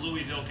from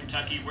Louisville,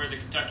 Kentucky, where the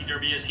Kentucky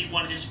Derby is, he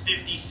won his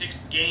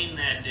 56th game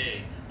that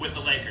day with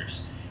the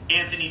Lakers.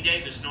 Anthony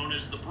Davis, known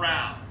as the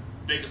Brow,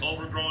 big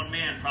overgrown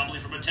man, probably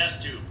from a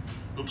test tube,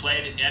 who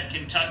played at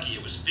Kentucky.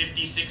 It was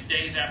 56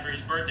 days after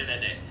his birthday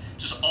that day.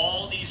 Just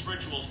all these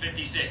rituals,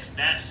 56.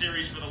 That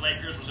series for the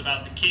Lakers was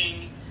about the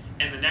King,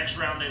 and the next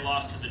round they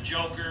lost to the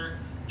Joker.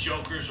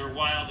 Jokers are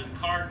wild in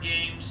card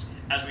games.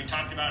 As we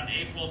talked about in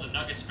April, the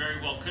Nuggets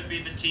very well could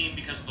be the team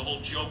because of the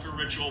whole Joker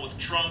ritual with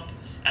Trump,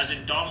 as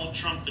in Donald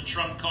Trump, the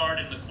Trump card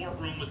in the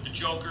courtroom with the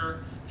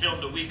Joker,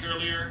 filmed a week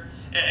earlier.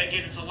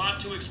 Again, it's a lot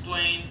to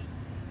explain,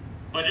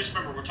 but just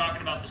remember, we're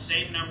talking about the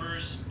same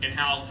numbers and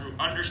how through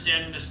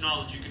understanding this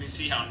knowledge, you can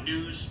see how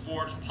news,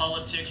 sports,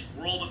 politics,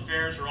 world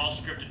affairs are all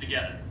scripted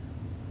together.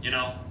 You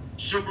know,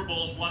 Super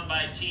Bowls won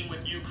by a team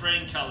with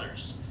Ukraine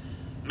colors.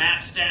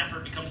 Matt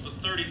Stafford becomes the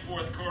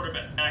 34th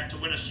quarterback to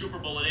win a Super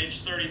Bowl at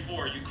age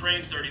 34.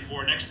 Ukraine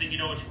 34. Next thing you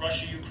know, it's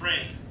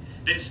Russia-Ukraine.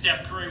 Then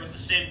Steph Curry with the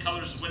same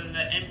colors as winning the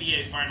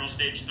NBA Finals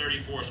at age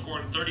 34,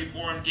 scoring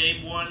 34 in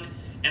Game 1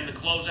 and the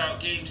closeout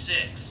Game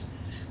 6.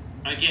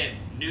 Again,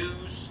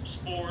 news,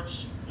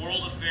 sports,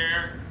 world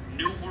affair,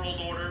 new world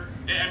order.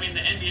 I mean,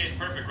 the NBA is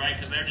perfect, right?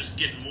 Because they're just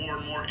getting more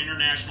and more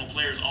international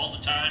players all the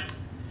time.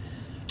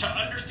 To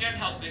understand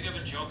how big of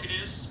a joke it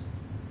is,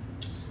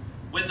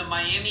 when the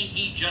Miami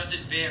Heat just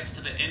advanced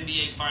to the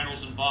NBA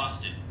Finals in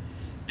Boston,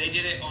 they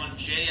did it on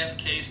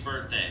JFK's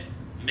birthday,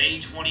 May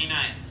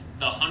 29th,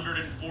 the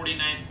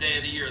 149th day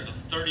of the year, the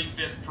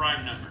 35th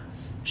prime number.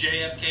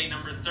 JFK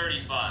number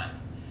 35.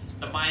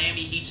 The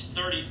Miami Heat's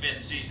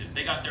 35th season.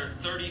 They got their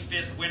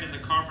 35th win in the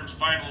conference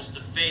finals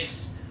to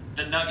face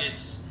the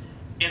Nuggets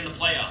in the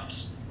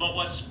playoffs. But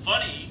what's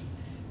funny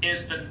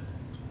is the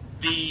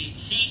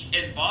Heat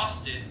in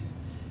Boston,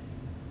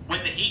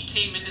 when the Heat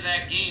came into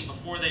that game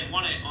before they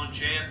won it on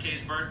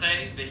JFK's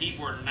birthday, the Heat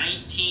were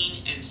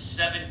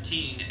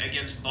 19-17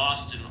 against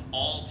Boston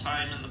all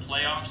time in the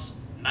playoffs.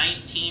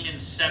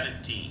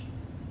 19-17.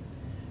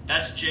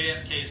 That's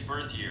JFK's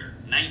birth year,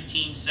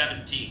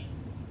 1917.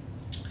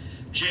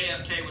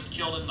 JFK was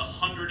killed in the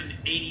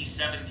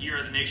 187th year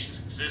of the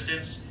nation's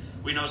existence.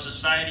 We know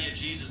Society of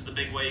Jesus, the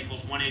big way,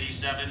 equals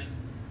 187.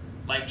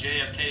 Like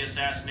JFK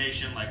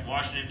assassination, like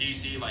Washington,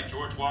 D.C., like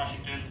George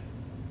Washington,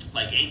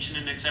 like ancient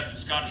and accepted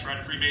Scottish rite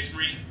of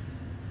Freemasonry.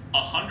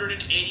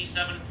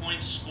 187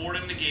 points scored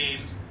in the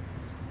game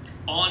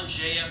on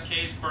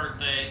JFK's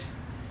birthday.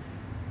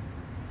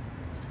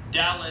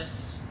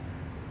 Dallas,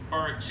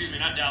 or excuse me,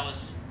 not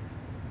Dallas.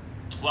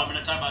 Well, I'm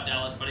going to talk about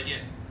Dallas, but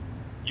again,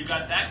 you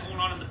got that going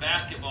on in the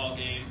basketball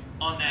game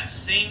on that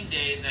same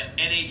day that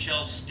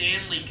NHL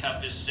Stanley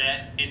Cup is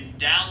set, and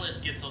Dallas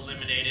gets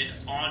eliminated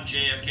on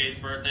JFK's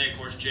birthday. Of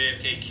course,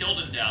 JFK killed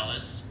in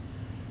Dallas.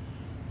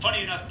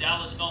 Funny enough,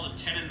 Dallas fell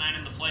to 10-9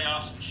 in the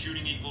playoffs, and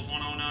shooting equals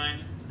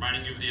 109,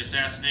 reminding you of the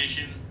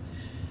assassination.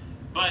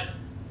 But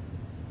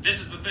this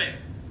is the thing.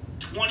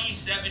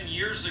 27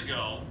 years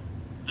ago,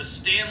 the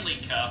Stanley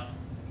Cup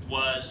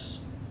was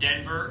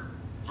Denver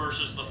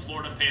versus the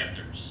Florida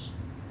Panthers.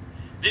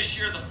 This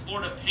year, the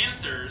Florida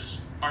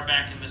Panthers are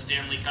back in the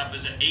Stanley Cup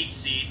as an 8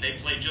 seed. They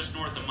play just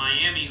north of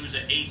Miami, who's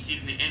an 8 seed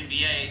in the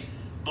NBA.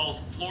 Both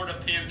Florida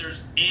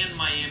Panthers and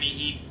Miami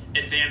Heat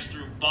advanced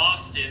through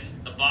Boston,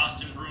 the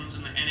Boston Bruins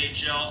in the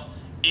NHL,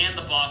 and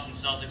the Boston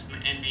Celtics in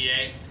the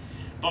NBA.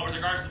 But with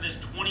regards to this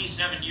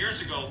 27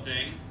 years ago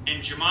thing, in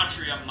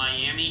Gematria,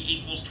 Miami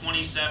equals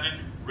 27,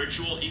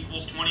 Ritual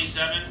equals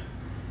 27.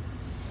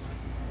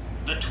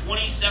 The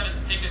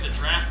 27th pick of the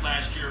draft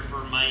last year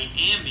for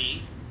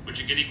Miami,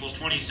 which again equals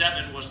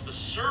 27, was the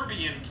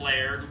Serbian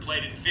player who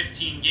played in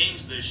 15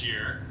 games this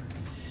year.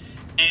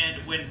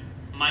 And when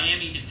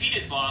Miami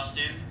defeated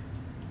Boston,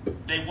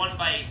 they won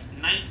by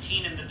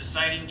 19 in the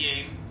deciding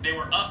game. They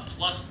were up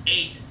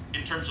 +8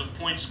 in terms of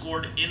points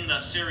scored in the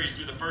series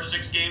through the first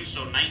 6 games,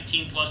 so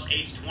 19 +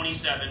 8 is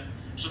 27.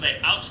 So they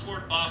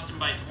outscored Boston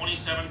by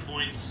 27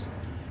 points.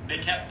 They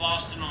kept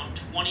Boston on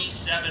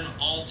 27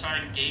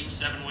 all-time Game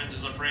 7 wins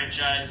as a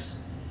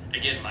franchise.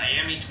 Again,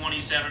 Miami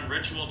 27,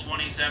 Ritual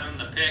 27,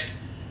 the pick.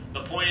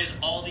 The point is,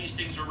 all these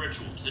things are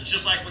rituals. It's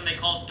just like when they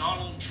called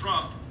Donald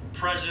Trump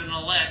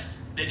president-elect,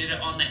 they did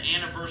it on the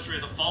anniversary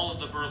of the fall of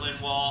the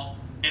Berlin Wall,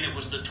 and it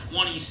was the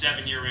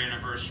 27-year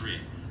anniversary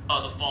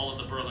of the fall of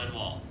the Berlin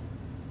Wall.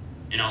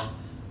 You know,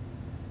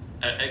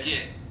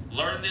 again,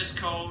 learn this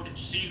code,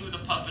 see who the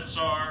puppets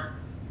are,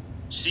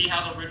 see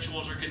how the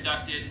rituals are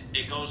conducted.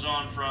 It goes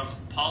on from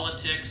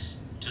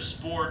politics to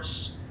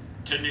sports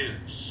to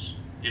news.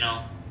 You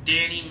know,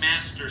 Danny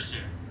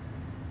Masterson,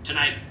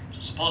 tonight,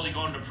 supposedly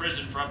going to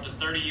prison for up to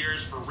 30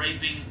 years for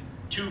raping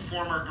 2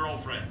 former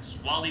girlfriends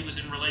while he was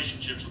in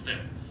relationships with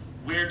them.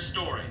 Weird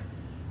story.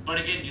 But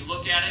again, you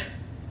look at it,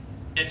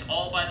 it's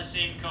all by the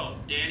same code.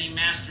 Danny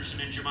Masterson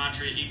in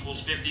gematria equals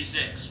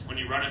 56 when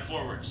you run it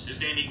forwards. His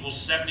name equals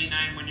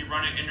 79 when you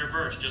run it in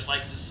reverse, just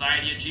like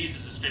Society of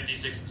Jesus is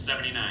 56 and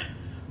 79.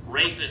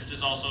 Rapist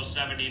is also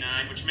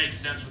 79, which makes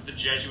sense with the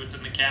Jesuits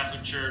in the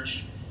Catholic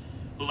Church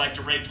who like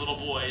to rape little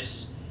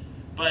boys.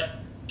 But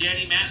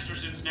Danny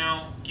Masterson's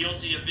now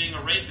guilty of being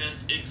a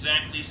rapist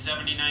exactly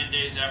 79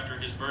 days after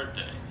his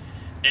birthday.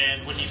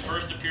 And when he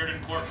first appeared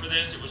in court for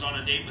this, it was on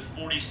a date with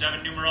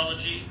 47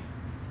 numerology.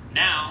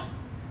 Now,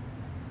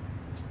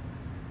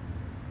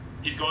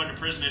 he's going to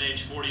prison at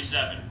age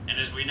 47. And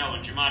as we know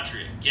in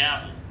gematria,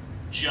 gavel,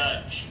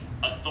 judge,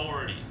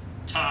 authority,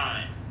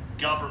 time,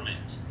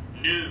 government,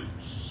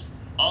 news,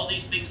 all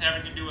these things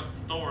having to do with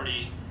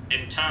authority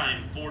and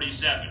time,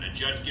 47. A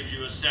judge gives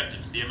you a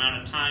sentence, the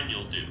amount of time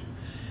you'll do.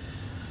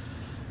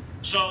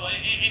 So,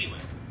 anyway,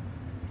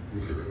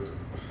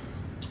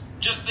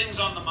 just things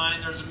on the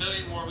mind. There's a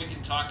million more we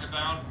can talk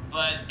about.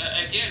 But,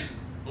 again,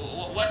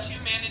 what's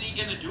humanity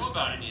going to do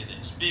about any of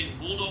this? Being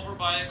ruled over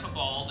by a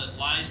cabal that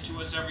lies to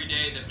us every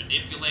day, that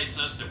manipulates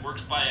us, that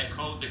works by a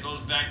code that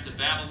goes back to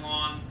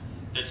Babylon,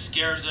 that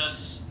scares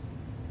us,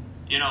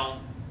 you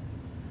know,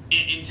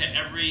 into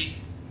every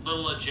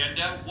little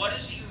agenda. What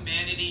is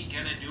humanity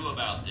going to do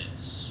about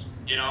this?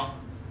 You know?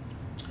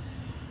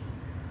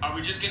 Are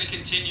we just going to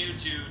continue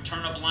to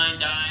turn a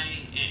blind eye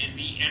and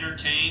be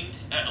entertained?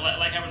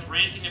 Like I was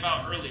ranting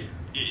about earlier.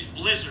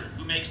 Blizzard,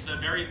 who makes the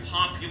very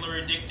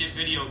popular addictive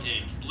video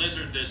games.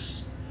 Blizzard,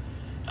 this,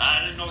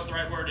 I don't know what the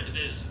right word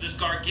is, this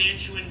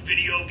gargantuan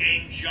video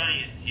game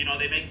giant. You know,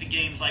 they make the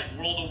games like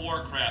World of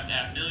Warcraft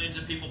that have millions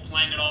of people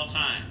playing at all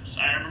times.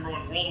 I remember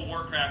when World of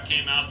Warcraft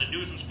came out, the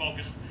news was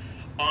focused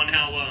on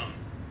how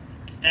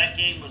that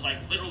game was like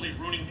literally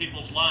ruining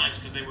people's lives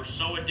because they were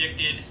so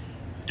addicted.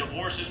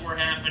 Divorces were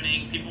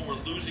happening. People were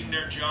losing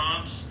their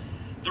jobs.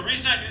 The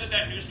reason I knew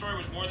that news story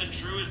was more than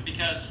true is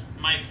because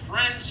my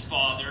friend's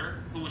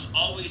father, who was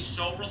always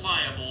so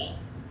reliable,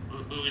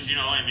 who was, you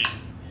know, I mean,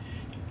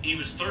 he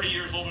was 30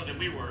 years older than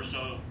we were,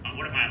 so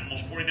what am I,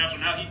 almost 40 now? So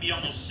now he'd be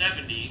almost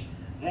 70.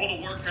 World of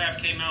Warcraft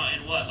came out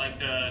in what, like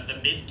the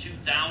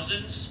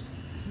mid-2000s?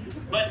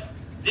 But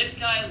this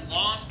guy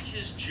lost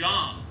his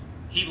job.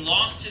 He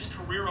lost his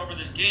career over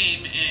this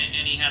game,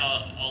 and he had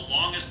a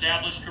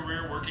long-established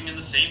career working in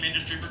the same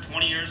industry for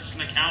 20 years as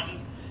an accountant.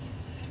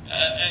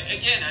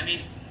 Again, I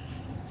mean,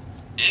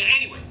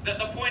 anyway,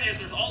 the point is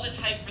there's all this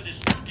hype for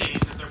this new game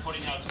that they're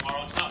putting out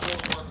tomorrow. It's not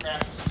World of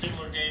Warcraft, it's a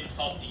similar game. It's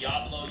called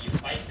Diablo. You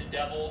fight the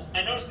devil.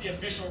 I noticed the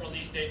official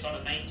release date's on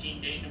a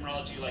 19-date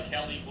numerology, like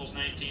hell equals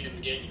 19 in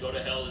the game. You go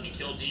to hell and you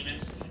kill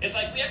demons. It's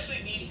like we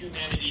actually need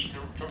humanity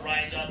to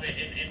rise up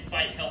and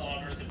fight hell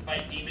on earth and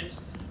fight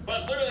demons.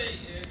 But literally,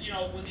 you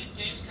know, when these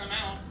games come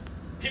out,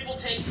 people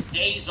take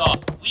days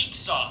off,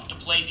 weeks off to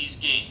play these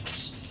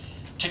games,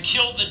 to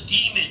kill the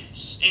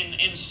demons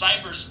in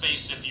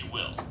cyberspace, if you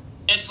will.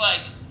 It's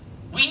like,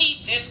 we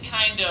need this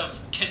kind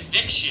of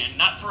conviction,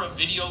 not for a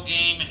video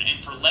game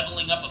and for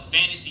leveling up a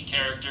fantasy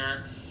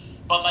character,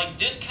 but like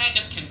this kind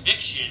of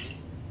conviction,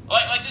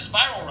 like this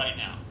viral right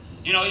now.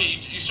 You know,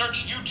 you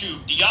search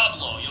YouTube,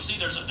 Diablo, you'll see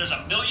there's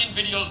a million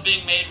videos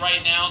being made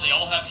right now. They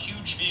all have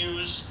huge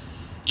views.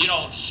 You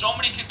know, so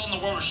many people in the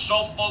world are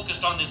so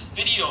focused on this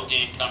video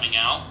game coming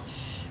out.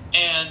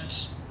 And,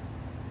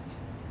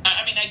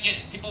 I mean, I get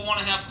it. People want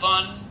to have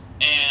fun,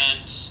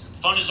 and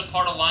fun is a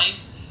part of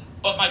life.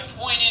 But my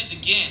point is,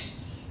 again,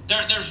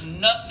 there's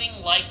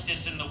nothing like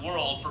this in the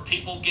world for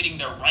people getting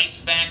their rights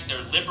back,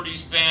 their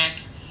liberties back.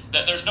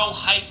 That there's no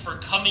hype for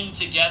coming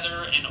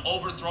together and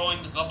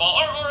overthrowing the cabal.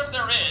 Or if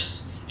there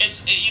is,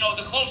 it's, you know,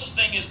 the closest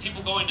thing is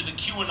people going to the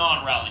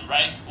QAnon rally,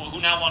 right? Who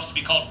now wants to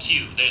be called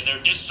Q.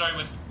 They're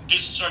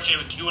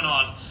disassociated with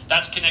QAnon.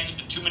 That's connected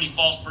to too many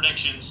false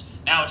predictions.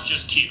 Now it's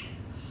just Q.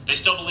 They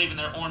still believe in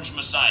their orange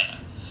messiah.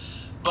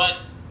 But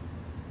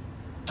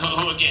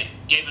who again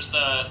gave us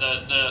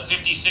the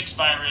 56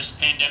 virus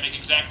pandemic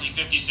exactly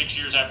 56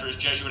 years after his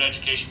Jesuit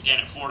education began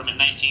at Fordham in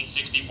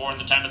 1964, in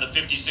the time of the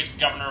 56th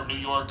governor of New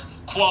York,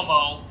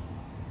 Cuomo,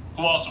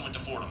 who also went to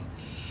Fordham.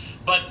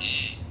 But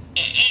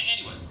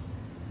anyway,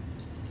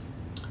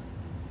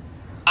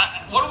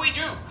 what do we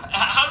do?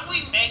 How do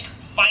we make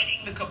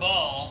fighting the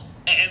cabal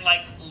and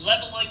like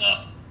leveling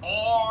up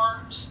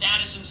our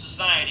status in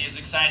society as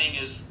exciting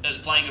as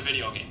playing a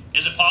video game?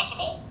 Is it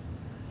possible?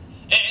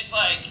 It's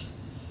like,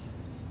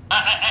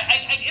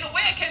 I in a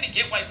way, I kind of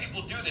get why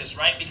people do this,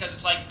 right? Because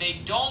it's like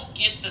they don't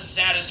get the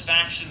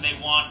satisfaction they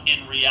want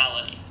in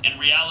reality. In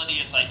reality,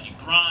 it's like you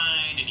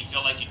grind and you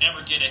feel like you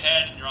never get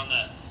ahead and you're on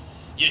the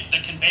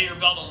conveyor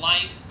belt of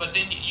life. But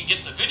then you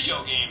get the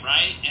video game,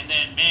 right? And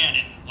then, man,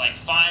 in like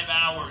 5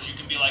 hours, you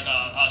can be like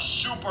a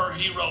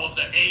superhero of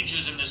the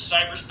ages in this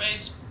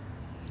cyberspace.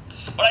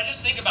 But I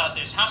just think about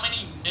this. How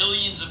many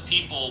millions of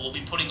people will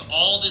be putting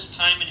all this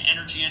time and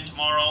energy in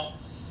tomorrow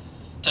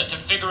to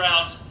figure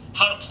out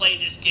how to play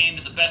this game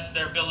to the best of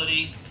their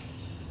ability?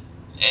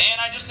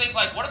 And I just think,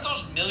 like, what if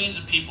those millions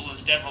of people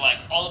instead were, like,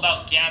 all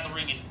about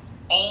gathering in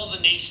all the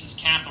nation's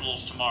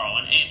capitals tomorrow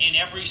and in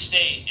every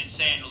state and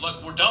saying,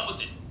 look, we're done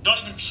with it. Don't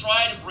even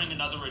try to bring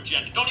another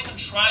agenda. Don't even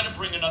try to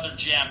bring another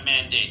jab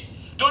mandate.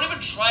 Don't even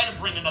try to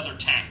bring another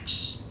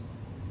tax.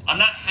 I'm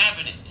not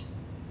having it.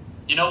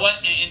 You know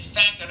what? In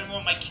fact, I don't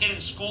want my kid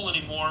in school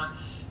anymore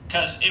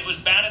because it was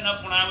bad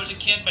enough when I was a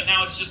kid, but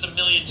now it's just a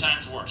million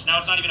times worse. Now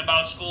it's not even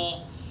about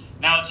school.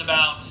 Now it's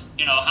about,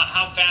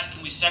 how fast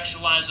can we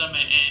sexualize them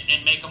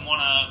and make them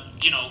want to,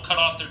 cut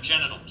off their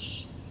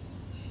genitals.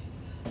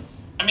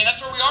 I mean,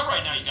 that's where we are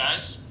right now, you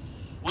guys.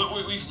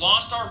 We've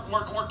lost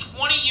we're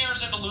 20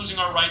 years into losing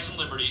our rights and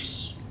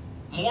liberties.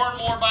 More and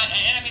more and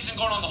I mean, it's been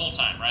going on the whole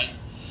time, right?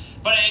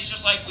 But it's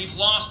just like we've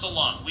lost a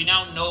lot. We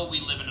now know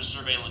we live in a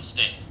surveillance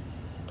state.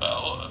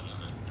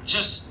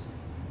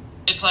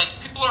 It's like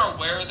people are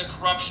aware of the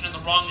corruption and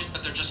the wrongness,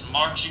 but they're just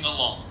marching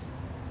along.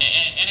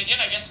 And again,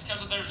 I guess it's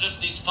because there's just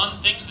these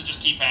fun things that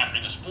just keep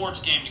happening. A sports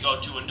game to go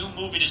to, a new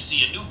movie to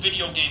see, a new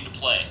video game to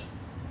play.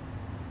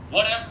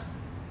 Whatever.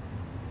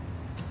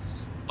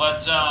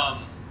 But,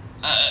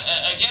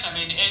 again, I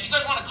mean, if you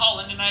guys want to call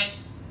in tonight,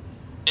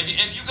 if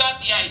you got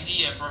the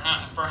idea for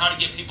how to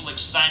get people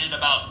excited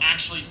about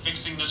actually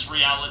fixing this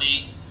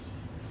reality,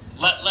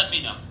 let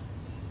me know.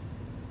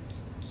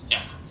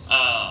 Yeah.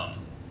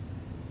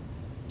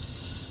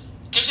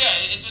 Because,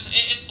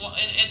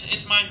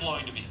 it's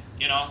mind-blowing to me,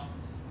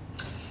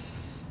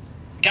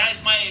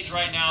 Guys my age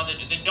right now that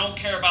don't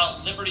care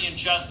about liberty and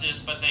justice,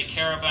 but they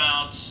care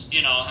about,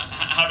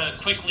 how to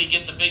quickly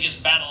get the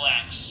biggest battle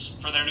axe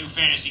for their new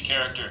fantasy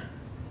character.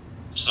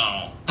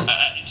 So,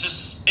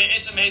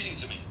 it's amazing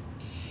to me.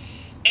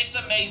 It's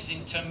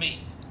amazing to me.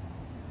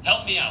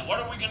 Help me out.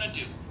 What are we going to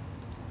do?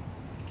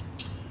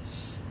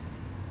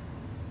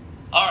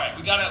 All right,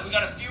 we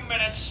got a few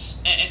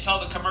minutes until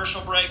the commercial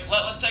break.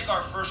 Let's take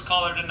our first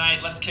caller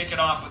tonight. Let's kick it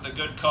off with a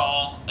good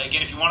call.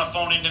 Again, if you want to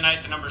phone in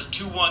tonight, the number's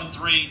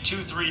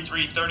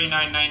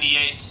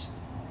 213-233-3998.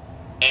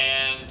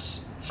 And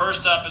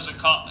first up is a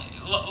caller.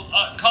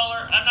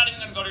 I'm not even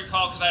going to go to your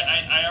call because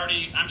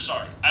I'm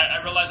sorry.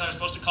 I realized I was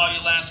supposed to call you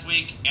last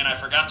week, and I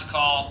forgot to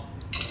call.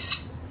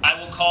 I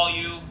will call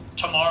you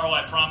tomorrow,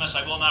 I promise.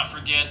 I will not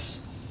forget.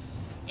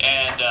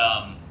 And,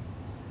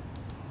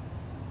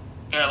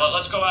 here,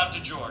 let's go out to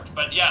George.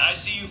 But yeah, I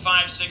see you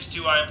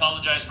 562. I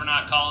apologize for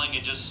not calling.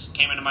 It just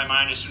came into my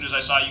mind as soon as I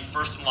saw you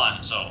first in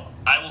line. So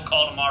I will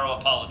call tomorrow.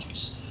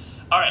 Apologies.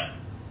 All right.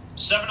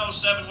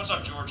 707. What's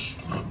up, George?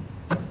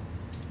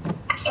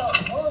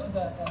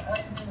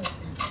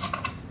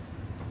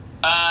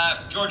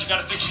 George, you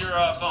got to fix your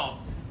phone.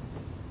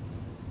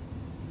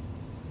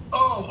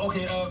 Oh,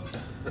 okay.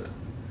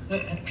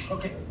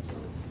 Okay.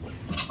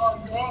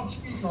 You're on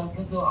speaker.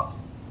 Good luck.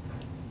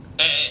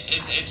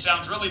 It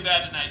sounds really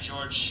bad tonight,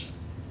 George.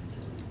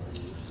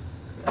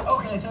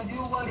 Okay, so do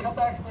you want to come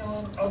back to me a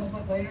little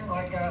bit later?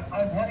 Like,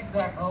 I'm heading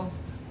back home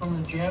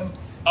from the gym.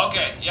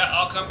 Okay, yeah,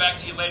 I'll come back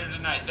to you later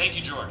tonight. Thank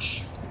you,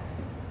 George.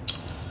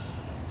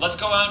 Let's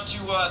go out to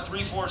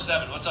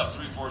 347. What's up,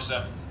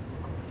 347?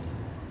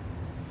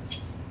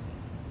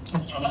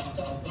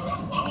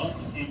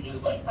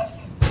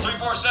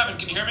 347,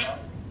 can you hear me?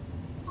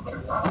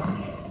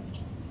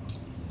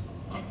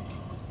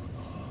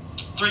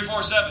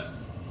 347.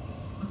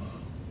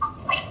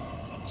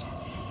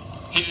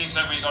 He didn't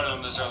expect me to go to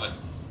him this early.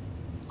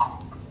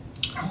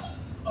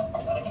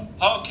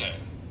 Okay.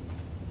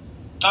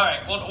 All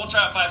right, we'll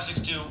try out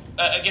 562.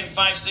 Again,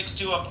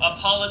 562.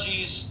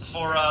 Apologies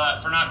for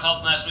not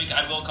calling last week.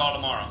 I will call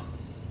tomorrow.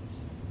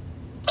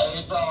 Hey,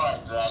 it's all right,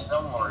 Zach.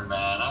 Don't worry,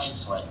 man. I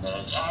ain't sweating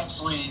it.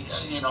 Actually,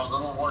 the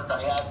little work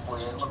I had for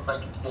you, it looks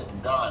like it's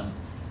getting done.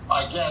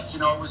 I guess, it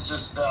was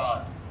just,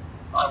 I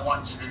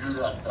wanted you to do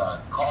that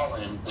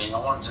call-in thing. I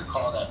wanted you to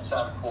call that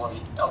Savacoy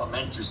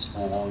Elementary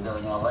School over there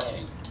in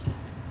L.A.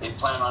 They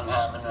plan on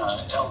having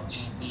a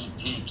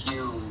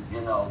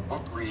LGBTQ,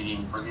 book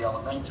reading for the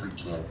elementary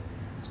kids.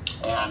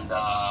 And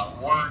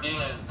word is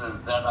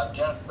that I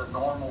guess the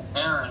normal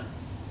parent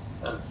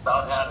has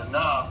about had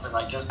enough, and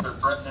I guess they're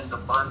threatening to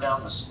burn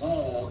down the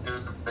school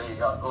if they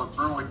go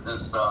through with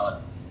this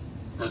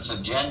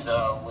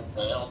agenda with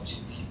the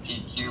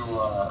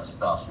LGBTQ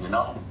stuff,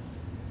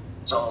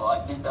 So I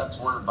think that's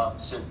where it about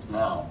sits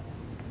now.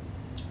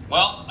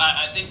 Well,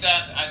 I think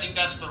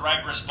that's the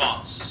right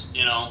response,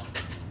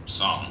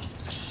 So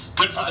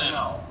good for them.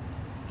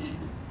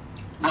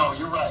 No,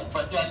 you're right.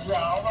 But yeah,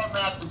 all I'm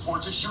asking for,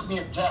 just shoot me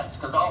a text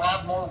because I'll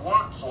have more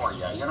work for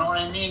you. You know what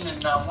I mean?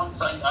 And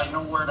once I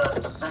know where to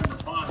send the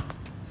funds,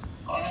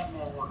 I'll have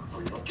more work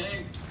for you.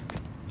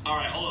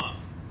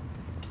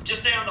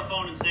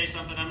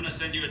 something? I'm going to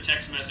send you a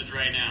text message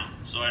right now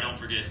so I don't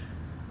forget.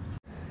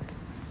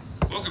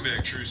 Welcome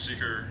back, Truth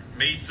Seeker.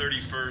 May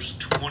 31st,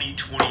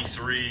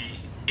 2023.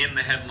 In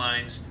the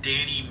headlines,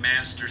 Danny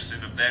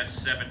Masterson of That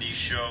 70s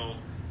Show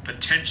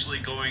potentially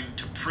going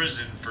to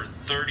prison for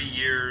 30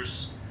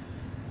 years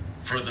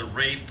for the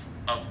rape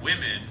of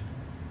women,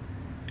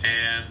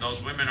 and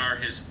those women are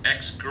his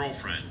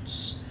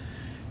ex-girlfriends.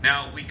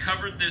 Now, we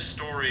covered this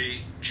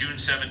story June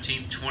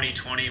 17th,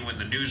 2020, when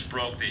the news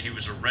broke that he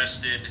was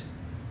arrested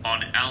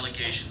on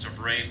allegations of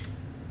rape.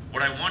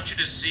 What I want you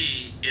to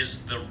see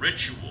is the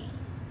ritual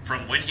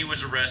from when he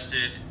was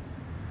arrested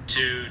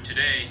to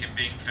today, him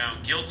being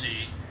found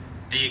guilty.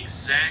 The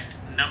exact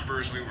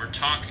numbers we were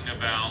talking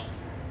about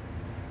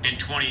in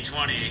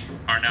 2020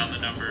 are now the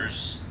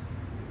numbers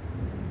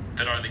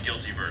that are the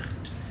guilty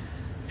verdict.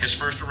 His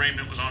first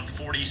arraignment was on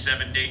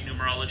 47 date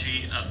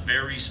numerology, a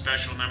very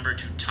special number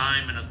to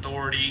time and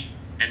authority,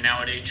 and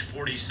now at age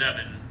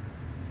 47,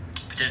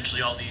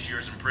 potentially all these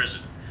years in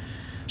prison.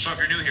 So if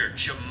you're new here,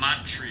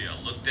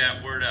 gematria, look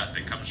that word up.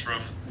 It comes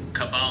from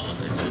Kabbalah.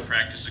 It's the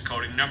practice of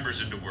coding numbers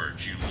into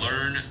words. You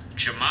learn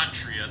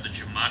gematria, the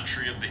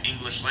gematria of the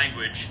English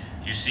language.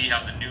 You see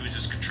how the news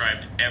is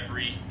contrived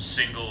every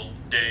single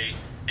day,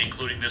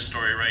 including this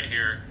story right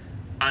here,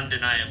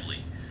 undeniably.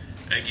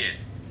 Again,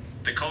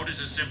 the code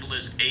is as simple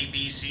as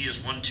ABC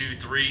is 1, 2,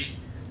 3.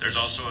 There's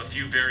also a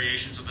few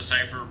variations of the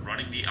cipher,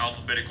 running the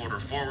alphabetic order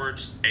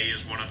forwards. A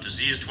is 1 up to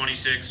Z is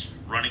 26,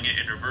 running it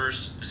in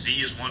reverse.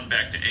 Z is 1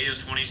 back to A is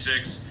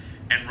 26,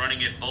 and running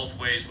it both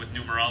ways with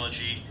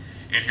numerology.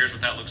 And here's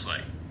what that looks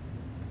like.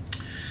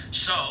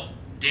 So,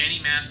 Danny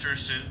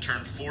Masterson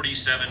turned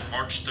 47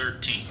 March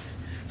 13th.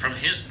 From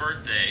his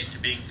birthday to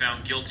being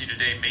found guilty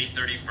today, May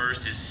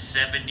 31st, is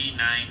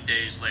 79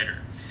 days later.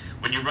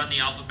 When you run the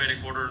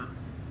alphabetic order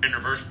in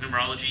reverse with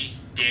numerology,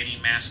 Danny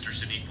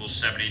Masterson equals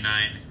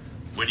 79.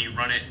 When you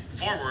run it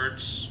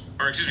forwards,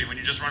 when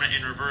you just run it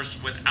in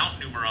reverse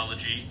without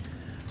numerology,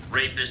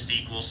 rapist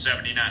equals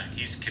 79.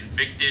 He's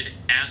convicted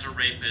as a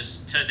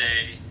rapist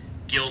today,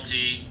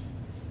 guilty,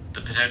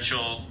 the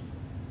potential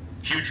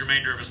huge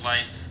remainder of his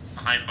life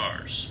behind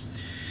bars.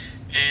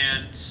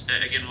 And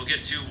again, we'll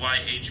get to why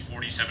age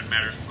 47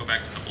 matters. We'll go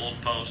back to the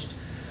old post.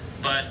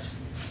 But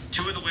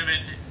two of the women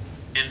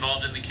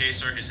involved in the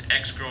case are his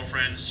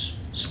ex-girlfriends.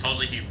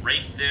 Supposedly he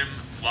raped them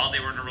while they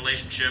were in a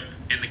relationship.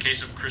 In the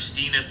case of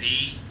Christina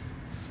B.,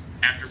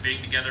 after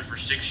being together for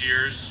 6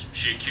 years,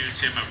 she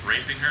accused him of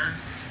raping her.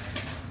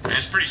 And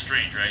it's pretty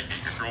strange, right?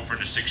 Being her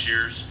girlfriend of 6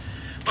 years.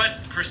 But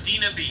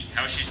Christina B.,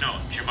 how she's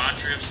known,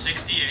 gematria of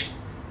 68,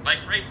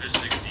 like rape is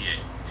 68.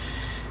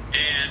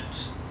 And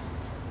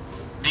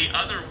the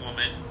other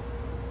woman,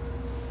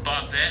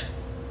 Bobette,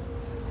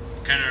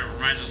 kind of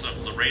reminds us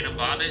of Lorena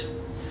Bobbitt,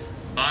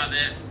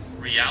 Bobette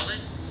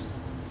Realis,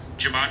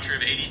 gematria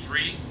of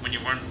 83. When you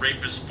run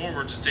rapist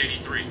forwards, it's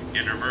 83.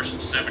 In reverse,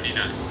 it's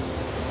 79.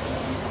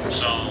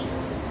 So,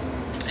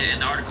 in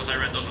the articles I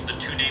read, those were the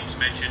two names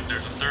mentioned.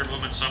 There's a third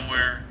woman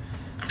somewhere.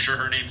 I'm sure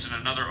her name's in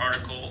another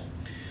article.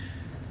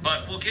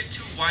 But we'll get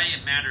to why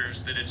it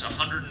matters that it's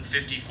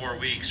 154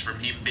 weeks from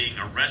him being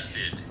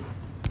arrested.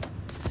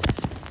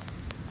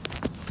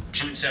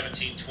 June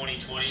 17,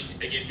 2020.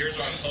 Again, here's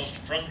our post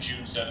from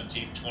June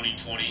 17,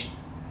 2020.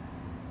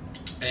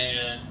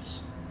 And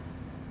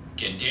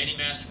again, Danny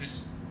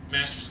Masterson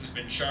has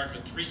been charged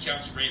with 3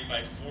 counts of rape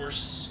by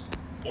force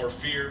or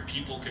fear,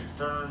 People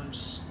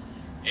confirms.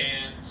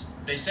 And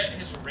they set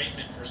his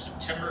arraignment for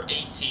September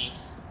 18th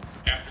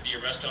after the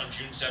arrest on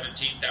June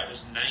 17th. That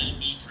was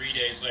 93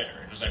 days later.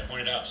 And as I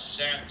pointed out,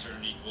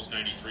 Saturn equals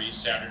 93.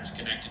 Saturn's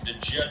connected to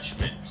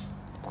judgment.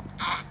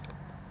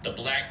 The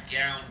black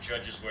gown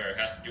judges wear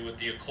has to do with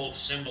the occult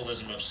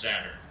symbolism of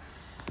Saturn.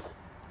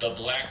 The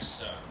black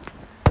sun.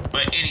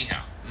 But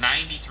anyhow,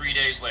 93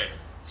 days later.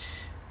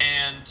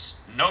 And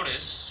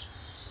notice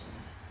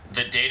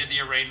the date of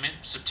the arraignment,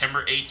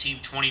 September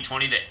 18,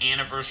 2020, the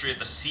anniversary of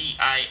the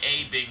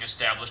CIA being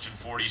established in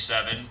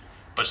 47.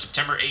 But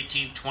September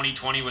 18,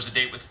 2020 was the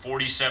date with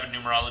 47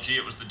 numerology.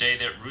 It was the day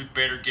that Ruth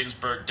Bader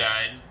Ginsburg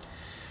died.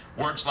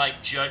 Words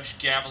like Judge,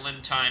 Gavel,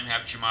 and Time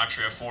have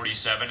gematria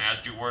 47, as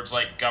do words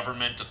like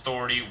government,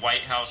 authority,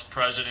 White House,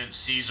 President,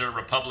 Caesar,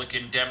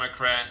 Republican,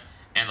 Democrat,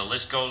 and the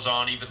list goes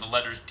on. Even the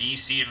letters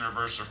DC in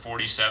reverse are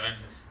 47.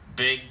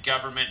 Big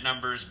government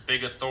numbers,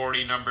 big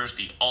authority numbers.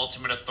 The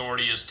ultimate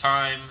authority is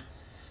time.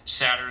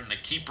 Saturn, the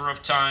keeper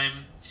of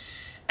time.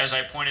 As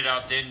I pointed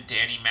out then,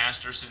 Danny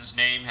Masterson's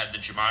name had the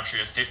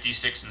gematria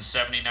 56 and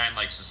 79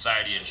 like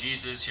Society of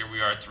Jesus. Here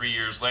we are 3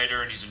 years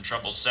later, and he's in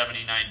trouble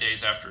 79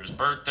 days after his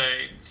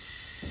birthday.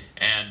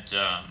 And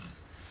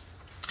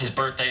his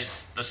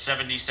birthday's the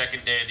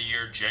 72nd day of the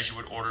year,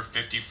 Jesuit order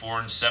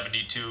 54 and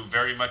 72.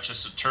 Very much a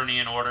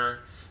Saturnian order.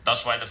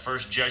 That's why the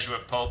first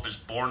Jesuit pope is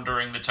born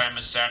during the time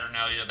of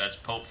Saturnalia. That's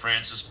Pope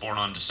Francis, born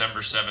on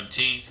December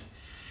 17th.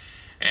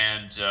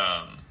 And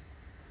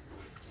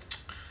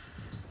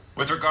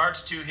with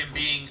regards to him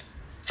being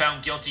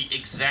found guilty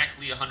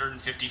exactly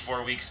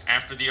 154 weeks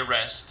after the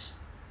arrest,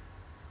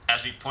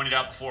 as we pointed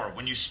out before,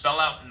 when you spell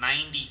out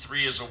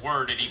 93 as a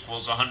word, it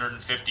equals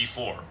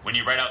 154. When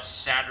you write out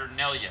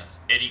Saturnalia,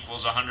 it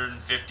equals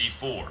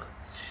 154.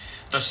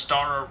 The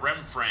star of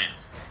Remphan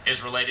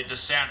is related to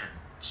Saturn.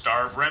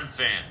 Star of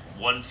Remphan,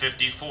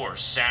 154.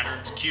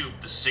 Saturn's cube,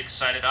 the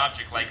six-sided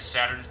object like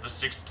Saturn's the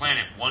sixth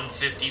planet,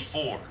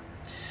 154.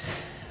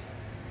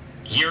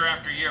 Year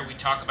after year, we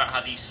talk about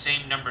how these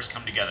same numbers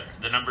come together.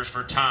 The numbers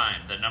for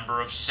time, the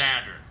number of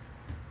Saturn.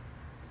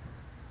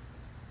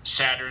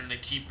 Saturn, the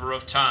keeper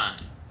of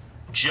time.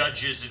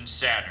 Judges in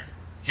Saturn.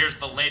 Here's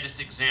the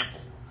latest example.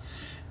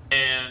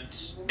 And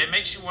it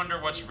makes you wonder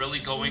what's really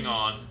going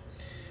on.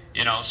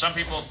 You know, some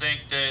people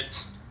think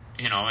that,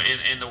 you know,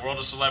 in the world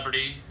of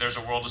celebrity, there's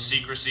a world of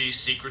secrecy,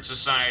 secret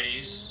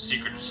societies.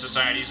 Secret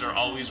societies are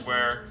always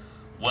where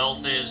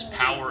wealth is,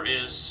 power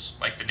is,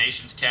 like the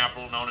nation's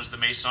capital known as the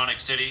Masonic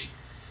City.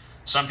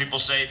 Some people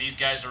say these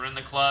guys are in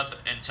the club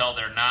until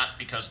they're not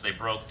because they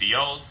broke the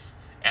oath,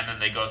 and then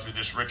they go through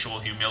this ritual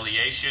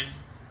humiliation.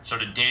 So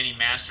did Danny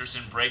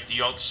Masterson break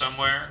the oath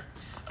somewhere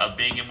of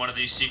being in one of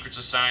these secret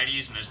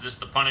societies, and is this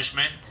the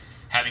punishment?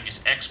 Having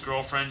his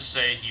ex-girlfriend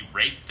say he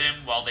raped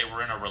them while they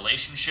were in a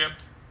relationship?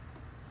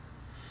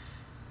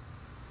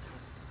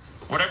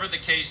 Whatever the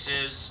case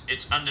is,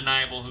 it's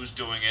undeniable who's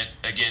doing it.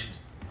 Again,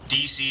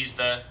 DC's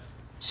the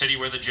city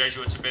where the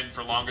Jesuits have been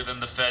for longer than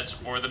the Feds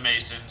or the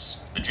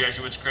Masons. The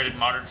Jesuits created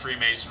modern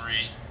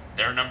Freemasonry.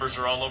 Their numbers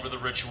are all over the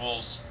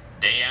rituals,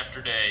 day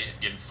after day.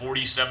 Again,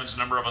 47 is the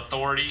number of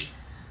authority.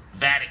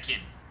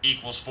 Vatican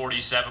equals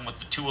 47 with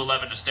the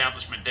 211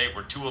 establishment date,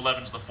 where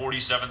 211 is the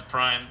 47th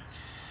prime.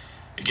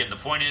 Again, the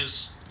point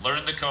is,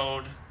 learn the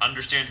code,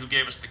 understand who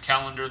gave us the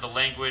calendar, the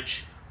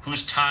language,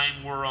 whose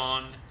time we're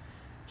on,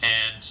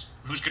 and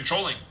who's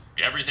controlling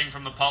everything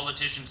from the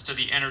politicians to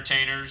the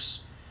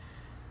entertainers.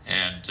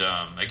 And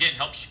again,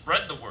 help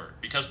spread the word,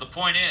 because the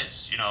point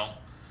is, you know,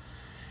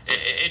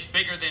 it's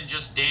bigger than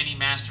just Danny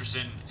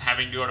Masterson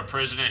having to go to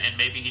prison, and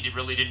maybe he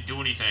really didn't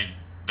do anything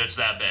that's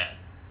that bad,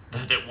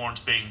 that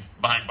warrants being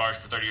behind bars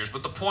for 30 years.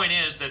 But the point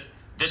is that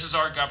this is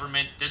our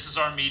government, this is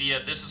our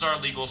media, this is our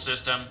legal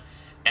system,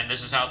 and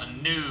this is how the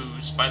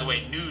news, by the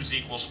way, news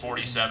equals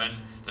 47,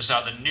 this is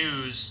how the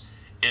news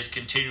is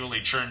continually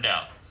churned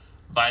out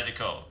by the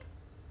code.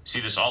 See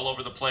this all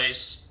over the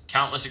place,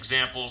 countless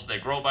examples, they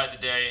grow by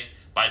the day.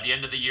 By the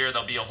end of the year,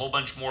 there'll be a whole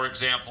bunch more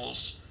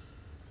examples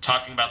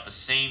talking about the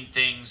same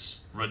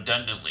things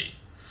redundantly.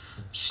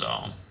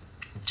 So,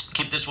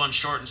 keep this one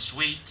short and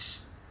sweet.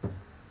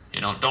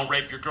 You know, don't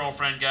rape your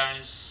girlfriend,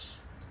 guys.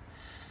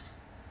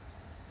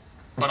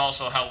 But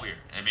also, how weird.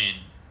 I mean,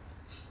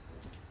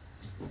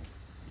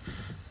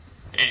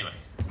 anyway,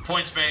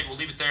 points made. We'll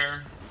leave it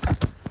there.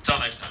 Until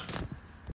next time.